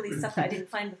find all these stuff that I didn't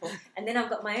find before, and then I've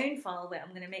got my own file where I'm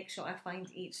going to make sure I find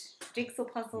each jigsaw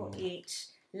puzzle, each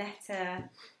letter.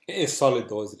 It is solid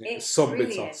though, isn't it? It's Some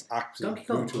bits brilliant. are absolutely Donkey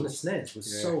Kong on brutal. the SNES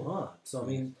was Yeah. so hard. So I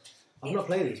mean, I've not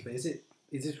played this, but is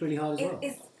this really hard as well?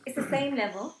 It's the same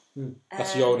level.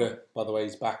 That's Yoda, by the way,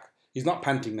 he's back. He's not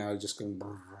panting now, he's just going...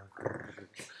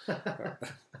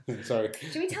 Sorry.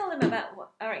 Should we tell them about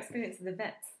our experience with the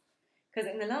vets? Because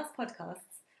in the last podcast,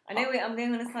 I know I'm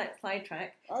going on a slight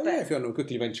sidetrack. Oh but yeah, if you want to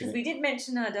quickly mention because it. we did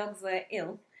mention our dogs were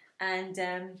ill, and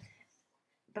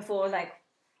before, like,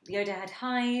 Yoda had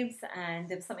hives, and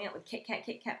there was something up with Kit Kat.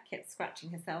 Kit Kat kept scratching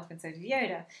herself, and so did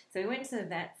Yoda. So we went to the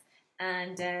vets,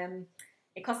 and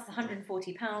it cost us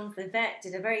 £140. The vet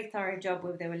did a very thorough job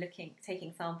where they were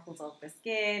taking samples of the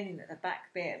skin, the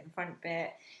back bit, the front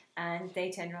bit, and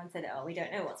they turned around and said, "Oh, we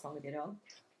don't know what's wrong with your dog."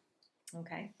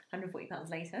 Okay, £140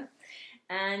 later.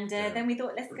 And then we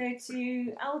thought, let's go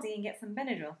to Aldi and get some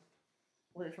Benadryl.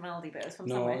 Was it from Aldi, but it was from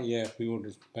somewhere. Yeah, we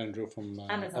ordered Benadryl from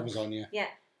Amazon, yeah. Yeah,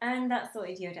 and that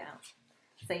sorted Yoda out.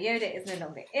 So Yoda is no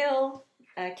longer ill.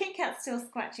 Kit Kat's still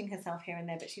scratching herself here and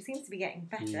there, but she seems to be getting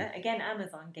better. Again,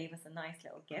 Amazon gave us a nice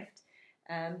little gift.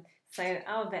 So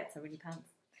our vets are really pants.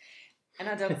 And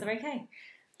our dogs are okay.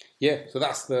 Yeah, so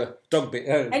that's the dog bit.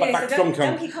 Anyway, back to so Donkey Kong.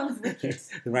 Donkey Kong's wicked.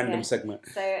 The random Yeah. segment.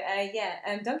 So,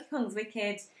 Donkey Kong's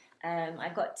wicked. I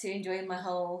got to enjoy my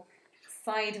whole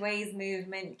sideways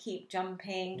movement, keep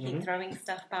jumping, keep throwing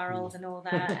stuffed barrels and all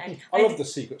that. And I love the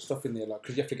secret stuff in there, like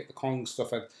because you have to get the Kong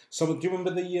stuff. And do you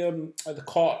remember the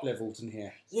cart levels in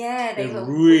here? Yeah, they were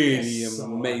really wicked.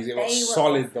 amazing. They It was were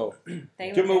solid awesome. though. They Do you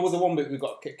were remember good. the one bit we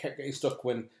kept getting stuck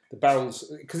when the barrels?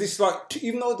 Because it's like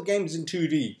even though the game is in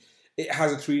 2D, it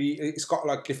has a 3D. It's got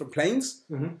like different planes,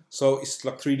 so it's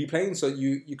like 3D planes. So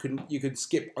you can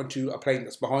skip onto a plane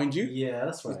that's behind you. Yeah,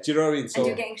 that's right. Do you know what I mean? So And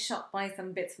you're getting shot by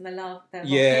some bits from the lava. The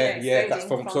yeah, volcano that's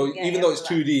exploding from. So yeah, even yeah, though it's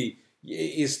all that. 2D, it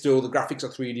is still the graphics are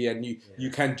 3D, and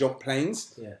you can jump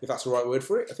planes. Yeah. If that's the right word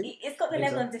for it, I think. It's got the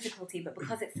Think level so. of difficulty, but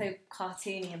because it's so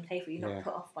cartoony and playful, you're not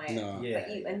put off by it. No. Yeah.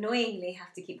 But you annoyingly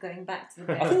have to keep going back to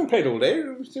the I think we played all day.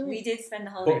 We did spend the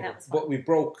whole day. That was fun. But we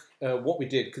broke what we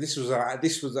did because this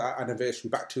was our anniversary.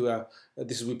 Back to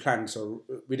this is we planned, so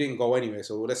we didn't go anywhere.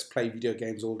 So let's play video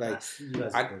games all day. You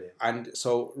guys are brilliant. And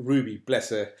so Ruby,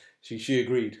 bless her, she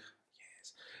agreed.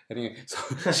 Yes. Anyway,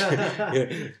 so she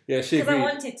agreed. Because I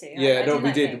wanted to. Yeah, I we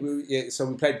like did. games. So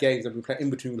we played games, and we played in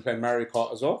between. We played Mario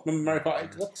Kart as well. Remember Mario Kart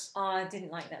 8 Deluxe? Oh, I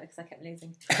didn't like that because I kept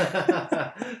losing.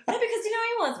 No, because you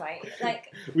know I was right. Like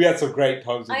We had some great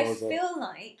times. I as well. feel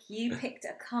like you picked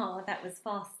a car that was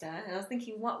faster, and I was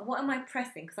thinking, what am I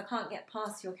pressing? Because I can't get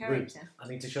past your character. I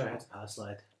need to show you how to power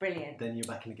slide. Brilliant. Then you're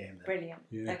back in the game. Then. Brilliant.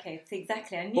 Yeah. Okay, so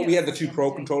exactly. I knew. But we it had the was 2 something Pro I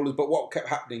was doing. controllers. But what kept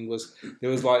happening was there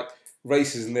was like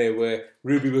races in there where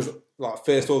Ruby was like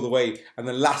first all the way, and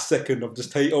the last second of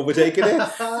just overtaking it,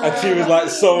 and she was like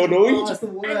so Oh, annoyed. that's the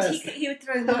And worst. he would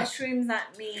throw mushrooms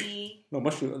at me. No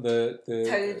mushroom. The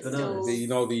Toadstools.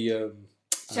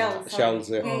 Shells. shells.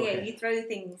 Yeah, Oh, yeah. okay. You throw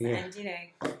things, Yeah. and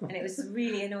and it was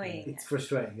really annoying. It's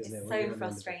frustrating, isn't It's it? when you so remember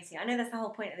frustrating. I know that's the whole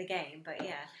point of the game, but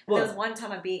yeah. Well- There was one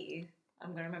time I beat you.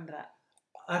 I'm gonna remember that.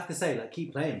 I have to say, like,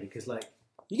 keep playing because, like,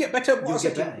 You get better. You'll What I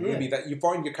said get to better, Ruby that you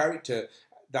find your character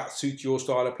that suits your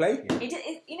style of play.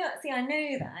 You know, see, I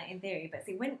know that in theory, but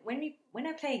see, when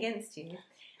I play against you,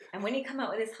 and when you come out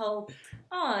with this whole,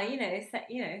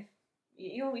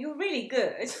 you're really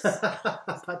good.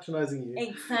 patronising you.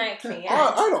 Exactly.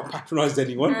 I not patronised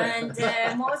anyone. And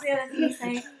what was the other thing you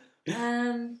say?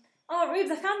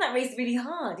 Rubes, I found that race really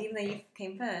hard, even though you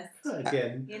came first.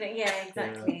 Again. You know, yeah,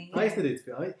 exactly. Yeah. I used to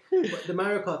do it. But the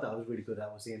Mario Kart that I was really good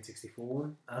at was the N64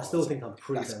 one. And I still think I'm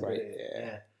pretty that's damn great, good at it.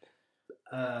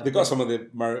 Yeah. They got some of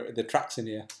the tracks in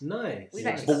here. Nice. We've Yeah.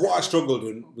 actually But got what I that. struggled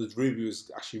in was Ruby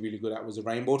was actually really good at was the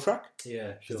rainbow track.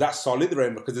 Yeah, sure. That's solid, the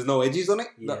rainbow, because there's no edges on it.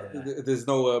 Yeah. There's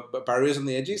no barriers on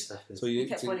the edges. Exactly. So you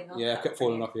kept falling off. Yeah, That kept was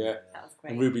falling brilliant. off. Yeah, That was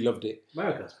great. and Ruby loved it.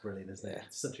 Mario Kart's brilliant, isn't it? Yeah.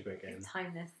 It's such a great game. It's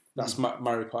timeless. That's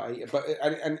Mario Kart 8.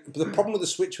 But the problem with the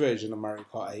Switch version of Mario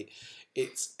Kart 8,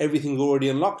 it's everything's already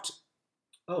unlocked.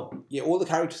 Oh, Yeah, all the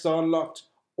characters are unlocked,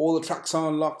 all the tracks are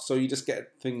unlocked, so you just get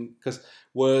a thing. Because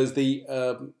whereas the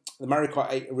Mario Kart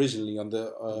 8 originally on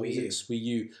the Wii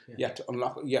U, Yeah. you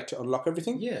had to unlock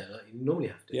everything. yeah, like you normally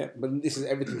have to. Yeah, but this is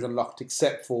everything's unlocked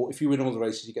except for if you win all the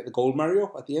races, you get the gold Mario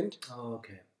at the end. Oh,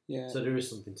 okay. Yeah, So there is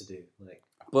something to do. Like,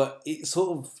 but it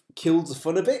sort of kills the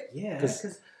fun a bit. yeah, 'Cause-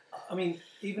 because, I mean,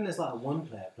 even as like a one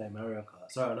player playing Mario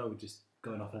Kart, sorry, I know we're just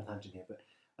going off on a tangent here, but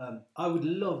I would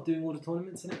love doing all the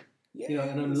tournaments in it. Yeah, You know,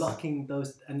 and unlocking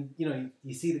those, and you know,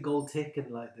 you see the gold tick and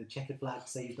like the checkered flag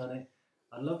say you've done it.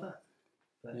 I love that.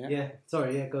 But, Yeah.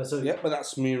 Sorry, go. So, Yeah, but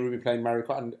that's me and Ruby playing Mario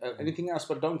Kart. And anything else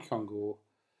but Donkey Kong or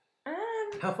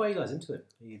how far are you guys into it?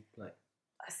 Are you like?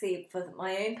 I see, for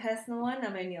my own personal one,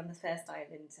 I'm only on the first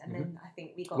island, and then I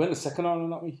think we got we're in the second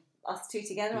island, aren't we? us two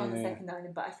together on the Yeah. second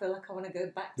island, but I feel like I want to go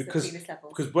back to Because- the previous level.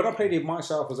 Because when I played it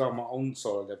myself as on my own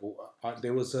solo level,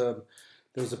 there was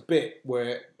a bit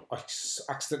where I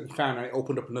accidentally found and it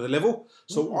opened up another level.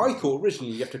 So I thought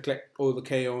originally you have to collect all the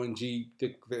K, O, and G,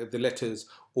 the letters,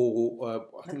 or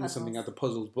I think there's something puzzles. at the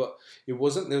puzzles, but it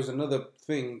wasn't. There was another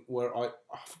thing where I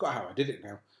forgot how I did it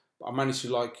now. But I managed to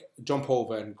like jump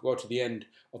over and go to the end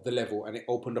of the level, and it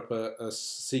opened up a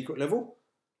secret level,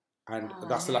 and Oh,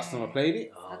 that's the last time I played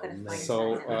it. Oh, I've got to man. find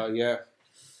So that.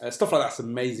 yeah, stuff like that's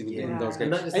amazing in Yeah. those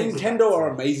And games. that just And takes it Nintendo back to- are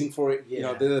amazing for it. You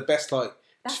know, Yeah. they're the best like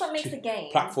That's what makes the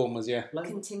game platformers. Yeah, Like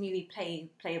continually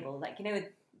playable. Like, you know, with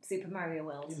Super Mario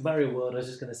World. Mario World, I was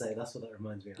just gonna say that's what that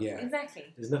reminds me of. Yeah. Exactly.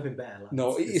 There's nothing better. Like,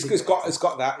 no, the it's secret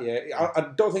got that. Yeah, I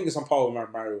don't think it's on par with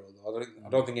Mario World. Though. I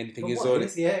don't think anything But is what on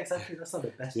is- it. Yeah, exactly. That's not the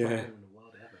best Yeah. platform in the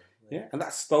world ever. Yeah, and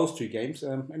that's those two games.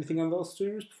 Anything on those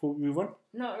two before we move on?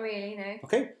 Not really, no.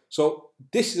 Okay, so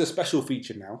this is a special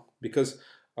feature now because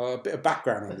a bit of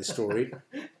background on this story.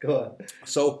 Go on.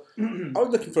 So I was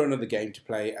looking for another game to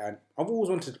play, and I've always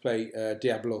wanted to play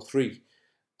Diablo 3.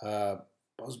 But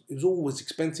it was always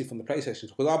expensive from the PlayStation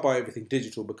because I buy everything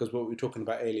digital because what we were talking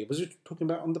about earlier. Was we talking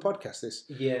about on the podcast this?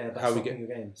 Yeah, How we swapping get- your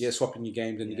games. Yeah, swapping your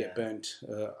games and you Yeah. get burnt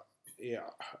yeah.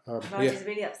 Raj is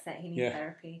really upset. He needs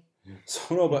therapy.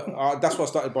 So no, but that's why I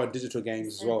started buying digital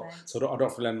games as well. So I don't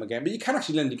have to lend my game. But you can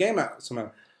actually lend your game out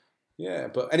somehow. Yeah,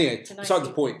 but anyway, besides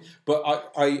the point. But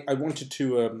I wanted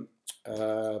to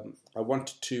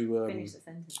finish the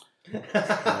sentence.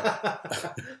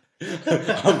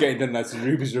 I'm getting done now. It's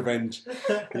Ruby's revenge.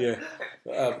 Yeah.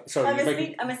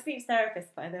 Sorry, I'm a speech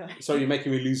therapist, by the way. Sorry, you're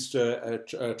making me lose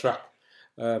track.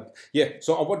 So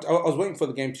I was waiting for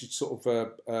the game to sort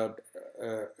of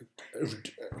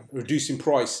reduce in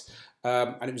price,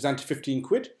 and it was down to 15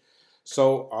 quid.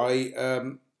 So I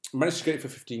managed to get it for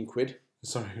 15 quid.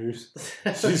 Sorry,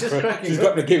 she's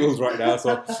got the giggles right now,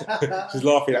 so she's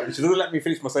laughing at me. She doesn't let me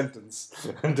finish my sentence.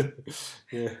 And,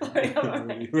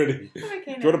 Ready? Okay,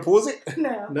 do you want to pause it?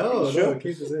 No,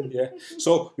 keep us in. Yeah.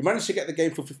 So we managed to get the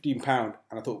game for £15,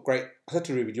 and I thought, great. I said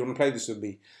to Ruby, "Do you want to play this with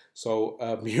me?" So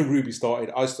me and Ruby started.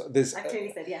 I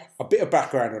clearly said yes. A bit of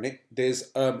background on it.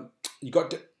 There's you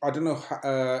got. I don't know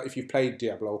if you've played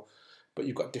Diablo, but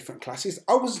you've got different classes.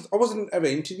 I wasn't ever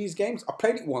into these games. I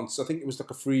played it once. I think it was like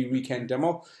a free weekend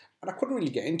demo, and I couldn't really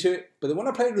get into it. But then when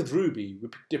I played with Ruby, we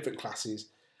picked different classes,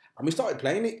 and we started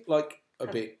playing it like a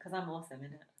bit. Because I'm awesome,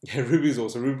 isn't it? Yeah, Ruby's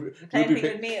awesome. Ruby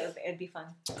with me, it'd be fun.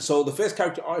 So the first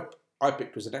character I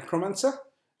picked was a necromancer,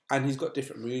 and he's got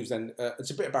different moves, and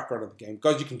it's a bit of background of the game.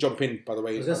 Guys, you can jump in, by the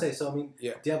way. I was going to say, so I mean,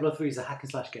 Diablo 3 is a hack and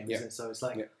slash game, isn't it? So it's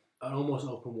like an almost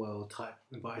open world type,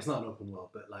 but it's not an open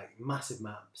world, but like massive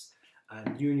maps.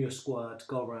 And you and your squad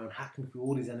go around hacking through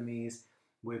all these enemies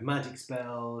with magic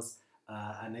spells,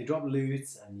 and they drop loot,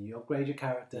 and you upgrade your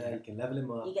character, you can level him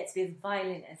up. You get to be as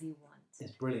violent as you want.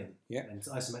 It's brilliant. Yeah. And it's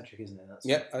isometric, isn't it?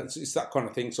 It's that kind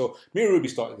of thing. So me and Ruby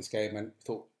started this game and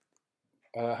thought,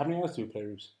 how many hours do we play,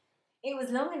 Rubes? It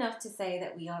was long enough to say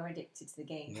that we are addicted to the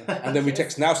game. Yeah. And then we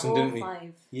text Nelson, didn't we?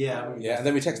 5. Yeah, and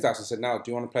then we texted Nelson and said, "Now,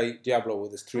 do you want to play Diablo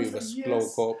with us? 3 of us, global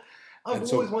co-op." I've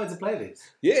always wanted to play this.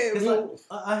 Yeah,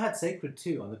 I had Sacred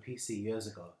 2 on the PC years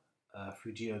ago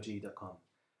through GOG.com,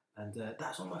 and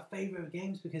that's one of my favourite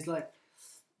games because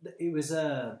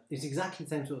it's exactly the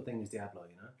same sort of thing as Diablo,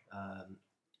 you know.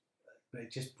 But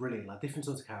it's just brilliant, like different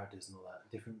sorts of characters and all that,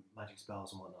 different magic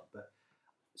spells and whatnot. But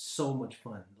so much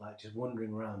fun, like just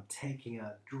wandering around, taking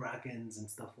out dragons and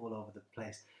stuff all over the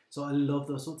place. So I love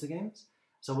those sorts of games.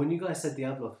 So when you guys said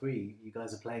Diablo 3, you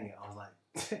guys are playing it, I was like,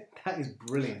 that is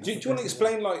brilliant. Do you want to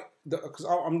explain, because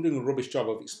I'm doing a rubbish job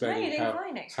of explaining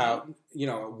how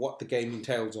what the game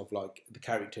entails of like the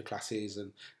character classes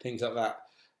and things like that.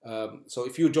 So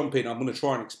if you jump in, I'm going to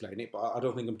try and explain it, but I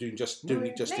don't think I'm doing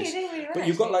it justice. But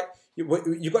you've got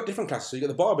you've got different classes. So you got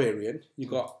the barbarian, you've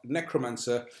got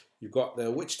necromancer, you've got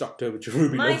the witch doctor, which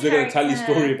Ruby loves. They're going to tell you a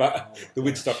story about the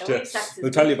witch doctor.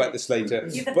 They'll tell you about this later.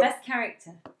 He's the best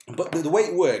character. But the way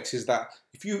it works is that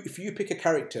if you pick a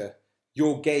character,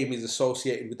 your game is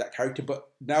associated with that character. But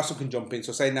Nelson can jump in.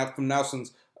 So say now from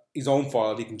Nelson's his own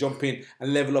file, he can jump in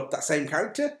and level up that same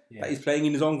character that he's playing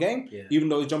in his own game, even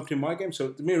though he jumped in my game.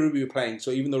 So me and Ruby were playing.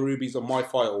 So even though Ruby's on my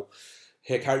file,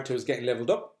 her character was getting leveled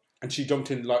up, and she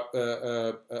jumped in like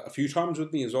a few times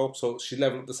with me as well. So she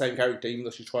leveled up the same character, even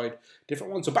though she tried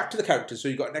different ones. So back to the characters. So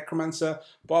you got necromancer,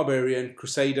 barbarian,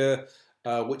 crusader,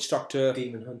 witch doctor,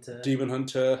 demon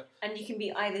hunter, and you can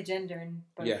be either gender in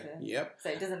both. So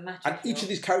it doesn't matter. And each of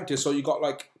these characters, so you got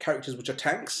like characters which are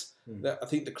tanks. I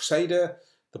think the crusader,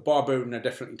 the barbarian are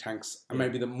definitely tanks, and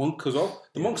maybe the monk as well.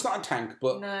 The monk's not a tank,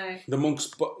 but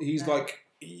he's like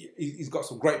he's got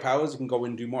some great powers. He can go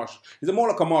in and do martial. He's more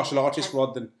like a martial artist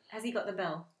rather than. Has he got the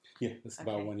bell? Yeah, that's the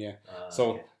bell one. Yeah.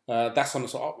 That's on.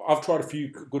 So I've tried a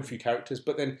good few characters,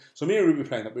 but then so me and Ruby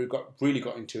playing that, we really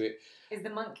got into it. Is the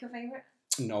monk your favourite?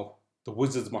 No. The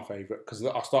wizard's my favourite because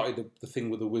I started the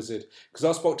thing with the wizard because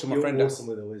I spoke to my friend. Awesome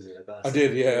with the wizard. I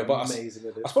did, yeah. But amazing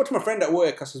with it. I spoke to my friend at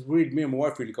work. I said, me and my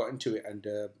wife really got into it, and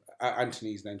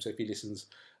Anthony's name. So if he listens,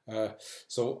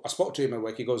 so I spoke to him at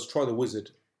work. He goes, "Try the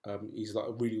wizard. He's like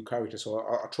a really good character." So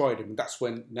I tried him, and that's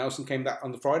when Nelson came back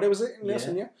on the Friday. Was it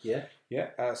Nelson?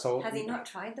 Yeah. So has he not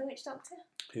tried the witch doctor?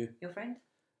 Who? Your friend?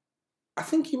 I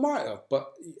think he might have,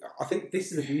 but I think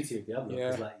this is the beauty of Diablo.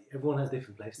 Yeah. Like everyone has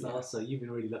different play styles, so you've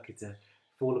been really lucky to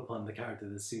fall upon the character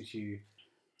that suits you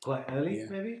quite early,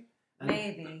 maybe.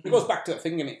 Maybe it goes back to that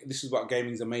thing, and this is what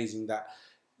gaming is amazing, that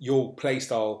your play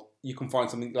style, you can find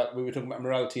something like we were talking about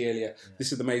morality earlier. Yeah.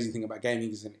 This is the amazing thing about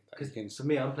gaming, isn't it? Because for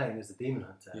me, I'm playing as the demon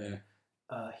hunter.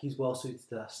 Yeah. He's well suited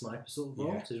to that sniper sort of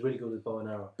role, so he's really good with bow and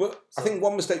arrow. But I think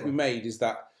one mistake we made is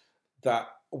that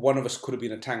one of us could have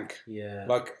been a tank. Yeah.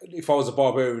 Like if I was a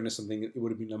barbarian or something, it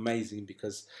would have been amazing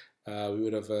because we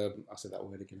would have. I said that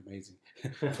word again, amazing.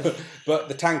 but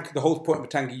the tank, the whole point of a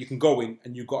tank, you can go in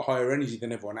and you've got higher energy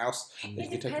than everyone else.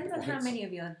 It depends on how many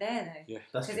of you are there, though. Yeah,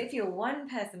 because if you're one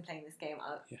person playing this game,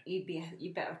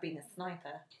 you better have been a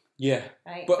sniper. Yeah,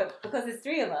 right. But because there's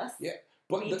three of us,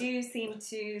 but we do seem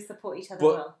to support each other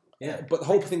well. Yeah, but the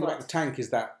whole thing about the tank is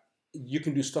that you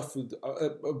can do stuff with.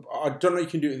 I don't know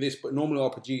if you can do it in this, but normally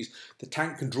RPGs, the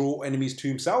tank can draw enemies to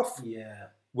himself. Yeah.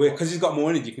 Because he's got more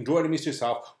energy, he can draw enemies to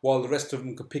himself, while the rest of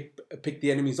them can pick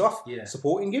the enemies off,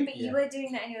 supporting him. But you were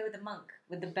doing that anyway with the monk,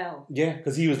 with the bell. Yeah,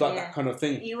 because he was like that kind of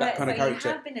thing, that kind of character.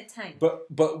 You have been a tank.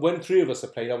 But when three of us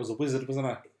have played, I was a wizard, wasn't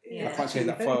I? Yeah. I can't change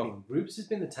that file. Rubes has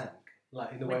been the tank,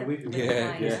 like in the way we've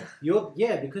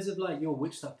been. Because of like your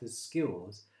witch doctor's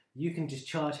skills, you can just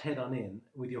charge head on in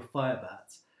with your fire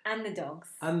bats. And the dogs.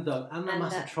 And the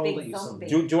massive troll that you summoned.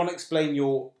 Do you want to explain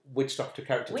your Witch Doctor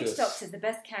character to us? Witch Doctor is the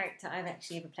best character I've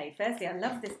actually ever played. Firstly, I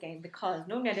love this game because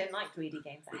normally I don't like 3D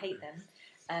games. I hate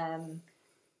them.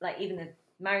 Like even the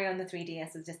Mario on the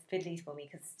 3DS was just fiddly for me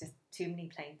because it's just too many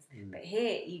planes. But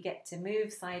here you get to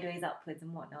move sideways, upwards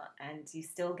and whatnot, and you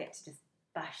still get to just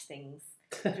bash things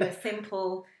through a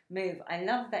simple move. I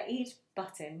love that each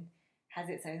button has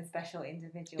its own special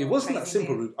individual. It wasn't that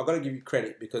simple, Rube. I've got to give you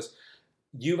credit because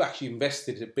you've actually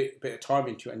invested a bit of time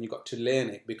into it and you got to learn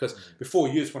it because before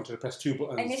you just wanted to press two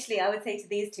buttons. Initially, I would say to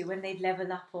these two, when they'd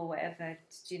level up or whatever,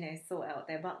 sort out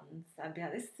their buttons, I'd be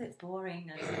like, this is boring.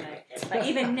 Like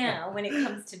even now, when it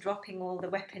comes to dropping all the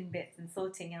weapon bits and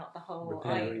sorting out the whole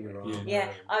item,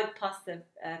 I would pass the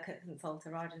console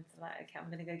to Raj and say, like, okay, I'm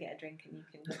going to go get a drink and you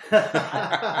can...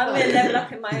 I'm going to level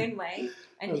up in my own way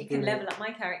and you can level up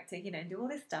my character, and do all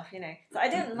this stuff, So I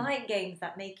don't like games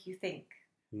that make you think.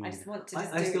 I just want to.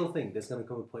 I still think there's going to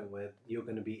come a point where you're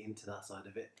going to be into that side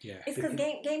of it. Yeah, it's because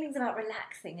gaming's about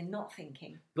relaxing and not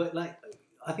thinking. But like,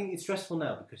 I think it's stressful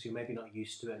now because you're maybe not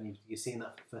used to it and you're seeing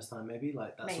that for the first time. Maybe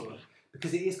like that sort of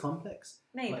because it is complex.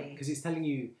 Maybe because it's telling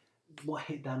you what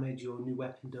hit damage your new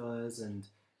weapon does, and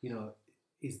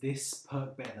is this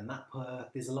perk better than that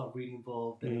perk? There's a lot of reading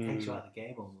involved, and it takes you out of the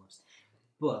game almost.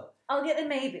 But I'll get there.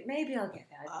 Maybe I'll get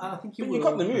there. I think you. But you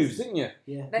got the moves, didn't you?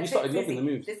 Yeah. You started loving the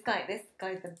moves. This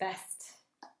guy's the best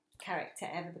character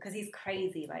ever because he's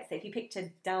crazy, right? So if you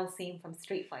picture Dalsim from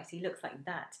Street Fighter, he looks like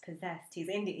that, possessed. He's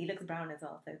Indian. He looks brown as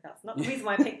well, so that's not the reason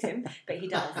why I picked him, but he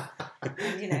does. And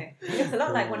he looks a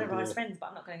lot like one of Raj's friends, but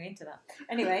I'm not going to go into that.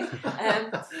 Anyway,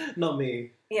 not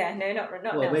me. Yeah, no, not well,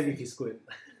 Nelson. Maybe if you squint.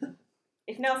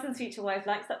 If Nelson's future wife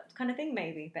likes that kind of thing,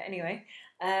 maybe. But anyway.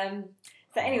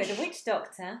 So anyway, the Witch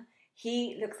Doctor,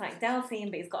 he looks like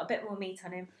Dalsim, but he's got a bit more meat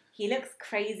on him. He looks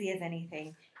crazy as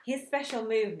anything. His special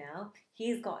move now,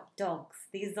 he's got dogs.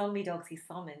 These zombie dogs he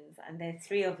summons, and there's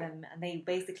 3 of them, and they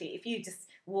basically, if you just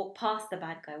walk past the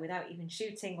bad guy without even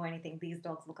shooting or anything, these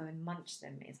dogs will go and munch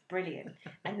them. It's brilliant.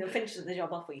 And they'll finish the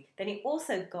job off for you. Then he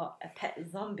also got a pet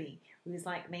zombie who's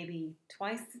like maybe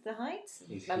twice the height.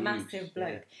 He's a huge, massive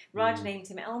bloke. Raj named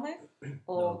him Elmo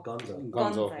or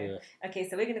Gonzo. Yeah. Okay,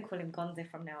 so we're going to call him Gonzo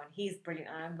from now on. He's brilliant.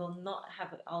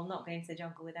 I'll not go into the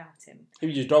jungle without him. It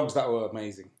was your dogs that were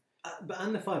amazing.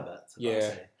 And the fire bats.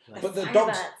 But the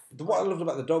dogs. What I loved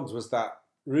about the dogs was that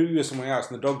Ruby was somewhere else,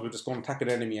 and the dogs would just go and attack an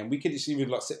enemy, and we could just even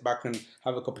like sit back and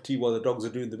have a cup of tea while the dogs are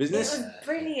doing the business. It was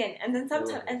brilliant. And then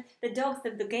sometimes, and the dogs,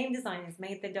 the game designers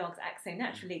made the dogs act so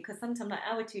naturally because sometimes, like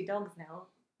our 2 dogs now,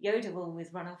 Yoda will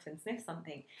always run off and sniff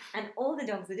something, and all the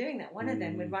dogs were doing that. One of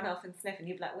them would run off and sniff, and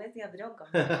you'd be like, "Where's the other dog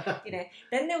gone?"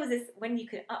 Then there was this when you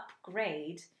could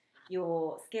upgrade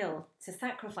your skill to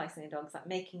sacrificing the dogs, like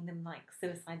making them like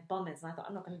suicide bombers. And I thought,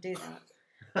 I'm not going to do that.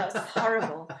 That was just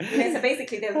horrible. So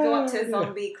basically they would go up to a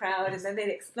zombie crowd and then they'd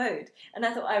explode. And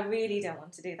I thought, I really don't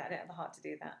want to do that. I don't have the heart to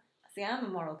do that. See, I'm a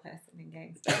moral person in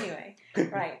games. But anyway,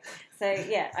 right. So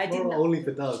yeah, I didn't. Only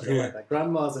for dogs. I like that.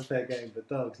 Grandma's a fair game, but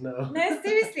dogs, no. No,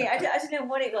 seriously, I don't know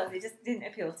what it was. It just didn't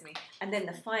appeal to me. And then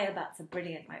the fire bats are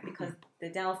brilliant, right? Because the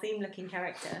Dalsim-looking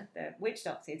character, the Witch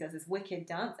Doctor, does this wicked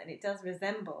dance, and it does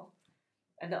resemble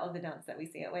a lot of the dance that we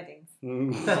see at weddings.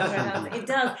 It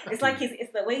does. It's like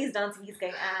it's the way he's dancing. He's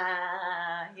going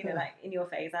like in your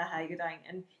face, you're dying.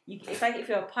 And it's like if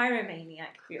you're a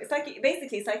pyromaniac. It's like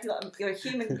you're a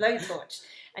human blowtorch,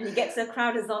 and you get to a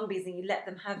crowd of zombies and you let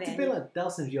them have it. It's a bit like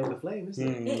Dalsim's Yoga Flame, isn't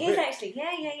it? It is actually,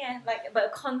 yeah. But a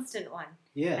constant one.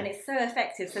 Yeah. And it's so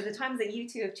effective. So the times that you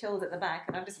 2 have chilled at the back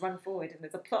and I've just run forward and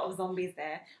there's a plot of zombies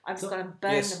there, I've just got to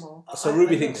burn them all. So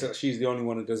Ruby thinks that she's the only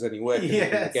one who does any work in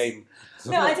the game.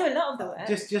 No, I do a lot of the work.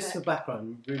 Just for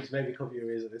background, Ruby's maybe cover your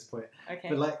ears at this point. Okay.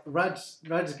 But like Raj's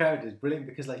character is brilliant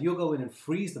because like you'll go in and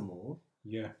freeze them all,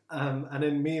 Yeah. And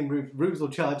then me and Rubes will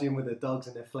charge in with their dogs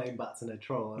and their flame bats and their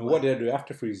troll. And what did I do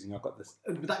after freezing? I got this.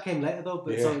 But that came later though.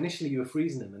 But so initially you were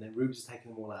freezing them, and then Rubes was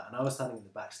taking them all out, and I was standing in the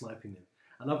back sniping them.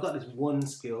 And I've got this one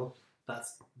skill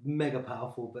that's mega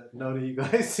powerful, but none of you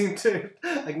guys seem to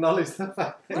acknowledge the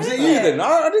fact. Was it you then?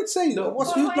 I did say no.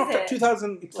 Who's knocked up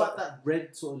 2000? It's like that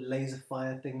red sort of laser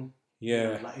fire thing.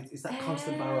 Yeah. Like it's that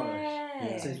constant barrel rush.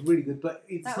 Yeah. So it's really good, but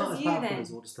it's not as powerful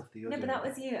as all the stuff that you're doing. No, but that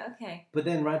was you. Okay. But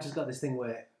then Raj has got this thing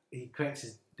where he creates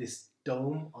this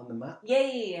dome on the map.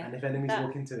 Yeah. And if enemies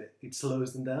walk into it, it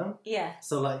slows them down. Yeah.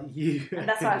 So like you. And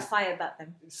that's why I fired at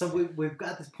them. So we've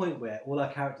got this point where all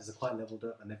our characters are quite leveled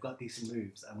up and they've got decent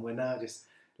moves, and we're now just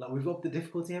like we've upped the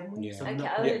difficulty, haven't we? Yeah. So Okay,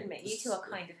 I'll admit you two are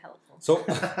kind of helpful. So,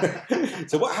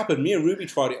 so what happened? Me and Ruby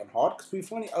tried it on hard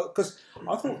because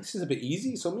I thought this is a bit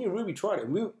easy. So me and Ruby tried it,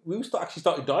 and we actually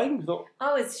started dying. We thought,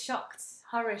 I was shocked,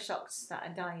 horror shocked that I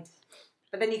died.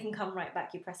 But then you can come right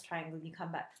back. You press triangle, you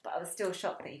come back. But I was still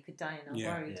shocked that you could die, and I was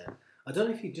worried. Yeah. I don't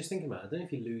know if you just think about it. I don't know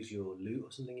if you lose your loot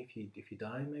or something if you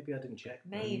die. Maybe I didn't check.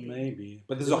 Maybe.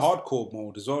 But there's a hardcore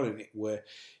mode as well in it where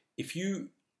if you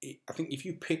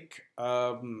pick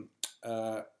your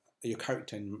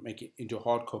character and make it into a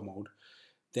hardcore mode,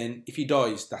 then if he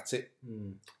dies, that's it.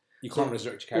 You can't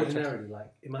resurrect your character. Ordinarily,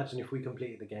 like imagine if we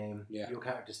completed the game, your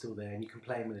character's still there, and you can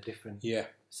play him in a different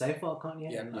save file, can't you?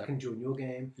 Yeah, and I can join your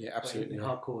game. Yeah, absolutely. But in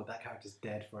hardcore, that character's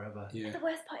dead forever. Yeah. The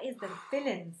worst part is the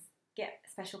villains get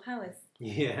special powers.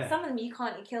 Yeah. Some of them you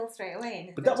can't kill straight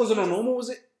away. But that wasn't on normal, was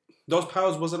it? Those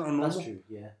powers wasn't on normal. That's true.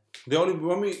 Yeah. The only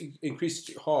when we increased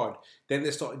it hard, then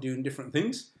they started doing different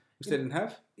things which they didn't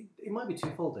have. It might be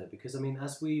twofold there because I mean,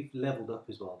 as we've leveled up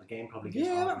as well, the game probably gets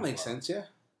harder. Yeah, that makes sense. Yeah.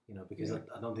 You know, because I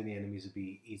don't think the enemies would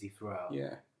be easy throughout.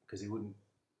 Yeah. Because it wouldn't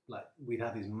we'd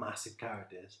have these massive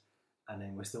characters, and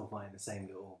then we're still fighting the same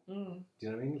little. Do you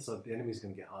know what I mean? So the enemy's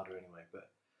going to get harder anyway, but.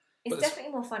 It's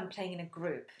definitely more fun playing in a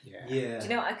group. Yeah. Do you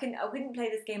know, I wouldn't play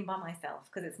this game by myself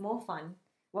because it's more fun.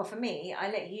 Well, for me, I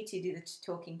let you two do the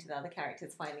talking to the other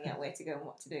characters, finding out where to go and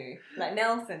what to do. Like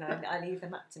Nelson, I leave the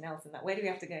map to Nelson. Like, where do we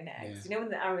have to go next? Yeah. You know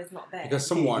when the arrow's not there? Because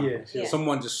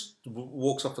someone just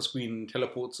walks off the screen and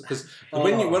teleports. Because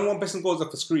when one person goes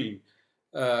off the screen,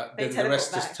 then the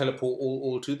rest just teleport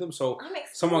all to them. So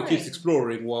someone keeps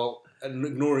exploring while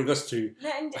ignoring us two. No,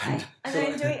 and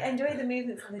I enjoy the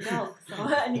movements of the dogs.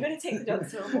 And you're going to take the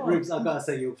dogs for a walk. Rubes, I've got to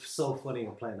say, you're so funny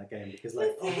when playing that game because,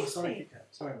 like, sorry,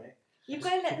 mate. You've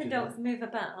got to let the dogs move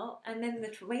about, and then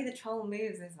the way the troll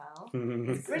moves as well.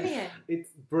 It's brilliant. It's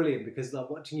brilliant because, like,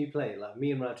 watching you play, like,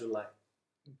 me and Raj will, like,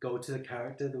 go to the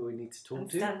character that we need to talk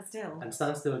to. And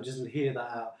stand still and just hear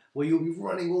that out. Where you'll be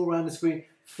running all around the screen,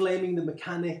 flaming the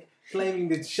mechanic, flaming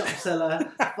the shop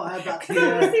seller, fire back here.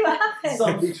 I want to see what happens.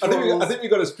 Zombie trolls. I think we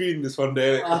got to screen this one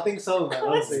day. I think so, man.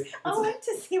 Honestly. I want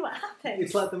to see what happens.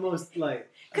 It's like the most, like...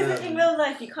 Because in real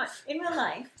life, you can't... In real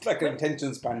life... It's like an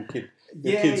attention span kid.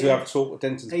 The kids who have short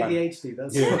attention span. ADHD,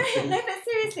 that's No, but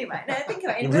seriously, right? No, think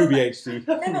about it. Ruby HD.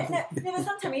 No, but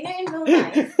sometimes, you know,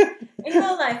 in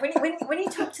real life, when you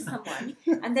talk to someone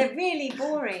and they're really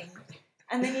boring,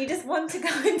 and then you just want to go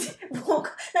and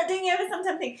walk. Like, don't you ever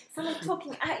sometimes think someone's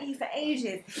talking at you for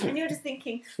ages, and you're just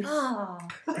thinking, this is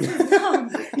long.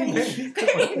 But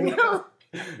in real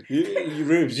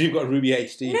Rubes, you've got Ruby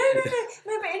HD. No, but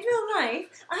in real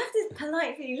life, I have to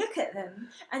politely look at them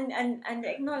and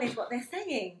acknowledge what they're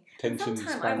saying. Sometimes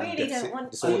I really don't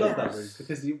want to. I love that, Rubes,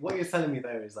 because what you're telling me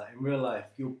there is that in real life,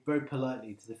 you're very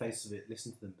politely to the face of it,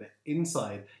 listen to them, but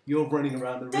inside, you're running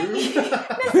around the room. No,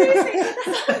 seriously,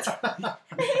 here's what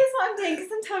I'm doing, because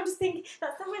sometimes I'm just thinking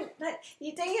that someone, like,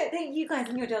 you guys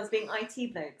in your jobs being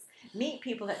IT blokes, meet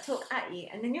people that talk at you,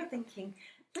 and then you're thinking,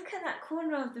 look at that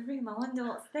corner of the room, I wonder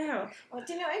what's there. Or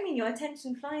do you know what I mean? Your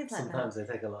attention flies like Sometimes that.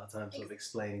 they take a lot of time sort of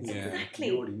explaining Yeah. something. Exactly.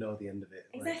 You already know the end of it.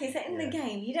 Exactly. So in the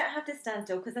game, you don't have to stand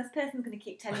still because this person's going to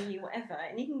keep telling you whatever,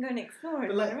 and you can go and explore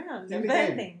and run around and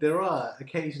burn things. There are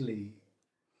occasionally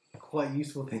quite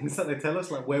useful things that they tell us,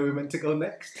 like where we're meant to go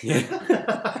next. Yeah.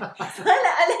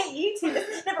 I let you two.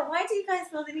 No, but why do you guys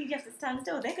feel the need you have to stand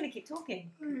still? They're going to keep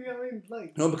talking.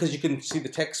 No, because you can see the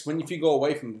text. If you go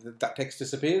away from that text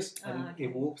disappears. And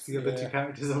it warps the other two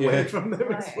characters away from them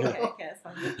as well. Okay, that's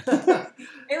fine.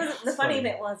 It was the funny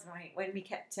bit was when we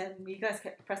kept you guys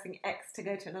kept pressing X to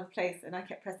go to another place, and I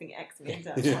kept pressing X to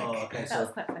enter. Okay, that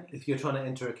was quite funny. If you're trying to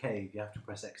enter a cave, you have to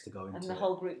press X to go into it. And the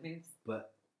whole group moves.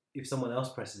 But if someone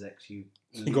else presses X, you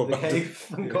leave go the back cave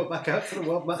and go back out to the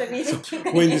world map. So we just keep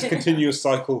We're in this continuous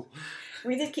cycle.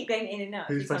 We did keep going in and out.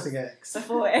 Who's pressing X?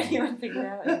 Before anyone figured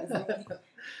out it was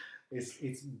me.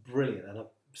 It's brilliant, and I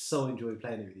so enjoy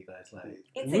playing it with you guys. Like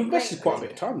We've invested quite a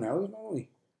bit of time now, haven't we?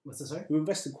 What's that, sorry? We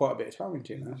invested quite a bit of time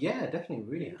into it now. Yeah, definitely,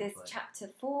 really. have, There's like, chapter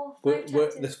 4, 5 We're,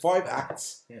 chapters. there's 5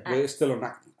 acts. Yeah. We're still on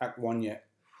act 1 yet.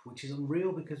 which is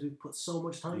unreal because we put so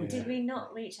much time Yeah. into it. Did we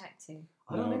not reach Act 2?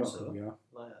 I don't think think so. we are.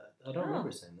 Like, I don't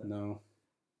remember saying that. No.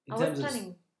 In I terms was of-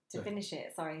 planning to sorry. finish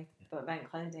it, sorry, but bank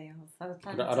holiday. I was I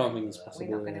planning don't, I don't to. think it's We're possible.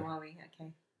 We're not going yeah. to worry,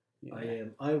 okay. Yeah.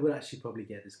 I would actually probably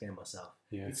get this game myself.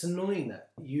 Yeah. It's annoying that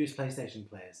you as PlayStation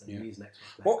players and Yeah. we as Xbox players.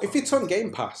 Well, if can't it's on play Game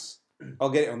it. Pass,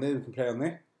 I'll get it on there. We can play on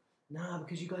there. Nah,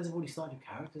 because you guys have already started your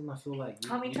characters, and I feel like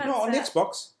Can't we you, try- No, on the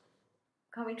Xbox.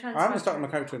 Can't we transfer? I haven't started my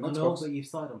character on I the know, Xbox. but you've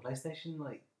started on PlayStation,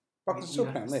 like. But I can you still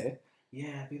have play on to- there.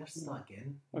 Yeah, but you have to start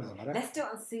again. What does it matter? Let's do it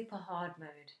on super hard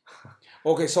mode.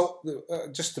 Okay, so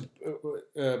just to,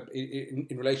 in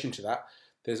relation to that,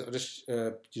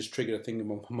 I just triggered a thing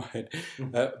in my head.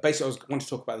 Basically, I want to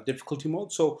talk about the difficulty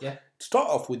mode. So Yeah. to start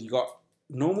off with, you got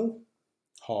normal,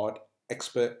 hard,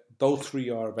 expert. Those 3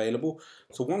 are available.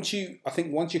 So once you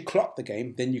clock the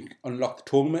game, then you unlock the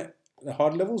tournament, the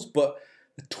hard levels. But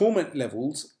the tournament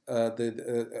levels,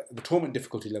 the tournament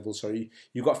difficulty levels, sorry,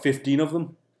 you got 15 of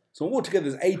them. So altogether,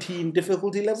 there's 18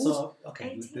 difficulty levels. So,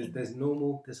 okay, 18. there's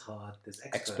normal, there's hard, there's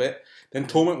Expert. Then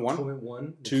tournament 1. Tournament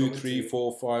 1, 2, tournament 3, 2.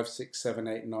 4, 5, 6, 7,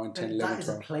 8, 9, 10, And 11, that is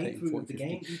a 12, 13, playthrough 14, of the 15.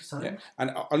 game each time. Yeah.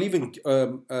 And I'll even,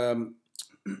 I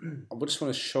just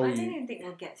want to show I don't you. even think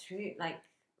we'll get through like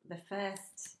the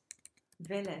first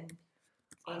villain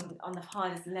on the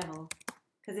hardest level.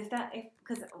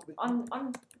 Because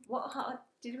on what hard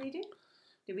did we do?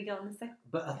 Did we go on the second?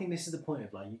 But I think this is the point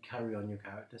of like you carry on your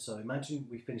character. So imagine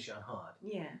we finish it on hard.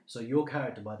 Yeah, So your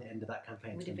character by the end of that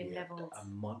campaign would is have going to been be leveled a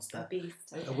monster. a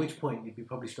beast. At which point you'd be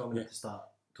probably strong enough to start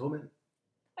Torment.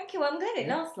 Okay, well I'm glad it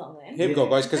lasts long then. Here we go,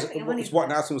 guys, because Definitely it's what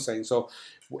Nelson was saying. So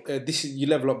this is, you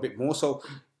level up a bit more. So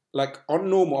like on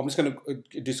normal, I'm just going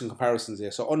to do some comparisons here.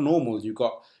 So on normal, you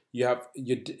have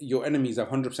your enemies have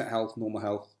 100% health, normal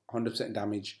health, 100%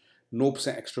 damage,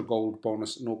 0% extra gold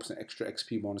bonus, 0% extra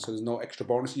XP bonus. So there's no extra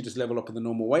bonus. You just level up in the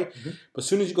normal way. Mm-hmm. But as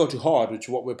soon as you go to hard, which is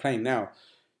what we're playing now,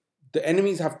 the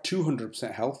enemies have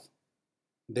 200% health.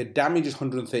 Their damage is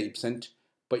 130%,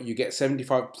 but you get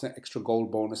 75% extra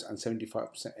gold bonus and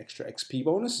 75% extra XP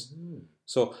bonus. Mm.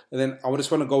 So, and then I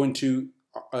just want to go into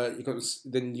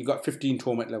you got 15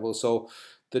 torment levels. So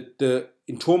the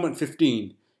in torment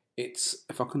 15, it's,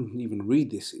 if I can even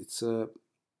read this, it's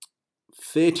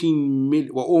 13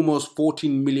 million, well, almost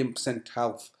 14 million%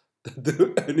 health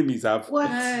the enemies have. What?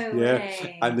 No Yeah,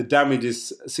 way. and the damage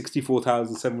is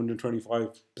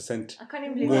 64,725%. I can't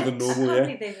even believe more that. than normal, I can't yeah.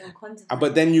 believe they've even quantified.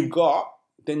 But then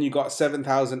you got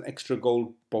 7,000 extra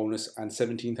gold bonus and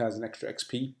 17,000 extra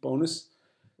XP bonus.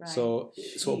 Right. So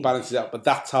it sort of balances out. But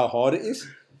that's how hard it is.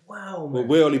 Wow, Well, man.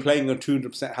 we're only playing on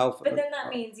 200% health. But then that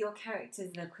means your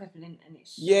character's the equivalent, and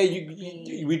it's Yeah,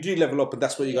 we do level up, and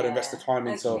that's what you got to invest the time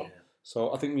in. Okay.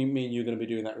 So I think me and you are going to be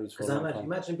doing that route for a Because long time.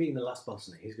 imagine beating the last boss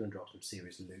in it. He's going to drop some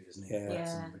serious loot, isn't he? Yeah. Like Yeah.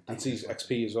 some And ridiculous see weapons.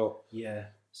 XP as well. Yeah.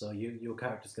 So your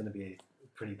character's going to be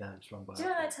pretty damn strong. Do you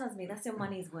know what that tells me? That's your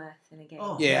money's worth in a game.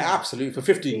 Oh, Yeah, absolutely. For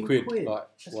 15 quid. 15 Like,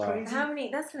 That's wow. crazy. How many?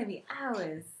 That's going to be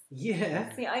hours.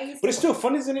 Yeah. See, I used But to it's still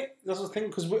fun, isn't it? That's the thing,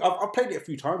 because I've played it a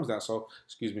few times now, so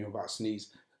excuse me, I'm about to sneeze.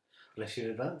 Bless you in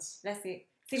advance. Let's see.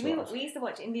 See, It's we alright. used to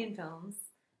watch Indian films.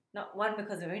 Not one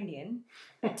because we're Indian,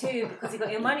 but two because you got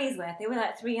your money's worth. They were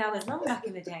like 3 hours long back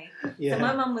in the day. Yeah. So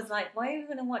my mum was like, "Why are you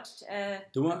going to watch?" They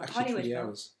weren't actually Hollywood 3 film.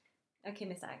 hours. Okay,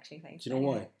 Mr. Actually, thanks. Do you know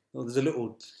why? Well, there's a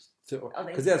little... Oh,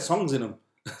 Because they had songs in them.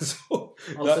 So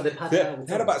so they padded out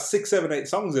they had about 6, 7, 8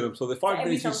 songs in them, so they're 5 every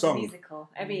minutes each song's a song. musical.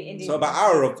 Every Indian. So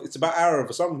about it's about hour of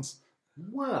the songs.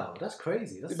 Wow, that's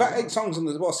crazy. That's About a lot. 8 songs in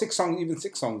the 6 songs, even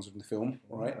 6 songs in the film,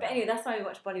 right? But anyway, that's why we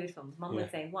watch Bollywood films. Mum Yeah.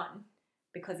 would say one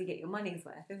because you get your money's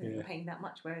worth, isn't it? Yeah. You're paying that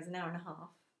much, whereas an hour and a half,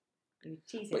 you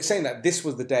cheated. But saying that, this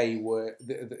was the day where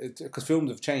because films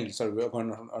have changed. Sorry, we're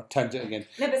going on a tangent again.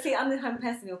 No, but see, I'm the kind of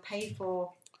person who'll pay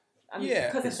for. Yeah,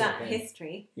 because of it's that okay.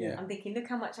 history. Yeah. I'm thinking, look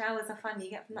how much hours of fun you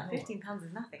get from that. Oh. £15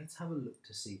 is nothing. Let's have a look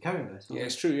to see. Carry on, guys. Yeah,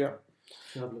 it's true. Yeah,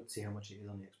 We'll have a look to see how much it is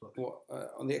on the Xbox. well,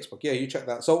 on the Xbox. Yeah, you check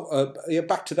that. So yeah,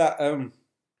 back to that.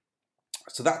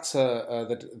 So that's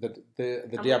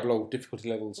the Diablo difficulty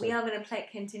level. So We are going to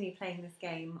continue playing this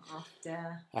game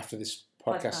after this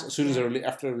podcast, Podcast, as soon as yeah.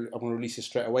 after I'm going to release it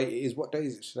straight away. It is, what day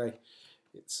is it today?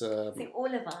 It's See, all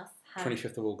of us have.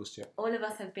 25th of August. Yeah, All of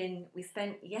us have been. We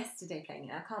spent yesterday playing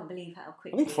it. I can't believe how I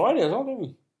quickly. think Friday as well, didn't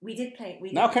we? We did play.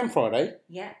 Now came Friday,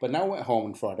 Yeah. but now went home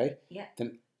on Friday. Yeah.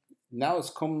 Then now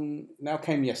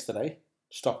came yesterday.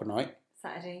 Stop a night.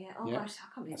 Saturday. Yeah. Oh Yeah. gosh,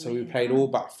 I can't believe. So we're we making played time. all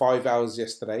about 5 hours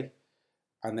yesterday,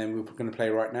 and then we're going to play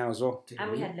right now as well. And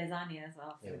we had lasagna as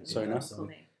well. Yeah, it was sorry, a no. full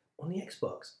day. on the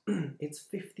Xbox, it's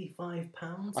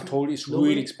 £55. I told you it's Normally,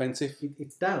 really expensive.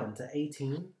 It's down to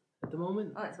 18 at the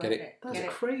moment. Oh, it's Get worth it. it. That's Get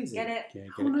it. crazy. Get it. Yeah,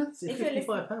 How get on it. earth is it If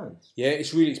you're £55? Yeah,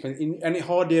 it's really expensive, and it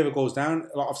hardly ever goes down.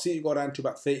 Like I've seen it go down to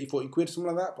about 30, 40 quid,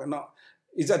 something like that, but not.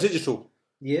 Is that digital?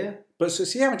 Yeah. But so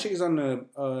see how much it is on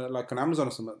like on Amazon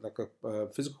or something, like a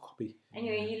physical copy.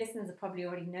 Anyway, you listeners will probably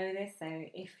already know this, so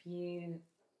if you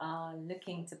are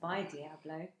looking to buy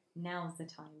Diablo, now's the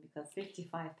time because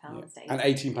 £55 to And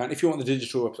 £18 if you want the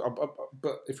digital.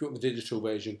 But if you want the digital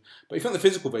version, but if you want the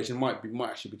physical version, might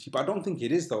actually be cheap. I don't think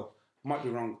it is though. I might be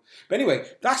wrong. But anyway,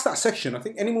 that's that section. I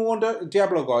think anyone wonder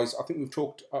Diablo, guys? I think we've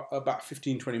talked about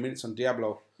 15, 20 minutes on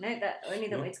Diablo. No, that only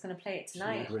that we're just going to play it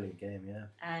tonight. It's a brilliant game, yeah.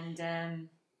 And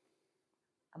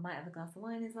I might have a glass of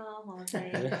wine as well while I'm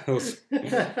playing.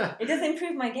 Yeah. It does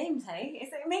improve my gameplay.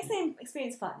 It makes the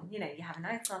experience fun. You know, you have a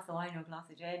nice glass of wine or a glass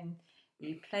of gin,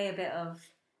 you play a bit of,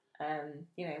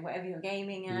 whatever you're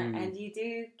gaming at, and you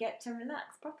do get to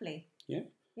relax properly. Yeah.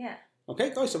 Yeah.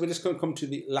 Okay, guys, so we're just going to come to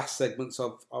the last segments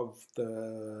of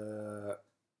the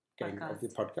game Podcast. of the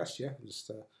podcast. Yeah,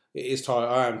 it is tired.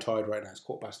 I am tired right now. It's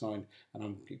 9:15, and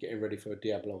I'm getting ready for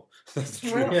Diablo. That's the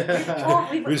truth.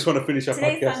 We just want to finish our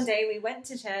Today's podcast. Sunday. We went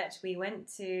to church. We went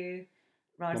to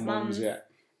Rod's mum's. Yeah.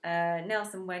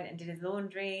 Nelson went and did his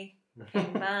laundry.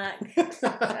 Came back.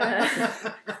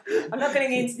 I'm not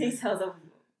going into details of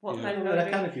what kind of laundry. I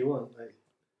can if you want.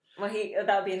 Well,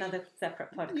 that would be another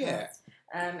separate podcast. Yeah.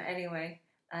 Anyway,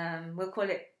 we'll call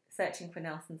it Searching for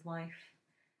Nelson's Wife,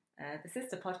 the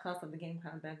sister podcast of the Game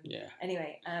Crown Ben. Yeah.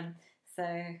 Anyway,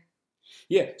 so.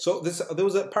 Yeah. So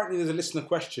apparently there's a listener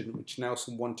question which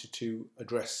Nelson wanted to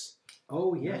address.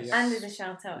 Oh yes. And there's a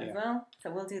shout out as well.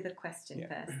 So we'll do the question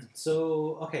first.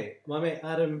 So okay, my mate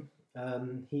Adam, I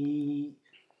think he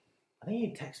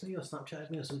texted me or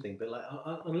Snapchatted me or something, but like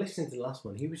on listening to the last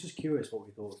one, he was just curious what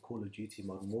we thought of Call of Duty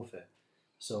Modern Warfare.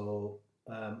 So,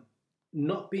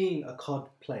 not being a COD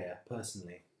player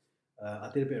personally, I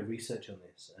did a bit of research on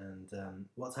this, and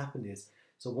what's happened is,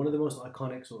 so one of the most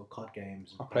iconic sort of COD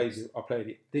games. I played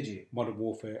it. Did you? Modern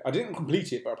Warfare. I didn't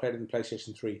complete it, but I played it on the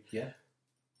PlayStation 3. Yeah.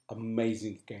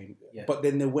 Amazing game. Yeah. But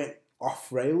then they went off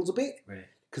rails a bit. Really?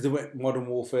 Because they went Modern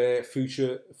Warfare,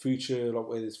 future, like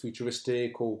where it's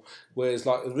futuristic, or whereas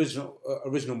like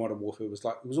original Modern Warfare was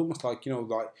like, it was almost like,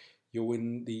 like you're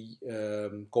in the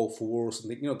Gulf War or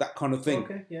something, that kind of thing.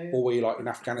 Okay, yeah. Or where you're like in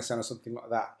Afghanistan or something like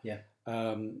that. Yeah.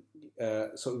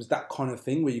 So it was that kind of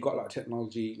thing where you got like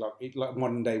technology, like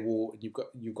modern day war, and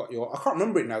you've got your, I can't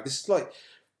remember it now. This is like,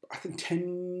 I think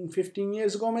 10, 15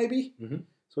 years ago maybe. Mm-hmm.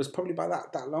 So it's probably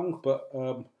about that long, but.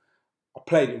 I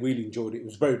played it, really enjoyed it. It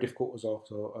was very difficult as well.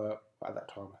 So at that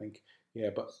time, I think,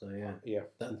 that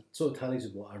sort of tallies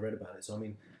with what I read about it. So I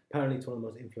mean, apparently it's one of the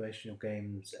most influential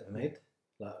games ever made,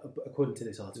 like according to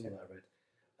this article that I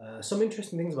read. Some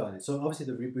interesting things about it. So obviously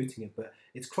they're rebooting it, but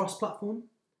it's cross-platform,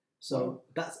 so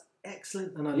that's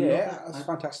excellent, and I love that. That's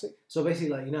fantastic. So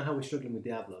basically, like how we're struggling with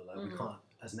Diablo, like we can't,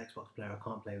 as an Xbox player, I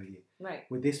can't play with you. Right.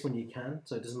 With this one, you can.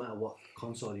 So it doesn't matter what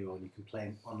console you're on, you can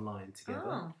play online together.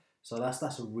 Oh. So that's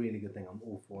a really good thing. I'm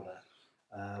all for that.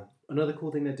 Another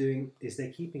cool thing they're doing is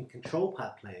they're keeping control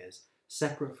pad players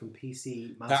separate from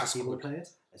PC mouse and keyboard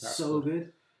players. It's so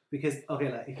good because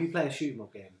like if you play a shoot 'em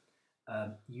up game,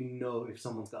 if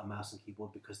someone's got a mouse and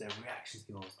keyboard because their reaction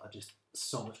skills are just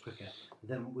so much quicker.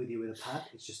 Than with a pad,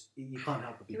 it's just you can't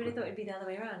help but be. You would have thought it'd be the other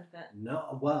way around, but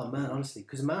no. Well, man, honestly,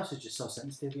 because a mouse is just so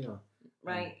sensitive,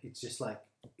 Right. It's just like.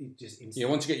 It just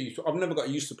once you get used to, I've never got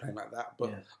used to playing like that,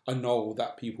 but I know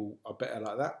that people are better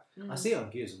like that. I see it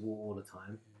on Gears of War all the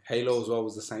time. Halo as well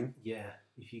was the same. Yeah,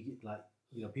 if you get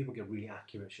people get really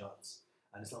accurate shots,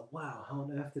 and it's like, wow, how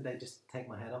on earth did they just take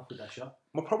my head off with that shot?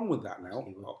 My problem with that now,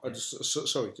 is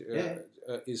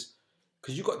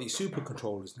because you've got these super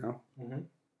controllers now,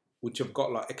 which have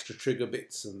got like extra trigger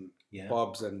bits and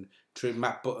bobs and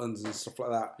map buttons and stuff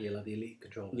like that. Yeah, like the Elite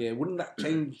controller. Yeah, wouldn't that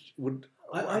change?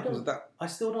 I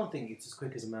still don't think it's as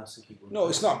quick as a mouse and keyboard. No,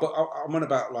 it's not. But I'm on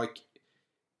about like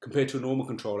compared to a normal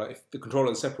controller. If the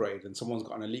controller is separated and someone's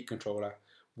got an Elite controller,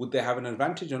 would they have an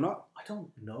advantage or not? I don't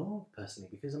know personally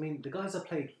because I mean the guys I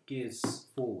played Gears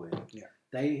 4 with,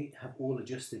 they have all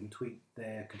adjusted and tweaked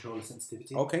their controller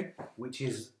sensitivity. Okay, which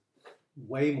is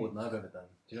way more than I've ever done.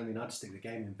 Do you know what I mean? I just stick the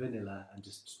game in vanilla and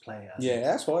just play it.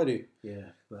 That's what I do.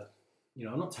 Yeah, but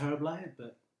I'm not terrible at it.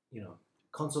 But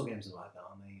console games are like that,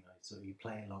 aren't they? So you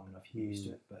play it long enough, you're used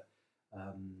to it. But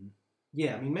I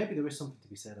mean, maybe there is something to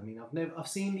be said. I mean, I've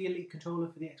seen the Elite controller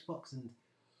for the Xbox, and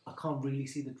I can't really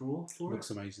see the draw for it.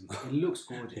 Looks amazing. It looks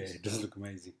gorgeous. Yeah, it does look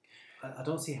amazing. I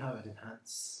don't see how it would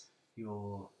enhance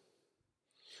your.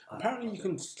 Apparently, you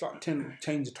can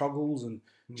change the toggles and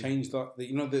change the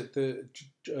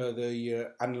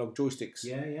analog joysticks.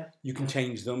 Yeah. You can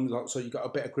change them, like, so you got a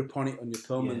better grip on it on your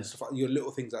thumb and stuff like your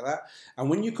little things like that. And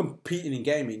when you're competing in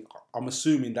gaming, I'm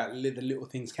assuming that the little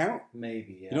things count.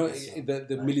 Maybe, yeah. You know,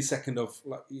 the millisecond of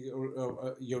like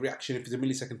your reaction. If it's a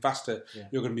millisecond faster,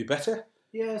 you're going to be better.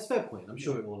 Yeah, it's a fair point. I'm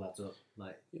sure it all adds up.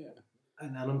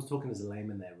 And I'm talking as a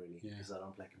layman there, really, because I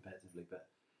don't play competitively. But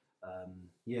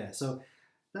so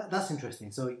that's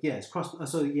interesting. So it's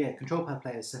control pad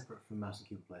players separate from mouse and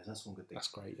keyboard players. That's one good thing. That's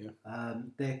great. Yeah.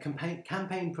 Their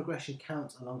campaign progression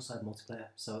counts alongside multiplayer.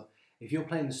 So if you're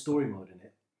playing the story mode in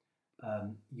it,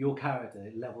 your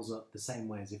character levels up the same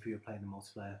way as if you were playing the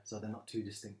multiplayer. So they're not too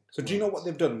distinct. So do you know what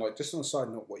they've done? Like, just on a side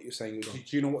note, what you're saying.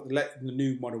 Do you know what the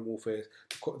new Modern Warfare,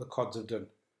 the CODs have done?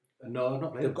 No, I've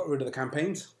not played. They've got rid of the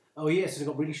campaigns. Oh yeah, so they've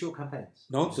got really short campaigns.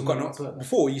 No, they've got not.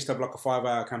 Before, you used to have like a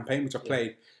 5-hour campaign, which I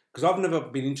played because I've never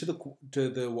been into the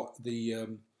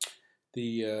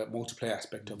multiplayer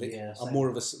aspect of it. Yeah, I'm more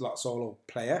of a solo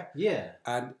player. Yeah.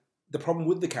 And the problem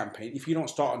with the campaign, if you don't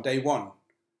start on day one,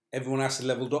 everyone else is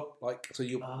leveled up. Like, so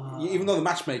even though the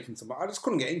matchmaking, I just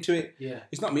couldn't get into it. Yeah.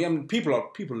 It's not me. I mean, people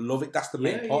love it. That's the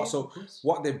main part. So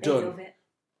what they've done.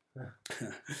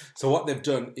 So what they've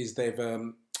done is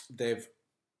they've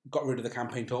got rid of the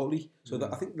campaign totally. So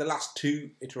I think the last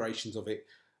 2 iterations of it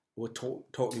were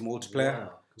totally multiplayer.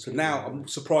 Wow, so now I'm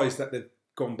surprised that they've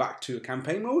gone back to a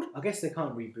campaign mode. I guess they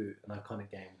can't reboot an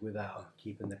iconic game without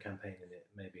keeping the campaign in it.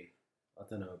 Maybe, I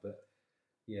don't know, but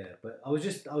but I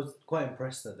was quite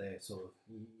impressed that they sort of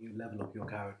you level up your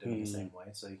character in the same way,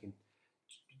 so you can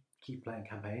keep playing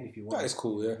campaign if you want. That is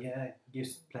cool, yeah. Yeah, it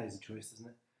gives players a choice, doesn't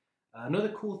it? Another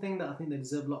cool thing that I think they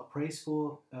deserve a lot of praise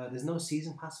for, there's no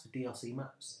season pass for DLC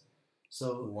maps.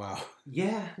 So wow.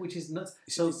 Yeah, which is nuts.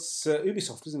 So it's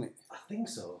Ubisoft, isn't it? I think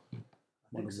so.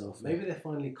 Maybe they're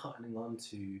finally cutting on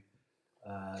to...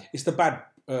 it's the bad...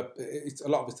 it's a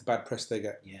lot of it's the bad press they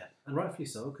get. Yeah, and rightfully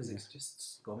so, because it's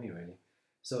just scummy, really.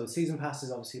 So season pass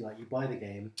is obviously like you buy the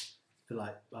game for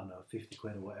like, I don't know, 50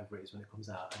 quid or whatever it is when it comes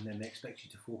out, and then they expect you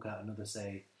to fork out another,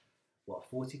 say...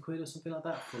 40 quid or something like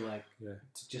that for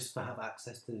just to have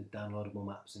access to downloadable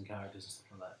maps and characters and stuff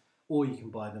like that. Or you can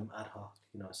buy them ad hoc,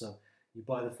 so you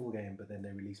buy the full game, but then they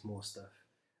release more stuff.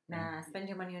 Nah, spend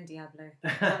your money on Diablo.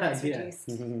 But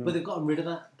they've gotten rid of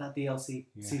that DLC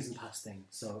season pass thing,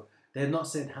 so they've not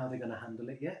said how they're going to handle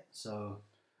it yet. So,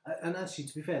 and actually,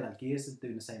 to be fair, like Gears is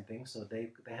doing the same thing. So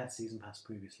they had season pass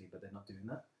previously, but they're not doing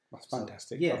that. That's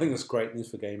fantastic. I think that's great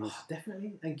news for gamers. Oh,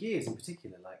 definitely, and Gears in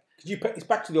particular. Like, it's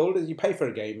back to the old days. You pay for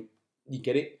a game, you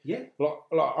get it. Yeah.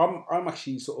 Like I'm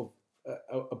actually sort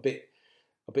of a bit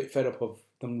fed up of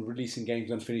them releasing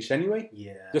games unfinished anyway.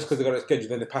 Yeah. Just because they got a schedule,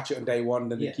 then they patch it on day one,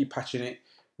 then they keep patching it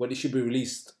when it should be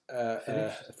released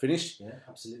finished. Yeah,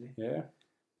 absolutely. Yeah.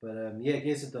 But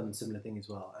Gears have done a similar thing as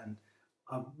well, and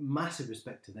massive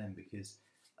respect to them because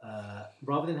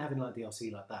rather than having like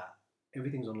DLC like that,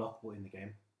 everything's unlockable in the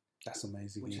game. That's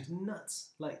amazing. Which is nuts.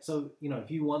 Like, so, if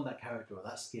you want that character or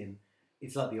that skin,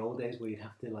 it's like the old days where you'd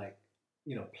have to, like,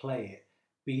 play it,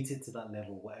 beat it to that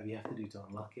level, whatever you have to do to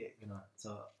unlock it,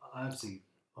 So I'm absolutely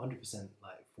 100%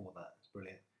 like for that. It's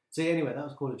brilliant. So anyway, that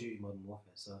was Call of Duty Modern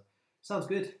Warfare. So sounds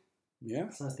good. Yeah.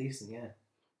 Sounds decent, yeah.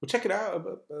 Well, check it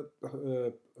out.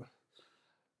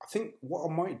 I think what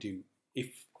I might do,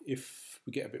 if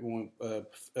we get a bit more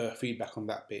feedback on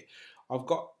that bit, I've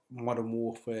got Modern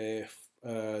Warfare...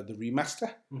 the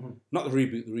remaster, not the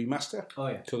reboot, the remaster. Oh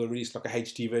yeah. So they released like a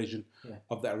HD version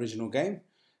of that original game.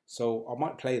 So I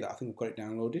might play that. I think I've got it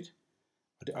downloaded.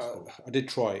 I did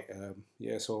try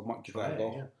it. So I might give that a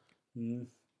go. Yeah.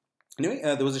 Anyway,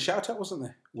 there was a shout out, wasn't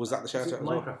there? Was that the shout out?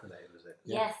 Minecraft related, was it?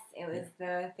 Yes, it was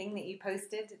the thing that you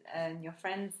posted, and your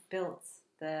friends built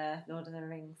the Lord of the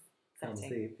Rings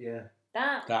setting. Yeah.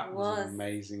 That was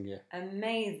amazing. Yeah.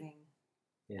 Amazing.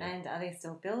 Yeah. And are they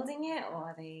still building it, or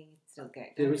are they still going?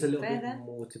 There is a little bit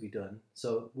more to be done.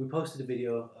 So we posted a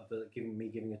video of me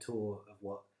giving a tour of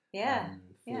what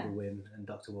For the Win and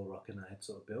Dr. Walrock and I had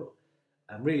sort of built.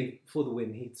 And really, For the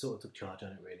Win, he sort of took charge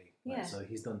on it, really. Yeah. So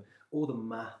he's done all the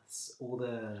maths, all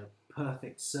the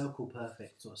perfect sort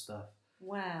of stuff.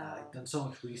 Wow. Done so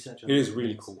much research on it. It is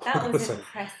really cool. That was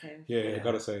impressive. Yeah, I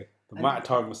gotta say. The amount of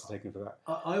time must have taken for that.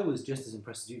 I was just as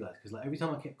impressed as you guys, because like every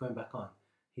time I kept going back on,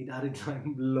 he'd added like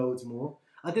loads more.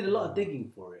 I did a lot of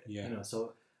digging for it,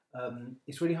 so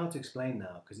it's really hard to explain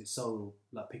now because it's so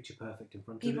like picture perfect in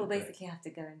front of people. Basically have to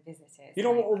go and visit it. You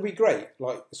know what would be great?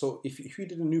 Like, so if you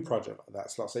did a new project like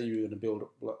that, so like say you were going to build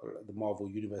the Marvel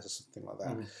universe or something like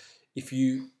that, if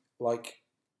you like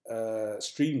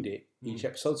streamed it each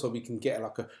episode, so we can get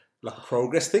like like a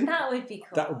progress thing. That would be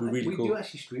cool. That would be really cool. We do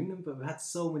actually stream them, but we've had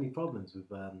so many problems with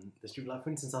the stream. Like, for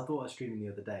instance, I thought I was streaming the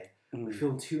other day. We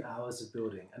filmed 2 hours of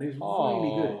building, and it was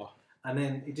really good. And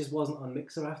then it just wasn't on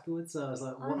Mixer afterwards, so I was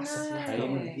like, what's going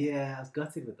on? Yeah, I was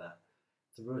gutted with that.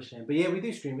 It's a real shame. But yeah, we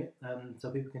do stream it, so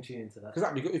people can tune into that. Because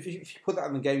that'd be good. If you put that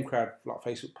on the Game Crowd like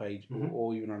Facebook page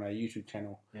or even on our YouTube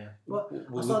channel. Yeah. Well,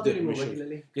 I'll start doing it more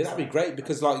regularly. Yeah, that'd be great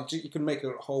because like you can make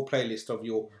a whole playlist of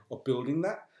building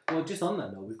that. Well, just on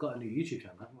that note, we've got a new YouTube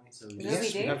channel, haven't we? So we do.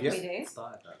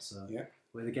 Started that. So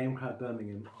we're the Game Crowd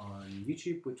Birmingham on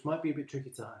YouTube, which might be a bit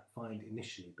tricky to find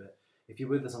initially, but if you're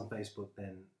with us on Facebook,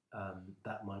 then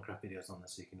that Minecraft video is on there,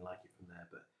 so you can like it from there.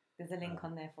 But there's a link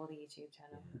on there for the YouTube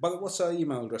channel. But what's our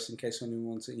email address in case anyone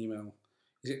wants to email?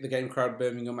 Is it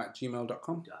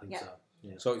thegamecrowdbirmingham@gmail.com? I think so.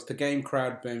 Yeah. So it's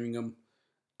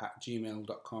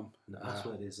thegamecrowdbirmingham@gmail.com. The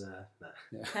password is I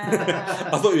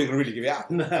thought you were going to really give it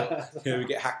out. No. We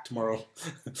get hacked tomorrow.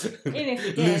 Even if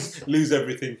you did. lose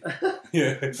everything.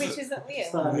 Yeah. Which is up you.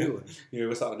 Start a new one. Yeah,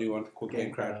 we'll start a new one called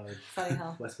Game Crowd.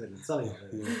 Solihull. West Midlands.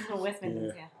 Solihull. West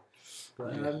Midlands, yeah.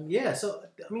 But, so,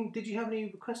 I mean, did you have any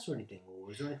requests or anything? Or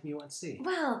was there anything you want to see?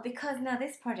 Well, because now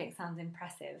this project sounds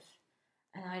impressive.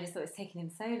 And I just thought it's taken him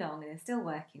so long and they're still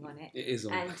working on it. It is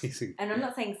amazing. And I'm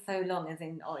not saying so long as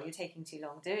in, you're taking too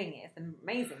long doing it. It's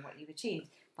amazing what you've achieved.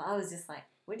 But I was just like,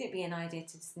 would it be an idea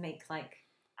to just make like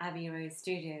Abbey Road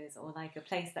Studios or like a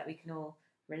place that we can all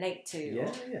relate to?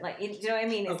 Yeah. Like, do you know what I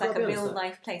mean? It's like a real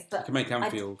life place. But you can make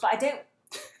Anfield. But I don't.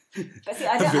 But see,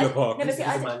 I don't. Villa Park. No, but see, Is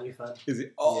it Man U fan? Is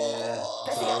it? Yeah.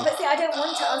 But see, I don't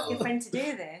want to ask your friend to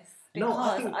do this.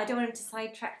 Because I don't want him to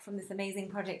sidetrack from this amazing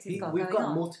project he's got going on. We've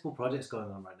got multiple projects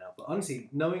going on right now, but honestly,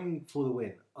 knowing For the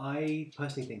Win, I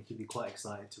personally think he'd be quite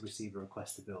excited to receive a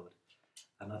request to build.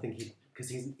 And I think because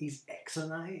he's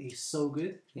excellent at it, he's so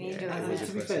good. Yeah, and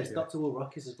to be fair, it's Dr. Will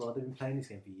Rockies as well. They've been playing this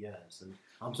game for years, and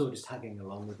I'm sort of just tagging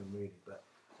along with them really. But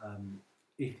I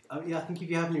think if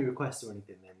you have any requests or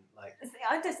anything, then like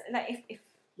I just like if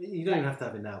you don't even have to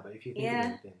have it now, but if you think of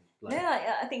anything. Like, no,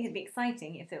 I think it'd be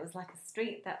exciting if it was like a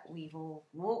street that we've all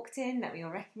walked in, that we all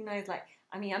recognise. Like,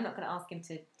 I mean, I'm not going to ask him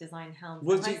to design Helm's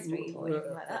High Street or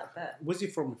anything like that. But where's he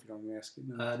from, if you don't mind me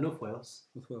asking? North Wales.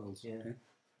 North Wales, yeah. Okay.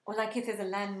 Or like if there's a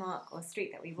landmark or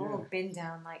street that we've all been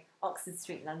down, like Oxford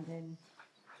Street, London.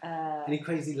 Any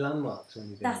crazy landmarks or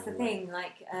anything? That's the thing,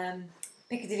 like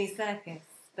Piccadilly Circus.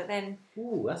 But then...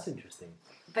 Ooh, that's interesting.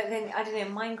 But then, I don't know,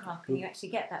 in Minecraft, can you actually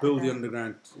get that? Build the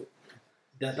underground...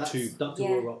 That's Dr.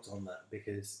 Will Rock's on that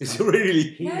because is it really?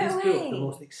 He has built the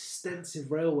most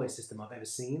extensive railway system I've ever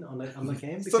seen on the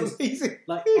game. Because, it's amazing.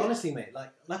 Like honestly, mate,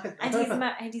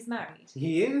 and he's married.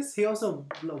 He is. He also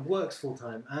works full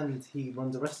time and he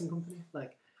runs a wrestling company.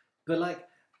 But I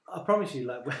promise you,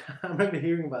 like I remember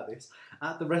hearing about this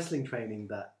at the wrestling training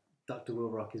that Dr. Will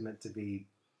Rock is meant to be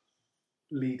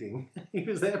leading. He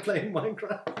was there playing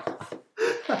Minecraft.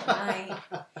 Right.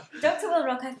 Dr. Will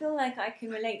Rock, I feel like I can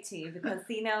relate to you because,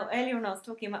 see, now earlier when I was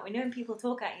talking about when people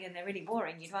talk at you and they're really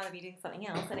boring, you'd rather be doing something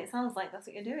else, and it sounds like that's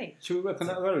what you're doing. Should we work on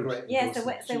that road? Right. Yeah,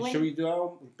 should we do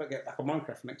our get back on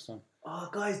Minecraft next time? Oh,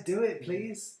 guys, do it,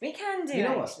 please. We can do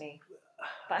actually.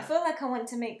 But I feel like I want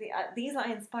to make these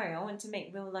are inspiring. I want to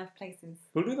make real life places.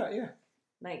 We'll do that, yeah.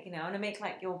 Like, I want to make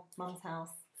like your mum's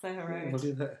house, Soho Road. We'll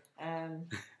do that.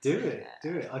 Do it.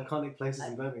 Iconic places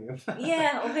in Birmingham.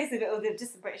 Yeah, or places or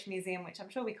just the British Museum, which I'm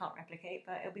sure we can't replicate,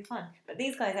 but it'll be fun. But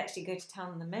these guys actually go to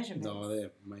town on the measurements. No,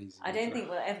 they're amazing. I don't think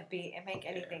we'll ever make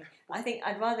anything. I think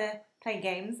I'd rather play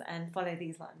games and follow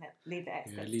these leave the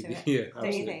experts to it. Yeah,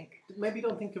 don't you think? Maybe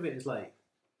don't think of it as like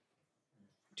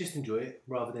just enjoy it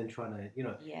rather than trying to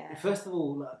Yeah. First of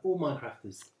all, all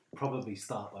Minecrafters probably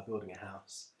start by building a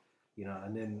house,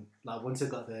 and then like once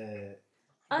they've got their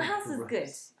our house is good.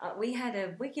 We had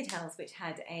a wicked house which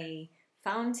had a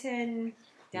fountain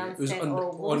downstairs. It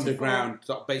was underground.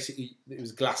 So basically, it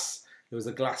was glass. There was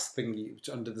a glass thingy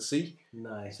under the sea.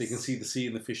 Nice. So you can see the sea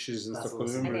and the fishes and stuff.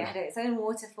 Awesome. And it had its own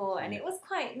waterfall, and it was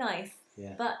quite nice.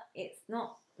 Yeah. But it's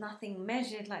nothing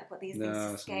measured like what these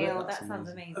things scale. That sounds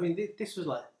amazing. I mean, this was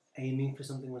like aiming for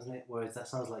something, wasn't it? Whereas that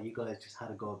sounds like you guys just had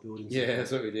a go at building. Yeah,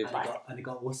 that's what we did. And it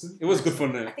got awesome. It was good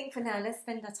fun. Though. I think for now, let's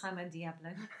spend our time on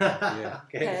Diablo. Yeah.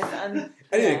 Okay.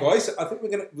 Anyway, guys, I think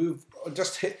we've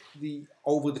just hit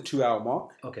over the 2 hour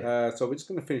mark. Okay. So we're just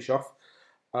gonna finish off.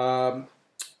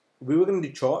 We were going to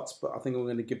do charts, but I think we're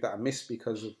going to give that a miss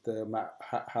because of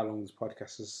how long this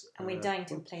podcast is. And we're dying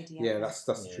to play Diablo. Yeah, that's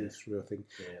the truth, real thing.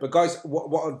 Yeah. But guys, what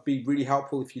would be really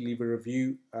helpful if you leave a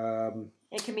review.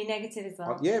 It can be negative as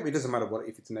well. Yeah, it doesn't matter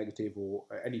if it's negative or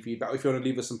any feedback. If you want to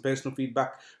leave us some personal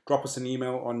feedback, drop us an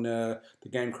email on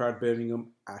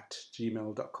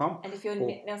thegamecrowdbirmingham@gmail.com. And if you're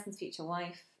Nelson's future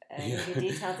wife, Leave your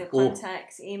details, your Or-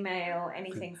 contact, email,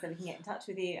 anything, so we can get in touch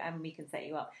with you and we can set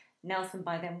you up. Nelson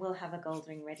by then will have a gold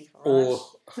ring ready for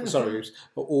us.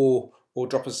 Or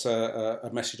drop us a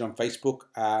message on Facebook,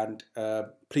 and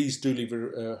please do leave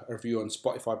a review on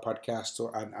Spotify podcasts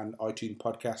and iTunes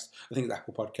podcast. I think it's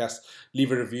Apple Podcast.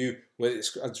 Leave a review, whether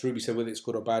it's, as Ruby said, whether it's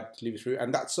good or bad. Leave it through,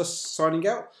 and that's us signing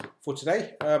out for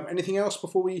today. Anything else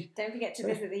before we? Don't forget to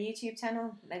visit the YouTube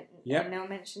channel. Nell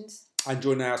mentioned. And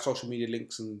join our social media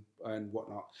links and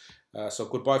whatnot. So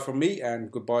goodbye from me,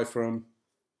 and goodbye from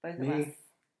Both Me. of us.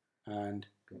 and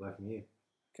Goodbye from you.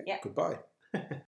 okay, Yeah. goodbye.